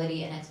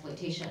immobility and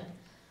exploitation.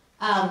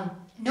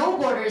 No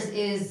borders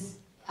is,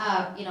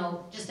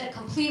 just a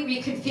complete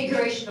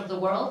reconfiguration of the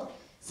world,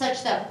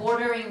 such that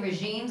bordering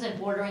regimes and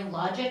bordering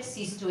logics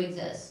cease to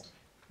exist.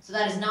 So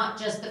that is not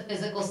just the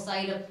physical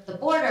site of the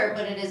border,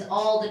 but it is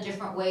all the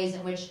different ways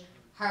in which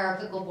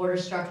hierarchical border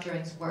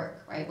structurings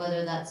work, right?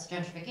 Whether that's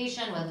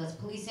gentrification, whether that's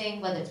policing,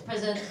 whether it's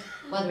prisons,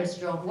 whether it's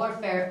drone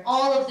warfare,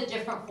 all of the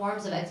different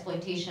forms of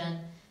exploitation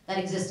that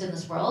exist in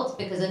this world,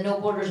 because a no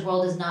borders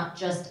world is not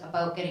just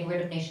about getting rid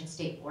of nation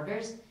state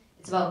borders,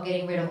 it's about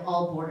getting rid of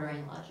all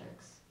bordering logics.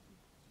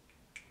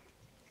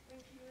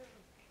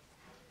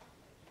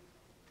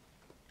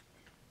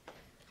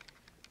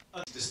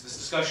 This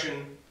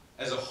discussion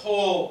as a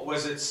whole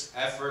was its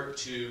effort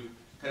to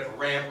kind of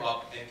ramp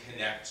up and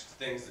connect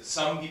things that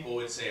some people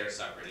would say are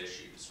separate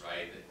issues,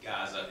 right? That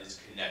Gaza is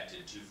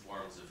connected to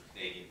forms of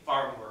Canadian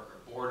farm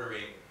work or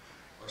bordering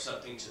or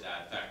something to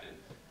that effect. And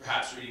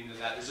perhaps reading into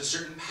that, there's a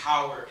certain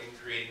power in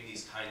creating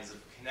these kinds of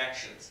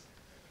connections.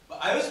 But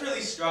I was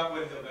really struck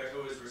when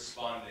Gilberto was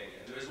responding,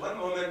 and there was one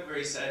moment where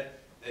he said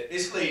that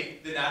basically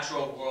the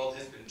natural world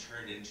has been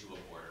turned into a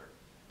border,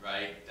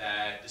 right?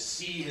 That the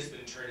sea has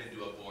been turned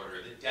into a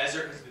border, the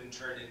desert has been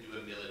turned into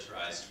a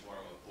militarized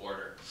form of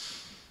border.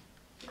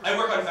 I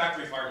work on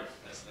factory farming,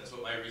 that's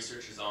what my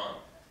research is on.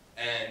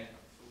 And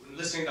when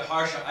listening to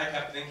Harsha, I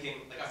kept thinking,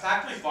 like, a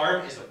factory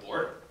farm is a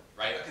border.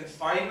 Right? A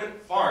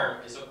confinement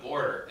farm is a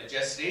border. A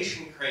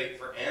gestation crate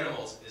for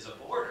animals is a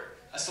border.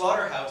 A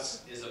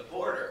slaughterhouse is a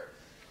border.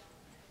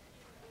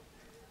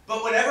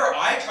 But whenever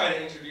I try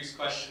to introduce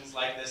questions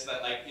like this,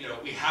 that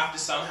we have to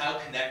somehow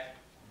connect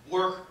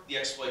work, the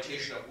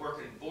exploitation of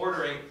work and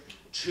bordering,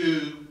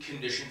 to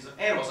conditions of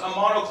animals. A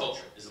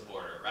monoculture is a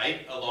border,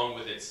 right? Along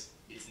with its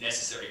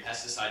necessary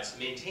pesticides to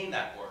maintain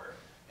that border,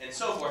 and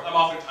so forth. I'm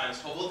oftentimes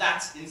told, well,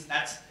 that's an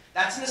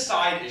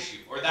aside issue,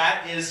 or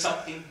that is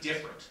something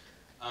different.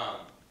 I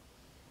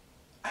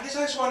guess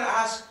I just want to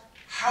ask,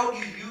 how do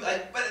you,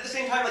 but at the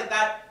same time,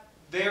 that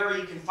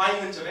very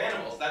confinement of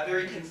animals, that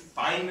very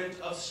confinement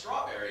of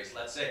strawberries,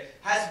 let's say,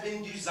 has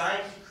been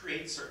designed to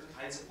create certain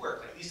kinds of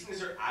work. Like, these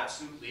things are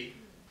absolutely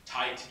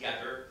tied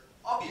together,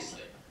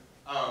 obviously.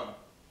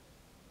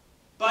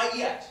 But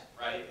yet,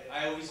 right,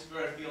 I always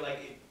sort of feel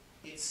like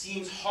it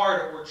seems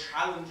hard or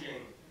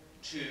challenging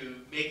to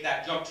make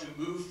that jump, to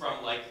move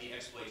from, the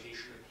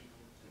exploitation of people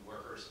and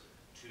workers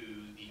to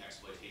the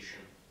exploitation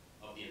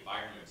of the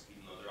environment,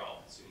 even though they're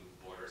all consumed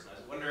with borders. And I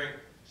was wondering,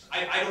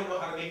 I don't know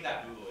how to make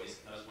that move always,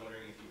 and I was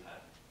wondering if you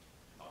had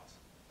thoughts.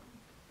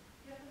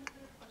 You have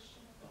another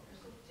question?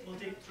 We'll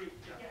take three.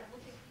 Yeah,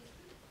 we'll take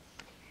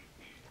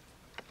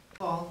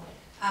Paul,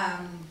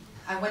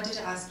 I wanted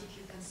to ask if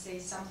you can say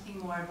something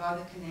more about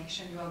the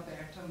connection. You,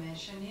 Alberto,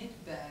 mentioned it,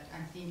 but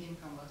I'm thinking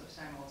from what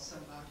I'm also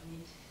about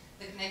it.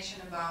 The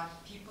connection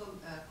about people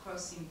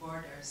crossing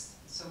borders,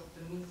 so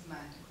the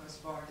movement across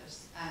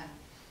borders, and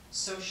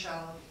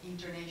social,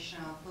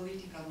 international,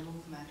 political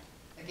movement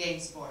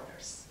against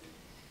borders.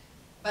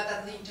 But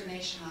at the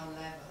international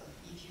level,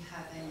 if you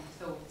have any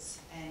thoughts,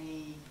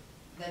 any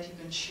that you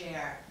can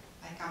share.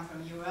 I come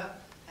from Europe,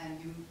 and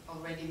you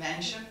already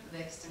mentioned the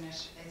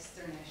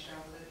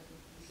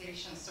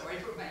externalization, sorry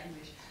for my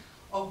English,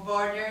 of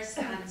borders,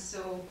 and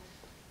so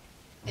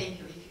thank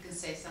you if you could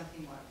say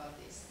something more about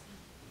this.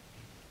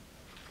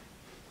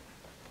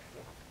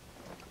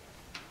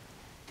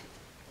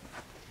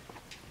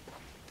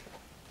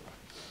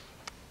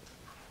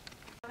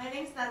 My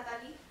name's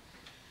Natalie,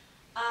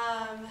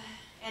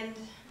 and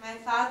my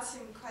thoughts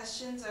and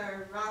questions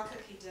are raw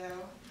cookie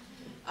dough,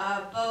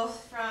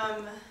 both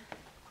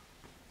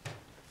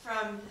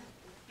from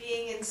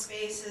being in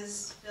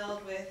spaces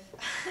filled with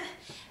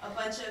a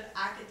bunch of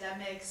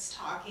academics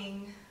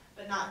talking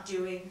but not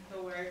doing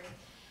the work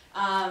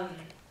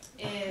in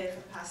the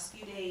past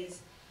few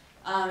days,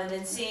 and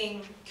then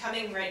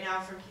coming right now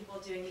from people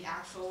doing the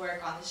actual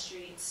work on the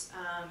streets.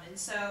 And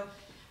so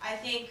I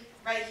think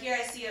right here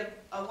I see a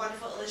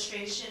wonderful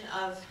illustration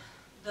of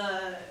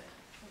the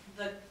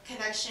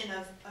connection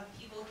of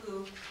people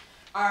who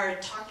are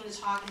talking the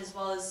talk as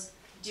well as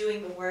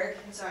doing the work.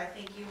 And so I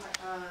thank you,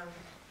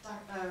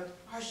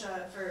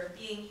 Harsha for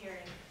being here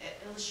and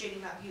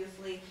illustrating that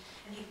beautifully,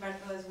 and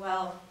Higberto as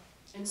well.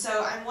 And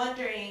so I'm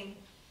wondering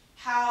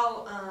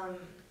how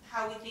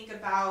we think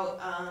about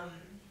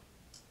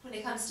when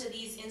it comes to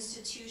these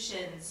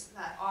institutions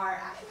that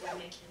are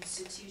academic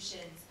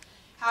institutions,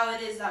 how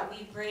it is that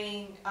we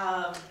bring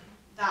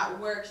that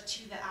work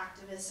to the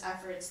activist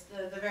efforts,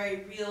 the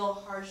very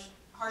real harsh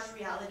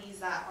realities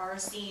that are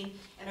seen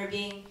and are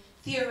being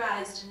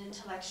theorized and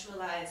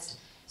intellectualized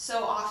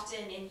so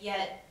often, and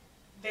yet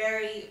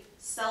very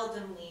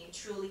seldomly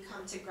truly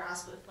come to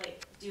grasp with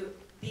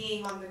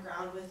being on the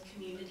ground with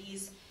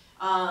communities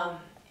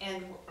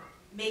and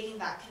making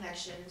that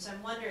connection. So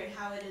I'm wondering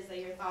how it is that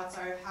your thoughts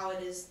are of how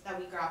it is that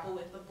we grapple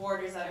with the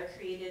borders that are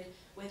created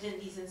within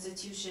these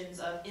institutions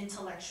of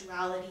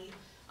intellectuality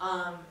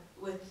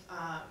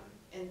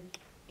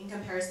in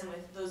comparison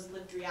with those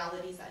lived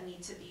realities that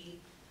need to be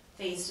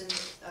faced,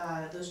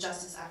 and those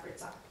justice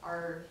efforts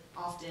are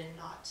often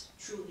not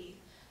truly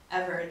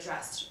ever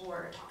addressed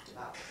or talked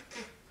about.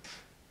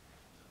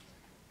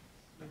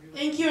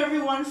 Thank you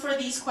everyone for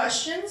these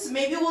questions.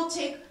 Maybe we'll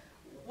take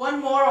one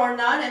more or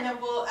none, and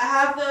then we'll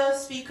have the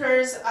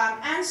speakers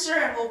answer,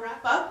 and we'll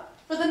wrap up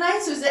for the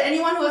night. So is there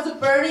anyone who has a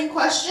burning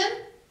question?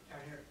 Down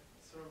here.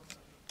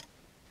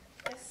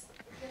 Yes.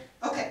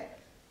 Okay.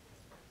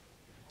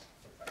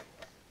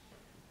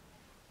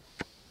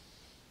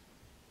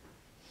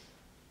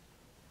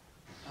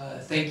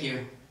 Thank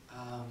you.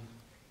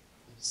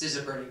 This is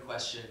a burning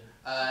question.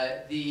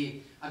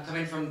 I'm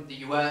coming from the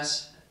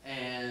US,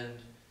 and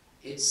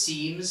it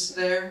seems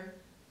there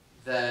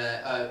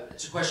that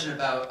it's a question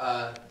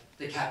about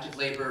the captive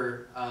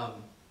labor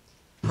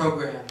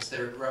programs that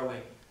are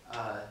growing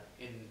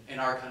in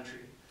our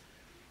country.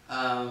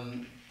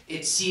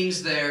 It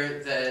seems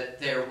there that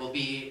there will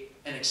be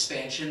an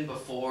expansion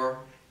before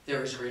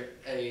there is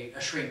a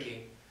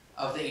shrinking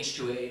of the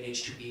H2A and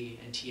H2B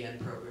and TN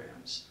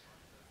programs.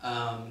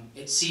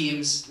 It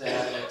seems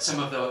that some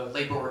of the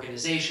labor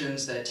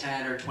organizations that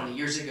 10 or 20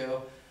 years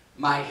ago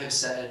might have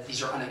said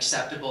these are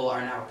unacceptable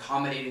are now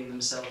accommodating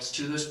themselves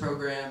to those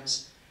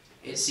programs.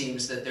 It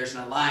seems that there's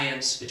an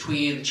alliance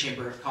between the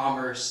Chamber of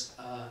Commerce,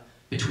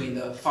 between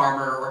the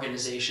farmer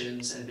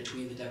organizations, and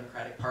between the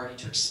Democratic Party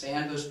to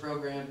expand those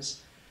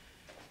programs.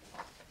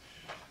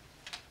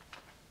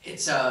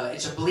 It's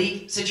a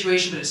bleak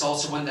situation, but it's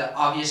also one that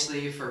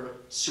obviously, for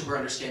super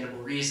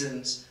understandable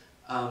reasons,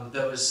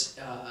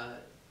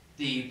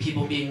 the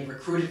people being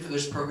recruited for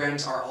those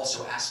programs are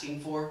also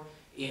asking for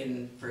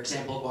in, for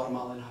example,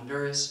 Guatemala and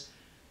Honduras.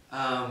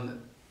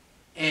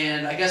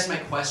 And I guess my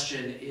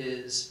question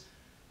is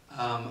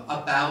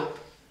about,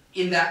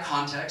 in that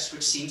context,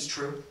 which seems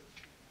true,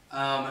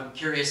 I'm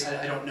curious,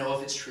 I don't know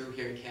if it's true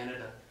here in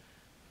Canada.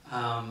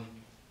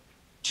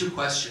 Two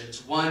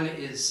questions. One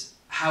is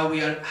how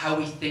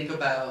we think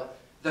about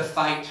the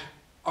fight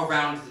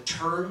around the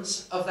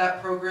terms of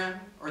that program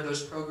or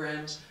those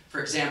programs. For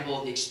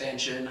example, the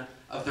expansion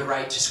of the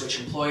right to switch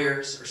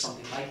employers or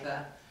something like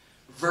that,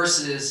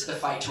 versus the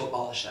fight to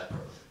abolish that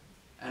program.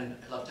 And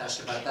I'd love to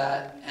ask about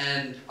that,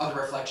 and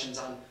other reflections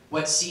on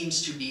what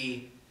seems to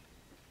be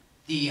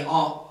the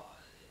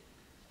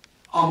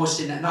almost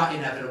not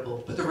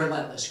inevitable, but the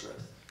relentless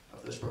growth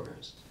of those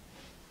programs.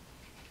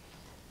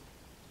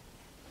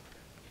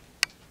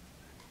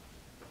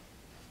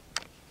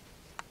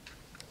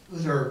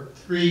 Those are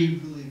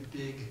three really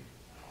big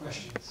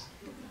questions.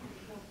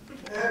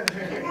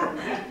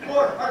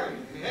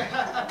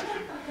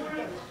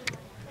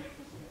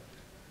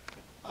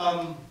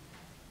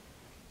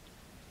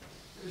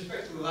 With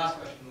respect to the last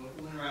question,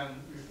 the one around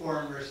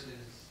reform versus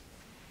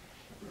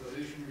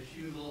revolution,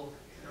 refusal,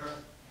 etc.,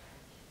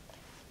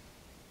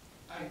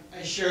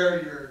 I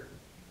share your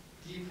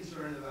deep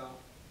concern about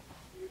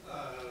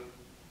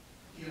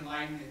the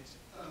alignment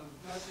of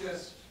not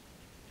just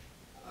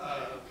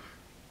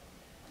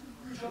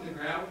roots on the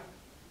ground,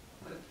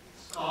 but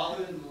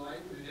Scotland and the like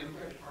with the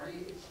Democratic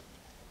Party. It's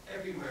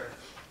everywhere.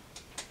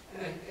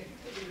 And I think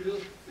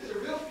there's a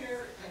real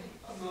fear, I think,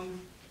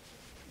 among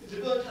the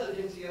civil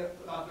intelligentsia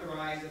about the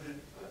rise of the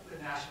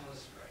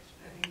nationalist right.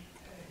 I think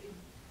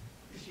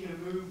we've seen a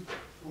move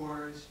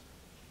towards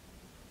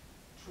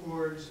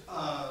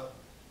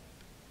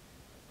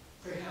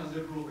very kind of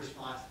liberal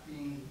response,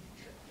 being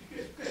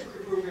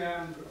Christopher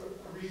program,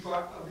 a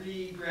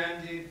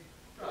rebranded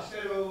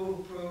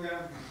Bracero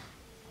program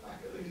back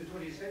in the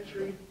 20th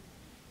century.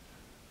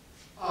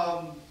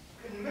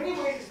 In many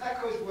ways, this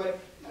echoes what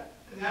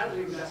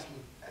Natalie was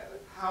asking.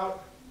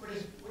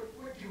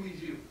 What do we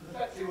do? In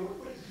fact,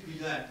 what is to be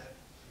done?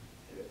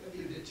 That'd be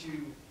a bit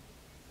too.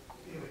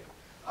 Anyway,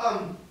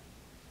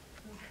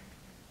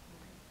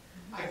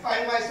 I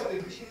find myself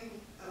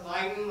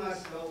aligning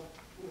myself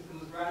with the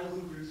most radical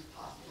groups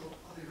possible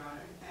on the ground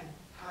and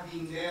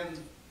having them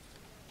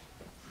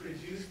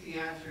produce the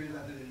answers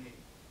other than me.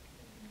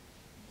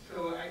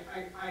 So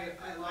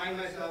I align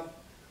myself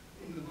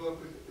in the book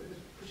with this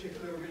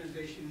particular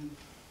organization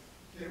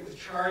that was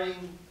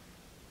charting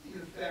the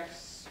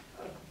effects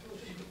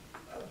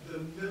of the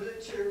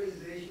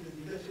militarization of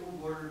the industrial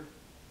border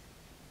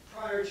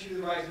prior to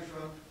the rise of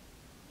Trump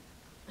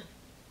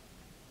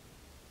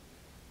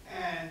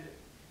And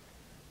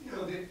you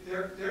know,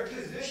 their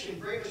position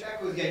very much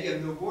echoes the idea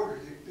of no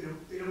borders.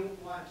 They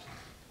don't want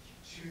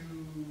to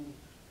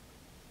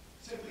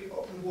simply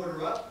open the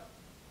border up.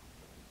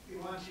 They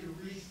want to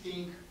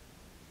rethink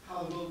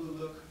how the world will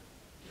look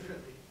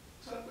differently.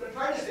 So what I'm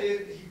trying to say is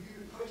that you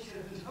approach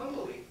things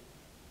humbly,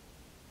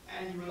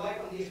 and you rely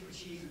on the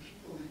expertise of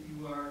people that you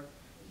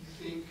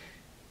think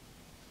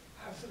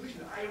have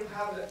solutions. I don't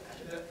have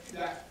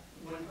that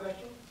one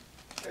question,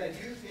 but I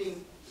do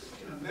think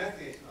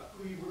methods about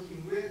who you're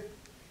working with,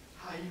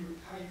 how you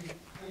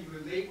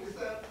relate with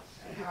them,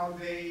 and how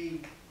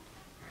they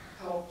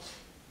help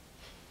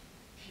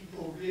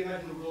people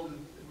reimagine the world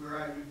where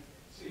I would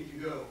say to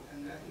go.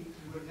 And I think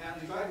what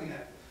Natalie's driving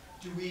at.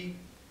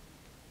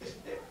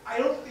 I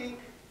don't think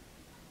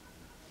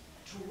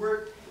to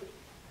work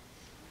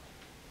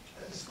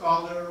as a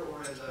scholar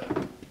or as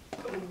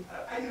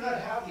I do not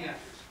have the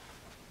answers.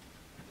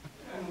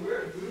 I'm aware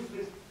of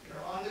movements that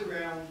are on the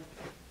ground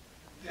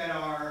that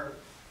are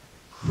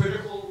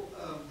critical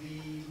of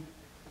the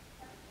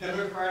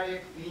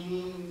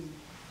democratic-leaning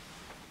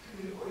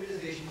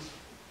organizations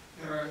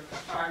that are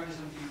aspiring to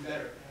something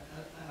better,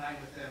 and align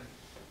with them.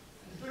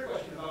 And the third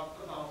question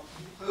about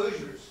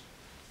closures.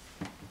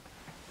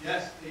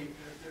 Yes,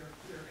 they're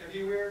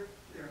everywhere.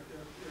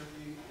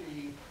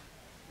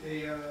 They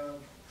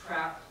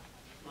trap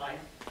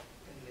life,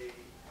 and they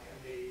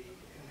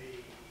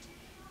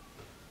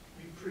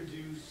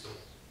reproduce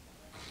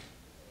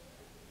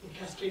in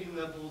cascading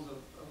levels of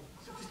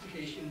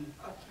sophistication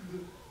up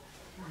through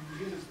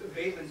the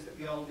surveillance that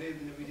we all live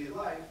in everyday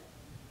life.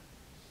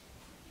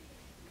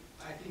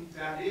 I think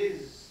that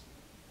is,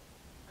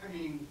 I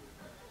mean,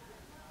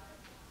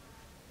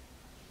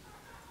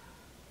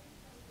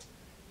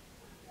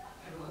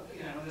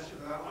 I don't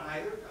necessarily that one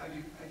either.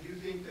 I do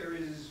think there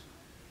is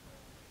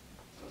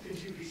something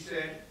to be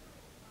said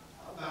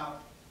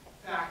about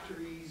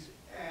factories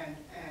and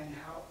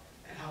how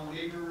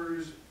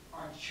laborers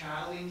are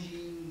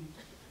challenging.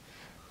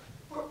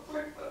 I'll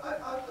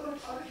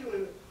give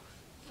you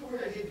the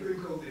work I did during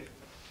COVID.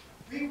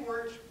 We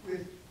worked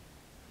with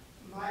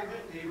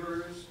migrant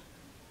laborers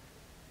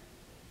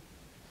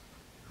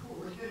who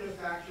were working in a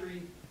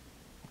factory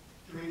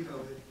during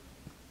COVID,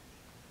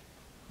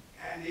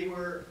 and we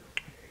were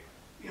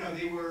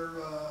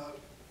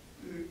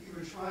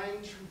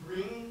trying to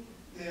bring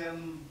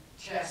them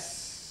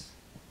tests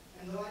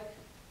and the like.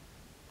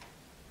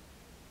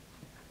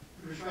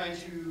 We were trying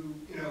to,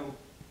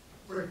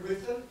 work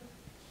with them.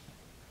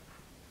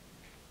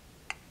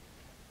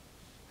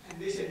 And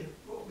they said,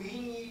 what we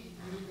need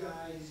you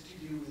guys to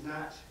do is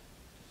not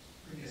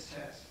bring us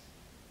tests.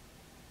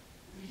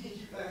 We need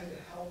you guys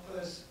to help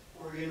us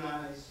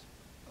organize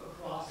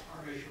across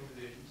our racial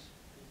divisions.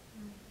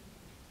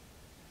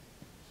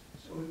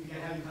 So we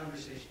began having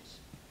conversations.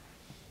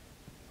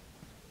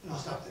 And I'll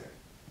stop there.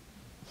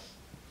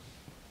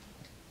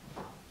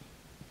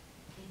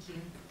 Thank you.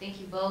 Thank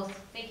you both.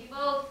 Thank you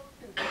both.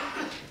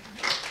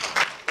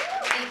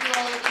 Thank you,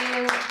 all of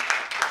you.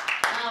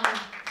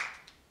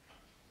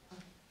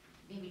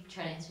 Maybe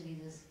try to answer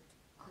these as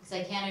quick as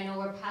I can. I know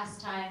we're past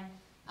time.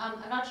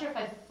 I'm not sure if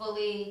I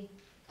fully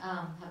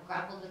have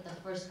grappled with the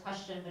first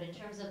question, but in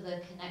terms of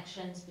the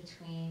connections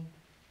between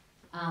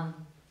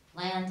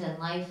land and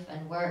life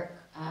and work,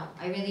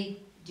 I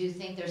really do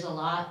think there's a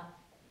lot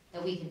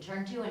that we can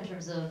turn to in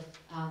terms of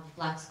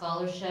Black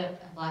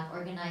scholarship and Black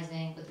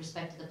organizing with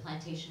respect to the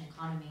plantation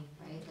economy,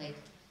 right? Like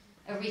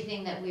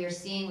everything that we are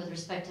seeing with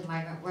respect to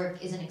migrant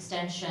work is an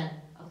extension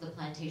of the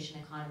plantation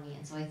economy.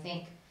 And so I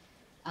think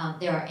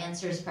there are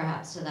answers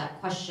perhaps to that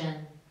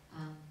question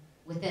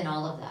within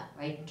all of that,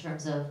 right? In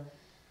terms of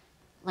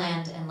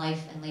land and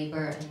life and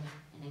labor and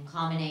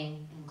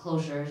encommoning and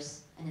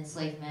closures and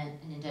enslavement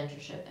and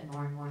indentureship and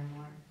more and more and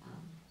more.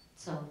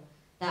 So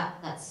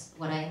that's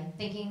what I'm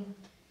thinking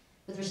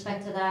with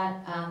respect to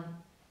that.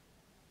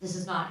 This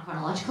is not in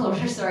chronological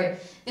order, sorry.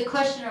 The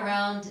question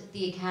around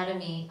the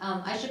academy,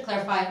 I should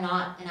clarify I'm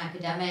not an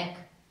academic.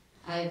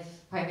 I've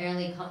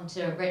primarily come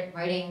to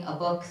writing a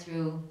book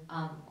through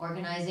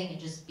organizing and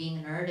just being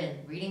a nerd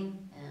and reading.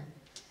 And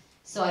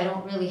so I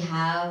don't really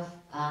have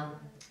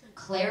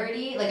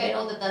clarity. Like I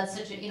know that that's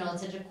such a,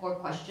 it's such a core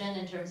question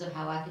in terms of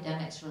how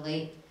academics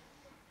relate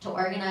to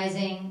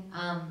organizing.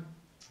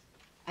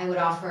 I would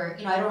offer,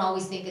 I don't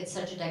always think it's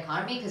such a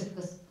dichotomy because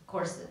of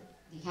course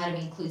the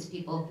academy includes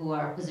people who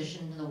are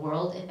positioned in the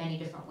world in many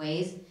different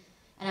ways.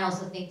 And I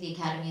also think the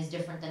academy is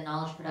different than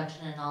knowledge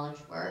production and knowledge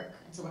work.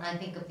 And so when I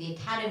think of the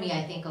academy,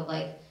 I think of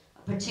like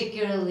a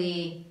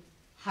particularly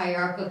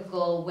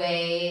hierarchical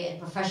way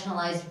and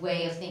professionalized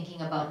way of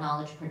thinking about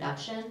knowledge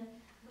production,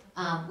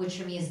 which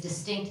for me is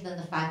distinct than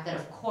the fact that,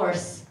 of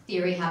course,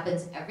 theory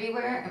happens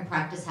everywhere and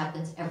practice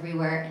happens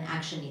everywhere and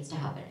action needs to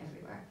happen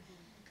everywhere.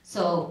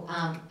 So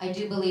I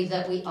do believe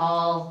that we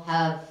all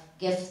have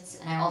gifts,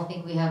 and I all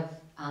think we have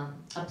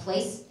a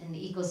place in the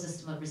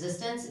ecosystem of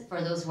resistance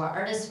for those who are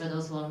artists, for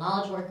those who are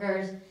knowledge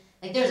workers.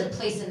 Like there's a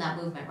place in that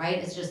movement, right?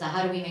 It's just that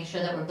how do we make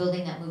sure that we're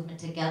building that movement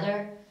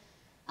together?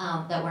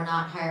 that we're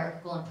not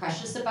hierarchical and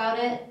precious about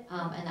it,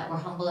 and that we're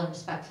humble and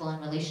respectful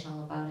and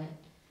relational about it.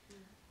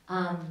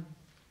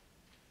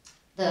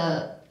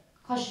 The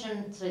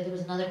question, sorry, there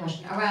was another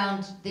question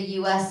around the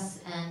US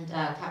and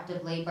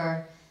captive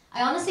labor.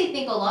 I honestly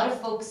think a lot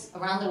of folks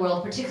around the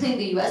world, particularly in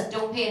the US,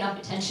 don't pay enough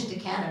attention to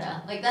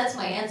Canada. Like, that's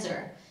my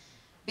answer.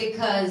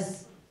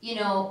 Because, you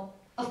know,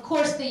 of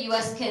course the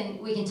US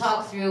we can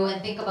talk through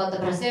and think about the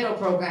Bracero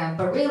program,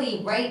 but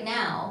really right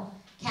now,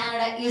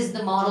 Canada is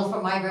the model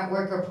for migrant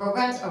worker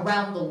programs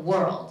around the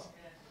world.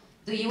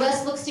 The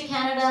US looks to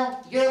Canada,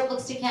 Europe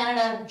looks to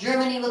Canada,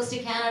 Germany looks to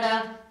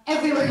Canada,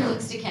 everywhere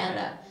looks to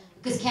Canada.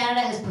 Because Canada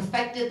has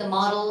perfected the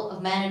model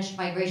of managed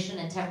migration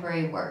and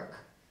temporary work,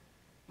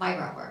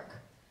 migrant work.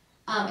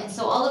 And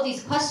so all of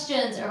these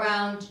questions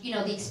around, you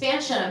know, the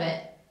expansion of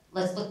it,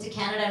 let's look to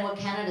Canada and what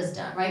Canada's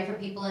done, right? For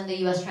people in the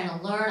US trying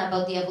to learn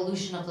about the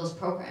evolution of those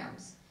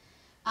programs.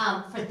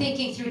 For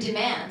thinking through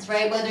demands,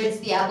 right? Whether it's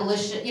the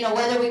abolition, you know,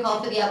 whether we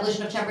call for the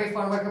abolition of temporary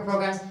foreign worker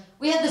programs.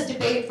 We had this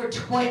debate for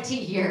 20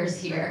 years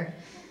here.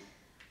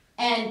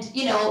 And,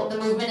 you know, the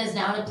movement is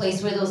now in a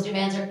place where those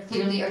demands are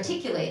clearly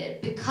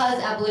articulated because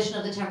abolition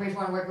of the temporary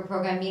foreign worker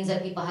program means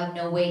that people have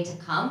no way to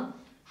come.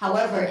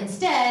 However,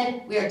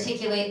 instead, we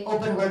articulate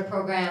open work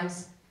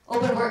programs,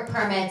 open work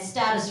permits,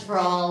 status for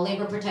all,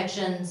 labor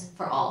protections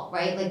for all,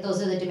 right? Like,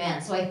 those are the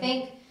demands. So I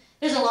think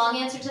there's a long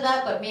answer to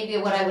that, but maybe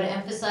what I would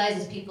emphasize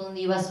is people in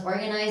the US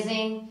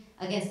organizing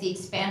against the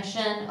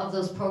expansion of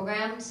those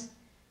programs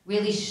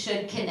really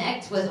should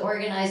connect with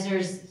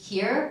organizers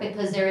here,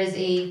 because there is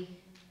a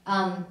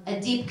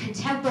deep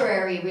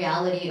contemporary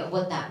reality of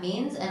what that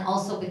means, and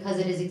also because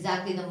it is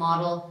exactly the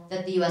model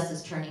that the US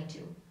is turning to.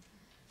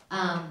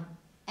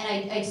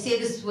 And I say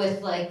this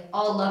with like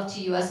all love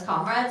to US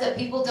comrades, that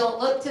people don't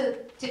look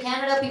to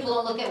Canada, people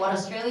don't look at what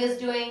Australia is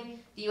doing.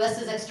 The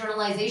US's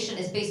externalization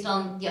is based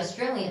on the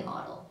Australian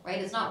model, right?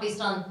 It's not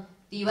based on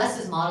the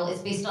US's model,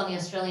 it's based on the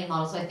Australian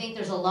model. So I think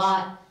there's a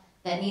lot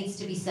that needs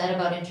to be said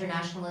about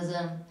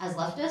internationalism as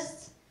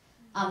leftists.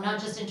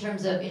 Not just in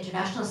terms of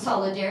international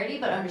solidarity,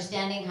 but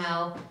understanding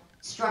how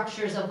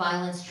structures of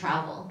violence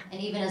travel. And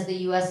even as the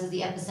US is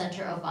the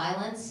epicenter of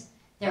violence,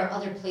 there are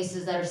other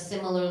places that are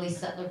similarly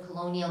settler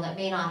colonial that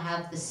may not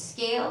have the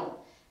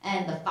scale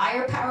and the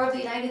firepower of the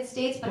United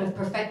States, but have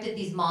perfected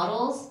these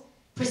models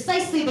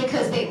precisely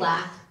because they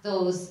lack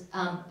those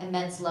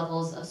immense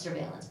levels of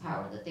surveillance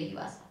power that the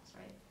US has,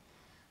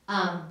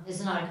 right? This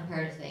is not a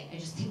comparative thing. I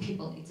just think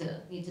people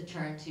need to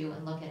turn to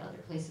and look at other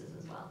places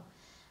as well.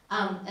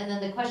 And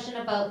then the question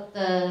about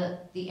the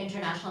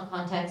international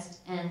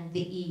context and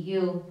the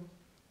EU.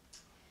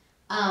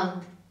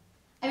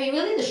 I mean,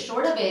 really the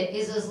short of it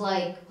is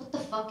like, what the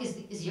fuck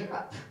is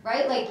Europe,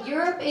 right? Like,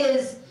 Europe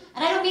is,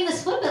 and I don't mean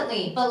this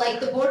flippantly, but like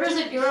the borders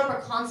of Europe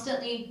are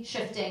constantly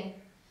shifting.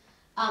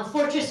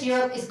 Fortress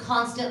Europe is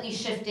constantly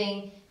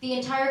shifting. The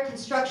entire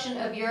construction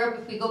of Europe,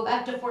 if we go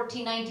back to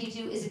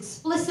 1492, is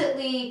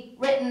explicitly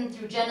written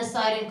through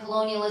genocide and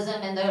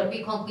colonialism and the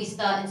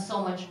Reconquista and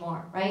so much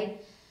more,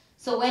 right?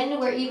 So when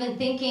we're even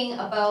thinking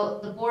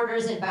about the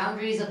borders and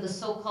boundaries of the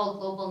so-called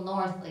global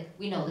north, like,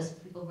 we know this,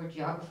 people who are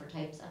geographer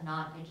types, I'm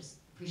not, I just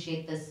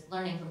appreciate this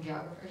learning from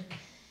geographers,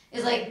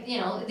 is like, you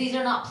know, these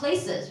are not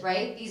places,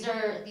 right? These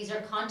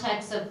are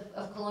contexts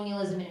of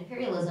colonialism and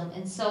imperialism.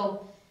 And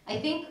so I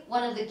think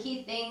one of the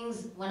key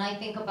things when I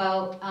think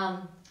about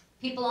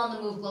people on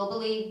the move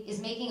globally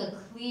is making a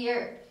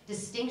clear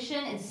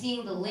distinction and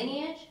seeing the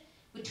lineage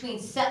between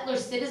settler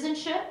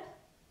citizenship,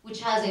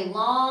 which has a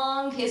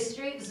long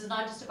history, this is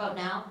not just about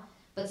now,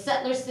 but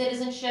settler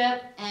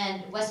citizenship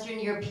and Western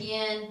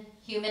European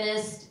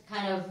humanist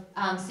kind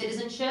of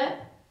citizenship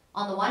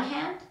on the one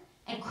hand,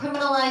 and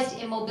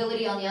criminalized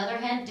immobility on the other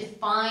hand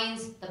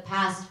defines the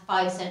past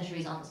 5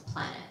 centuries on this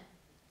planet.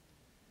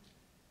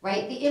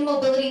 Right? The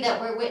immobility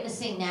that we're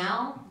witnessing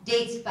now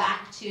dates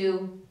back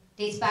to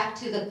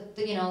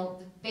the you know,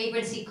 the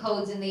vagrancy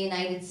codes in the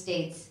United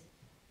States.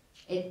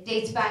 It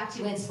dates back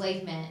to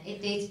enslavement.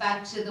 It dates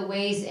back to the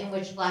ways in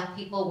which black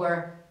people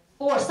were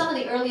forced. Some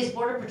of the earliest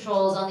border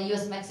patrols on the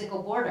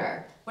US-Mexico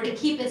border were to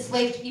keep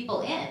enslaved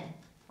people in,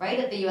 right,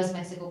 at the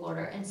US-Mexico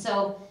border. And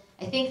so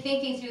I think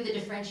thinking through the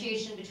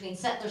differentiation between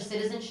settler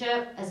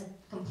citizenship as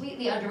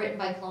completely underwritten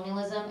by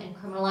colonialism and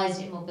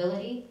criminalized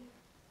immobility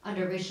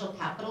under racial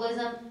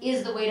capitalism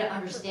is the way to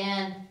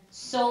understand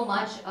so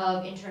much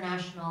of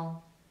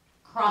international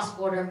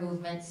cross-border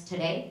movements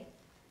today.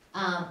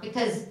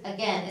 Because,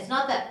 again, it's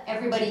not that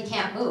everybody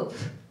can't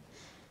move.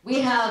 We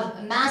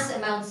have mass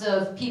amounts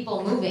of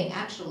people moving,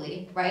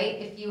 actually, right?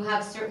 If you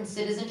have certain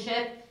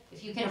citizenship,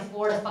 if you can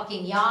afford a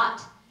fucking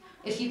yacht,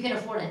 if you can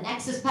afford a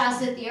Nexus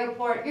pass at the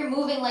airport, you're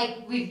moving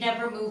like we've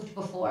never moved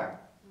before.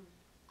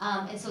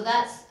 And so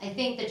that's, I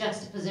think, the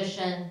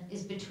juxtaposition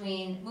is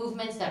between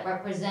movements that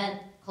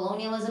represent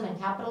colonialism and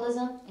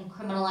capitalism and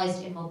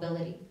criminalized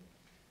immobility.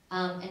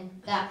 And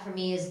that, for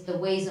me, is the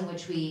ways in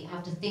which we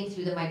have to think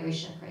through the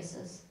migration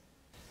crisis.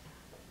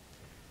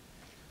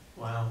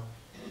 Wow.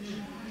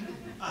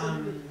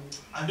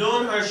 I've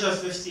known Harsha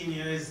 15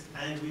 years,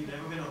 and we've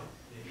never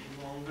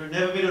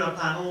been on a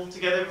panel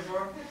together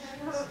before.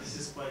 So this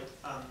is quite,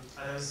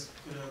 I was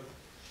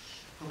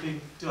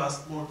hoping to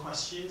ask more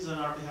questions on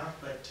our behalf,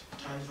 but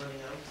time's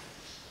running out.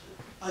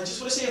 I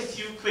just want to say a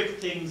few quick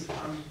things.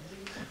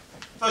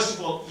 First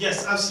of all,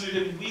 yes,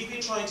 absolutely. We've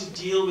been trying to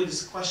deal with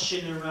this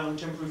question around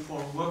temporary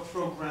foreign work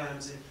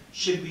programs and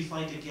should we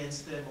fight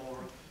against them or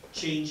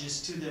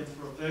changes to them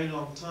for a very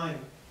long time.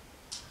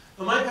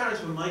 Now, my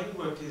parents were migrant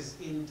workers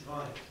in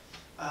Dubai,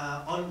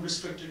 on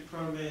restricted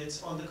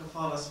permits, on the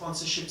kafala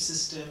sponsorship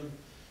system,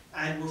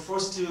 and were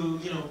forced to,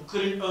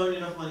 couldn't earn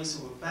enough money,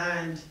 so were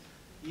banned.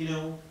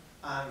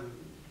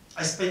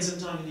 I spent some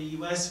time in the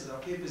US with our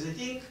papers. I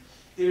think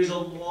there is a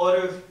lot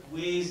of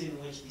ways in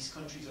which these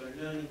countries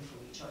are learning from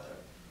each other.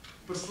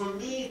 But for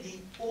me,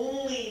 the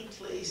only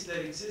place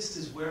that exists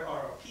is where are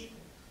our people.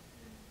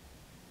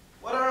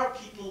 What are our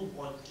people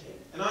wanting?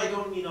 And I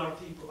don't mean our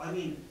people, I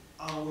mean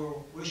our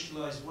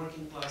racialized,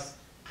 working class,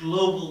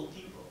 global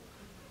people.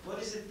 What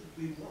is it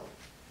that we want?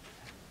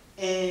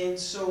 And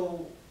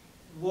so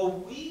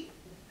what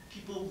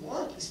people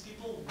want is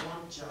people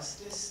want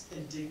justice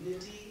and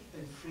dignity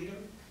and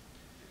freedom.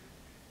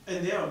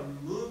 And they are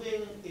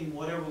moving in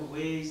whatever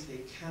ways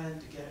they can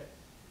to get it.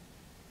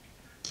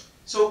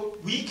 So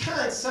we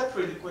can't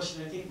separate the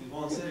question, I think we've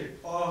all said it,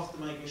 of the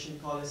migration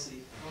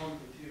policy from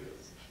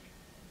imperialism.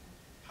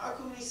 How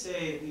can we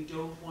say we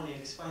don't want an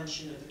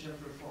expansion of the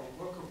temporary foreign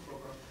worker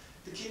program?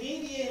 The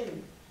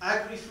Canadian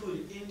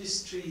agri-food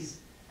industry's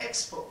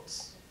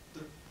exports,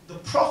 the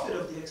profit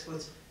of the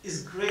exports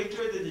is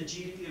greater than the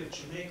GDP of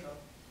Jamaica,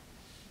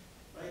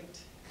 right?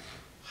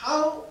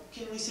 How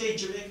can we say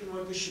Jamaican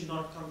workers should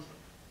not come here?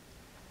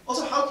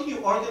 Also, how can you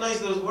organize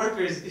those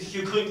workers if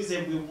you're going to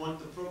say we want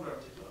the program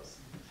to close?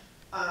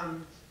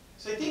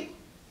 So I think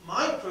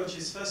my approach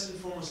is first and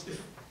foremost,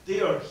 if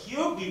they are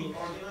here, we will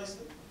organize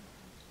them.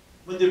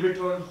 When they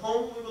return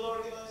home, we will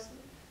organize them,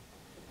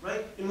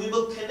 right? And we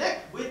will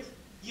connect with,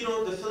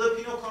 the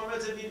Filipino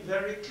comrades have been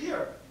very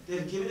clear.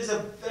 They've given us a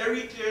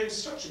very clear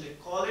instruction. They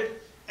call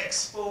it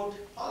export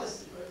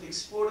policy, right? The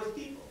export of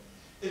people.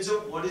 And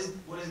so what is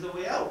the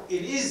way out?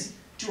 It is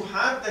to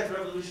have that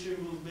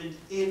revolutionary movement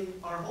in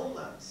our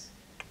homelands.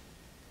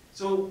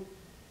 So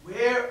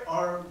where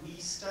are we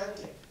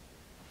standing?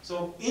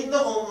 So in the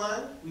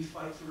homeland, we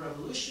fight for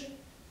revolution.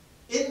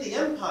 In the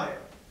empire,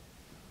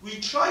 we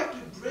try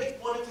to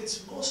break one of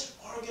its most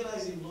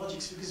organizing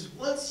logics, because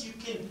once you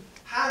can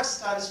have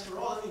status for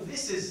all,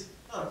 this is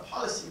not a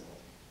policy model.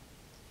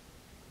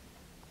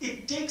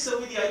 It takes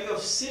away the idea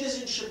of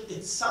citizenship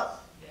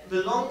itself,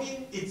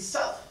 belonging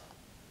itself.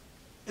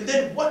 And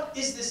then what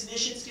is this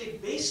nation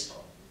state based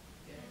on?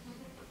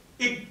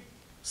 It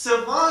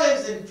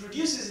survives and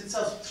produces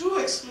itself through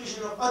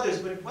exclusion of others,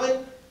 but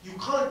when you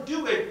can't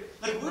do it,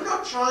 we're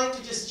not trying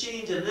to just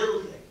change a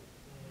little thing.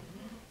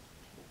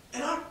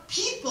 And our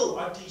people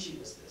are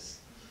teaching us this.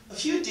 A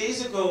few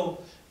days ago,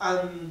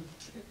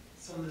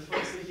 some of the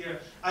folks are here,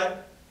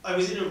 I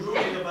was in a room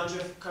with a bunch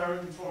of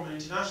current and former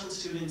international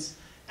students,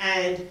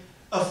 and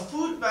a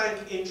food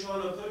bank in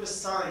Toronto put up a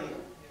sign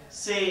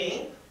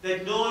saying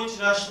that no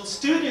international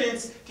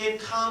students can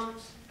come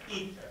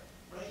eat there,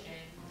 right?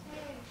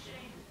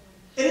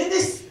 And in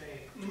this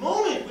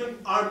moment when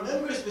our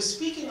members were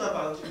speaking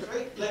about it,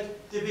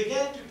 right, they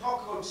began to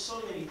talk about so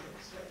many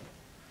things, right?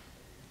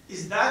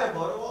 Is that a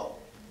border wall?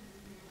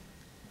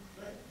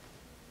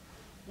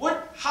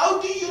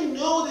 How do you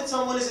know that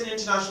someone is an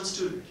international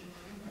student?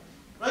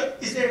 Right?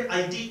 Is there an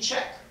ID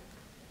check?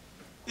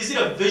 Is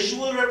it a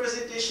visual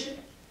representation?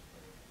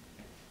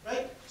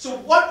 Right? So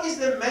what is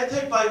the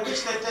method by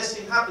which that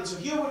testing happens? So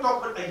here we're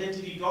talking about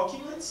identity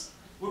documents,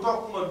 we're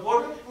talking about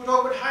border, we're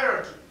talking about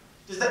hierarchy.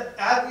 Does that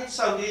average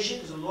South Asian,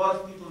 because a lot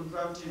of people in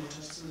Brampton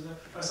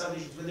are South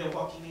Asians, when they're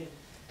walking in,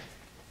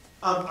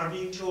 are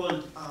being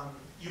told,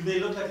 you may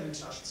look like an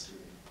international student.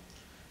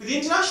 But the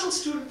international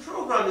student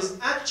program is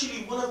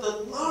actually one of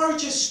the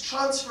largest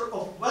transfer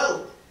of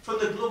wealth from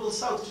the global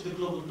south to the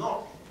global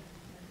north.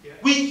 Yeah.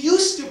 We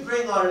used to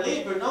bring our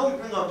labor, now we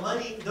bring our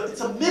money.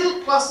 It's the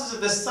middle classes of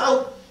the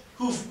south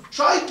who've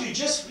tried to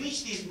just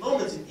reach these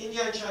moments, in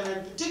India and China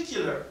in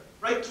particular,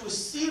 right, through a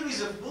series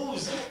of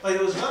moves by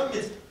those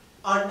governments,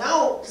 are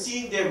now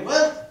seeing their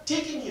wealth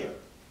taken here.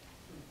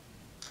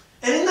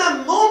 And in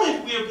that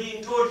moment we are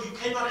being told you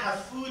cannot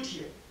have food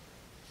here,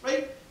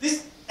 right?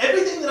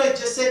 Everything that I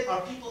just said,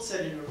 our people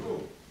said in a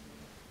room.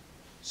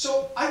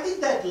 So I think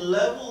that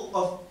level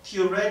of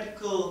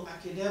theoretical,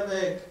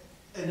 academic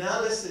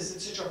analysis,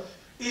 etc.,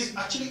 is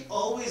actually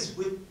always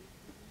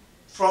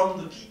from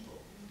the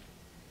people.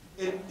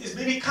 It is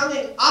maybe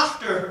coming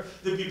after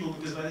the people,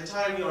 because by the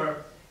time your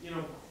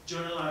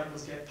journal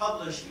articles get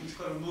published, we've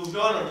kind of moved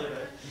on a little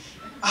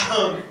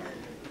bit.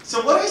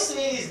 So what I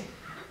say is,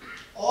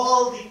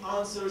 all the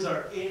answers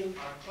are in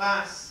our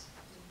class.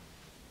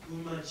 We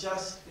must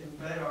just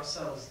embed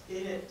ourselves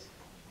in it.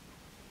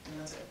 And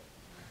that's it.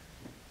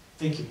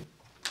 Thank you.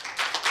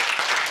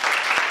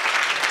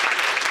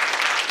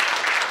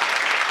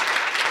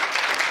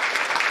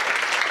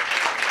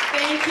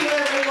 Thank you,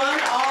 everyone.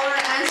 All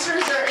our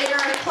answers are in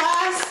our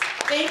class.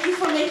 Thank you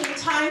for making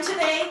time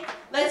today.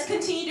 Let's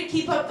continue to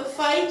keep up the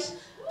fight.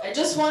 I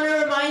just want to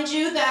remind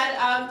you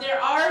that there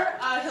are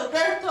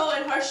Gilberto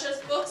and Harsha's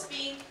books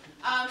being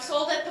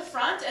sold at the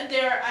front, and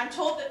I'm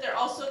told that they're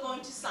also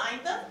going to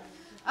sign them.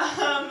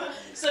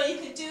 So you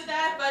can do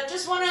that, but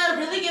just want to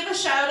really give a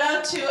shout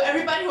out to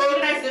everybody who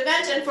organized the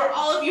event and for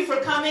all of you for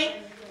coming.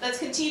 Let's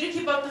continue to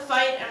keep up the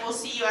fight, and we'll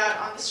see you out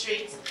on the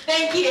streets.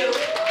 Thank you.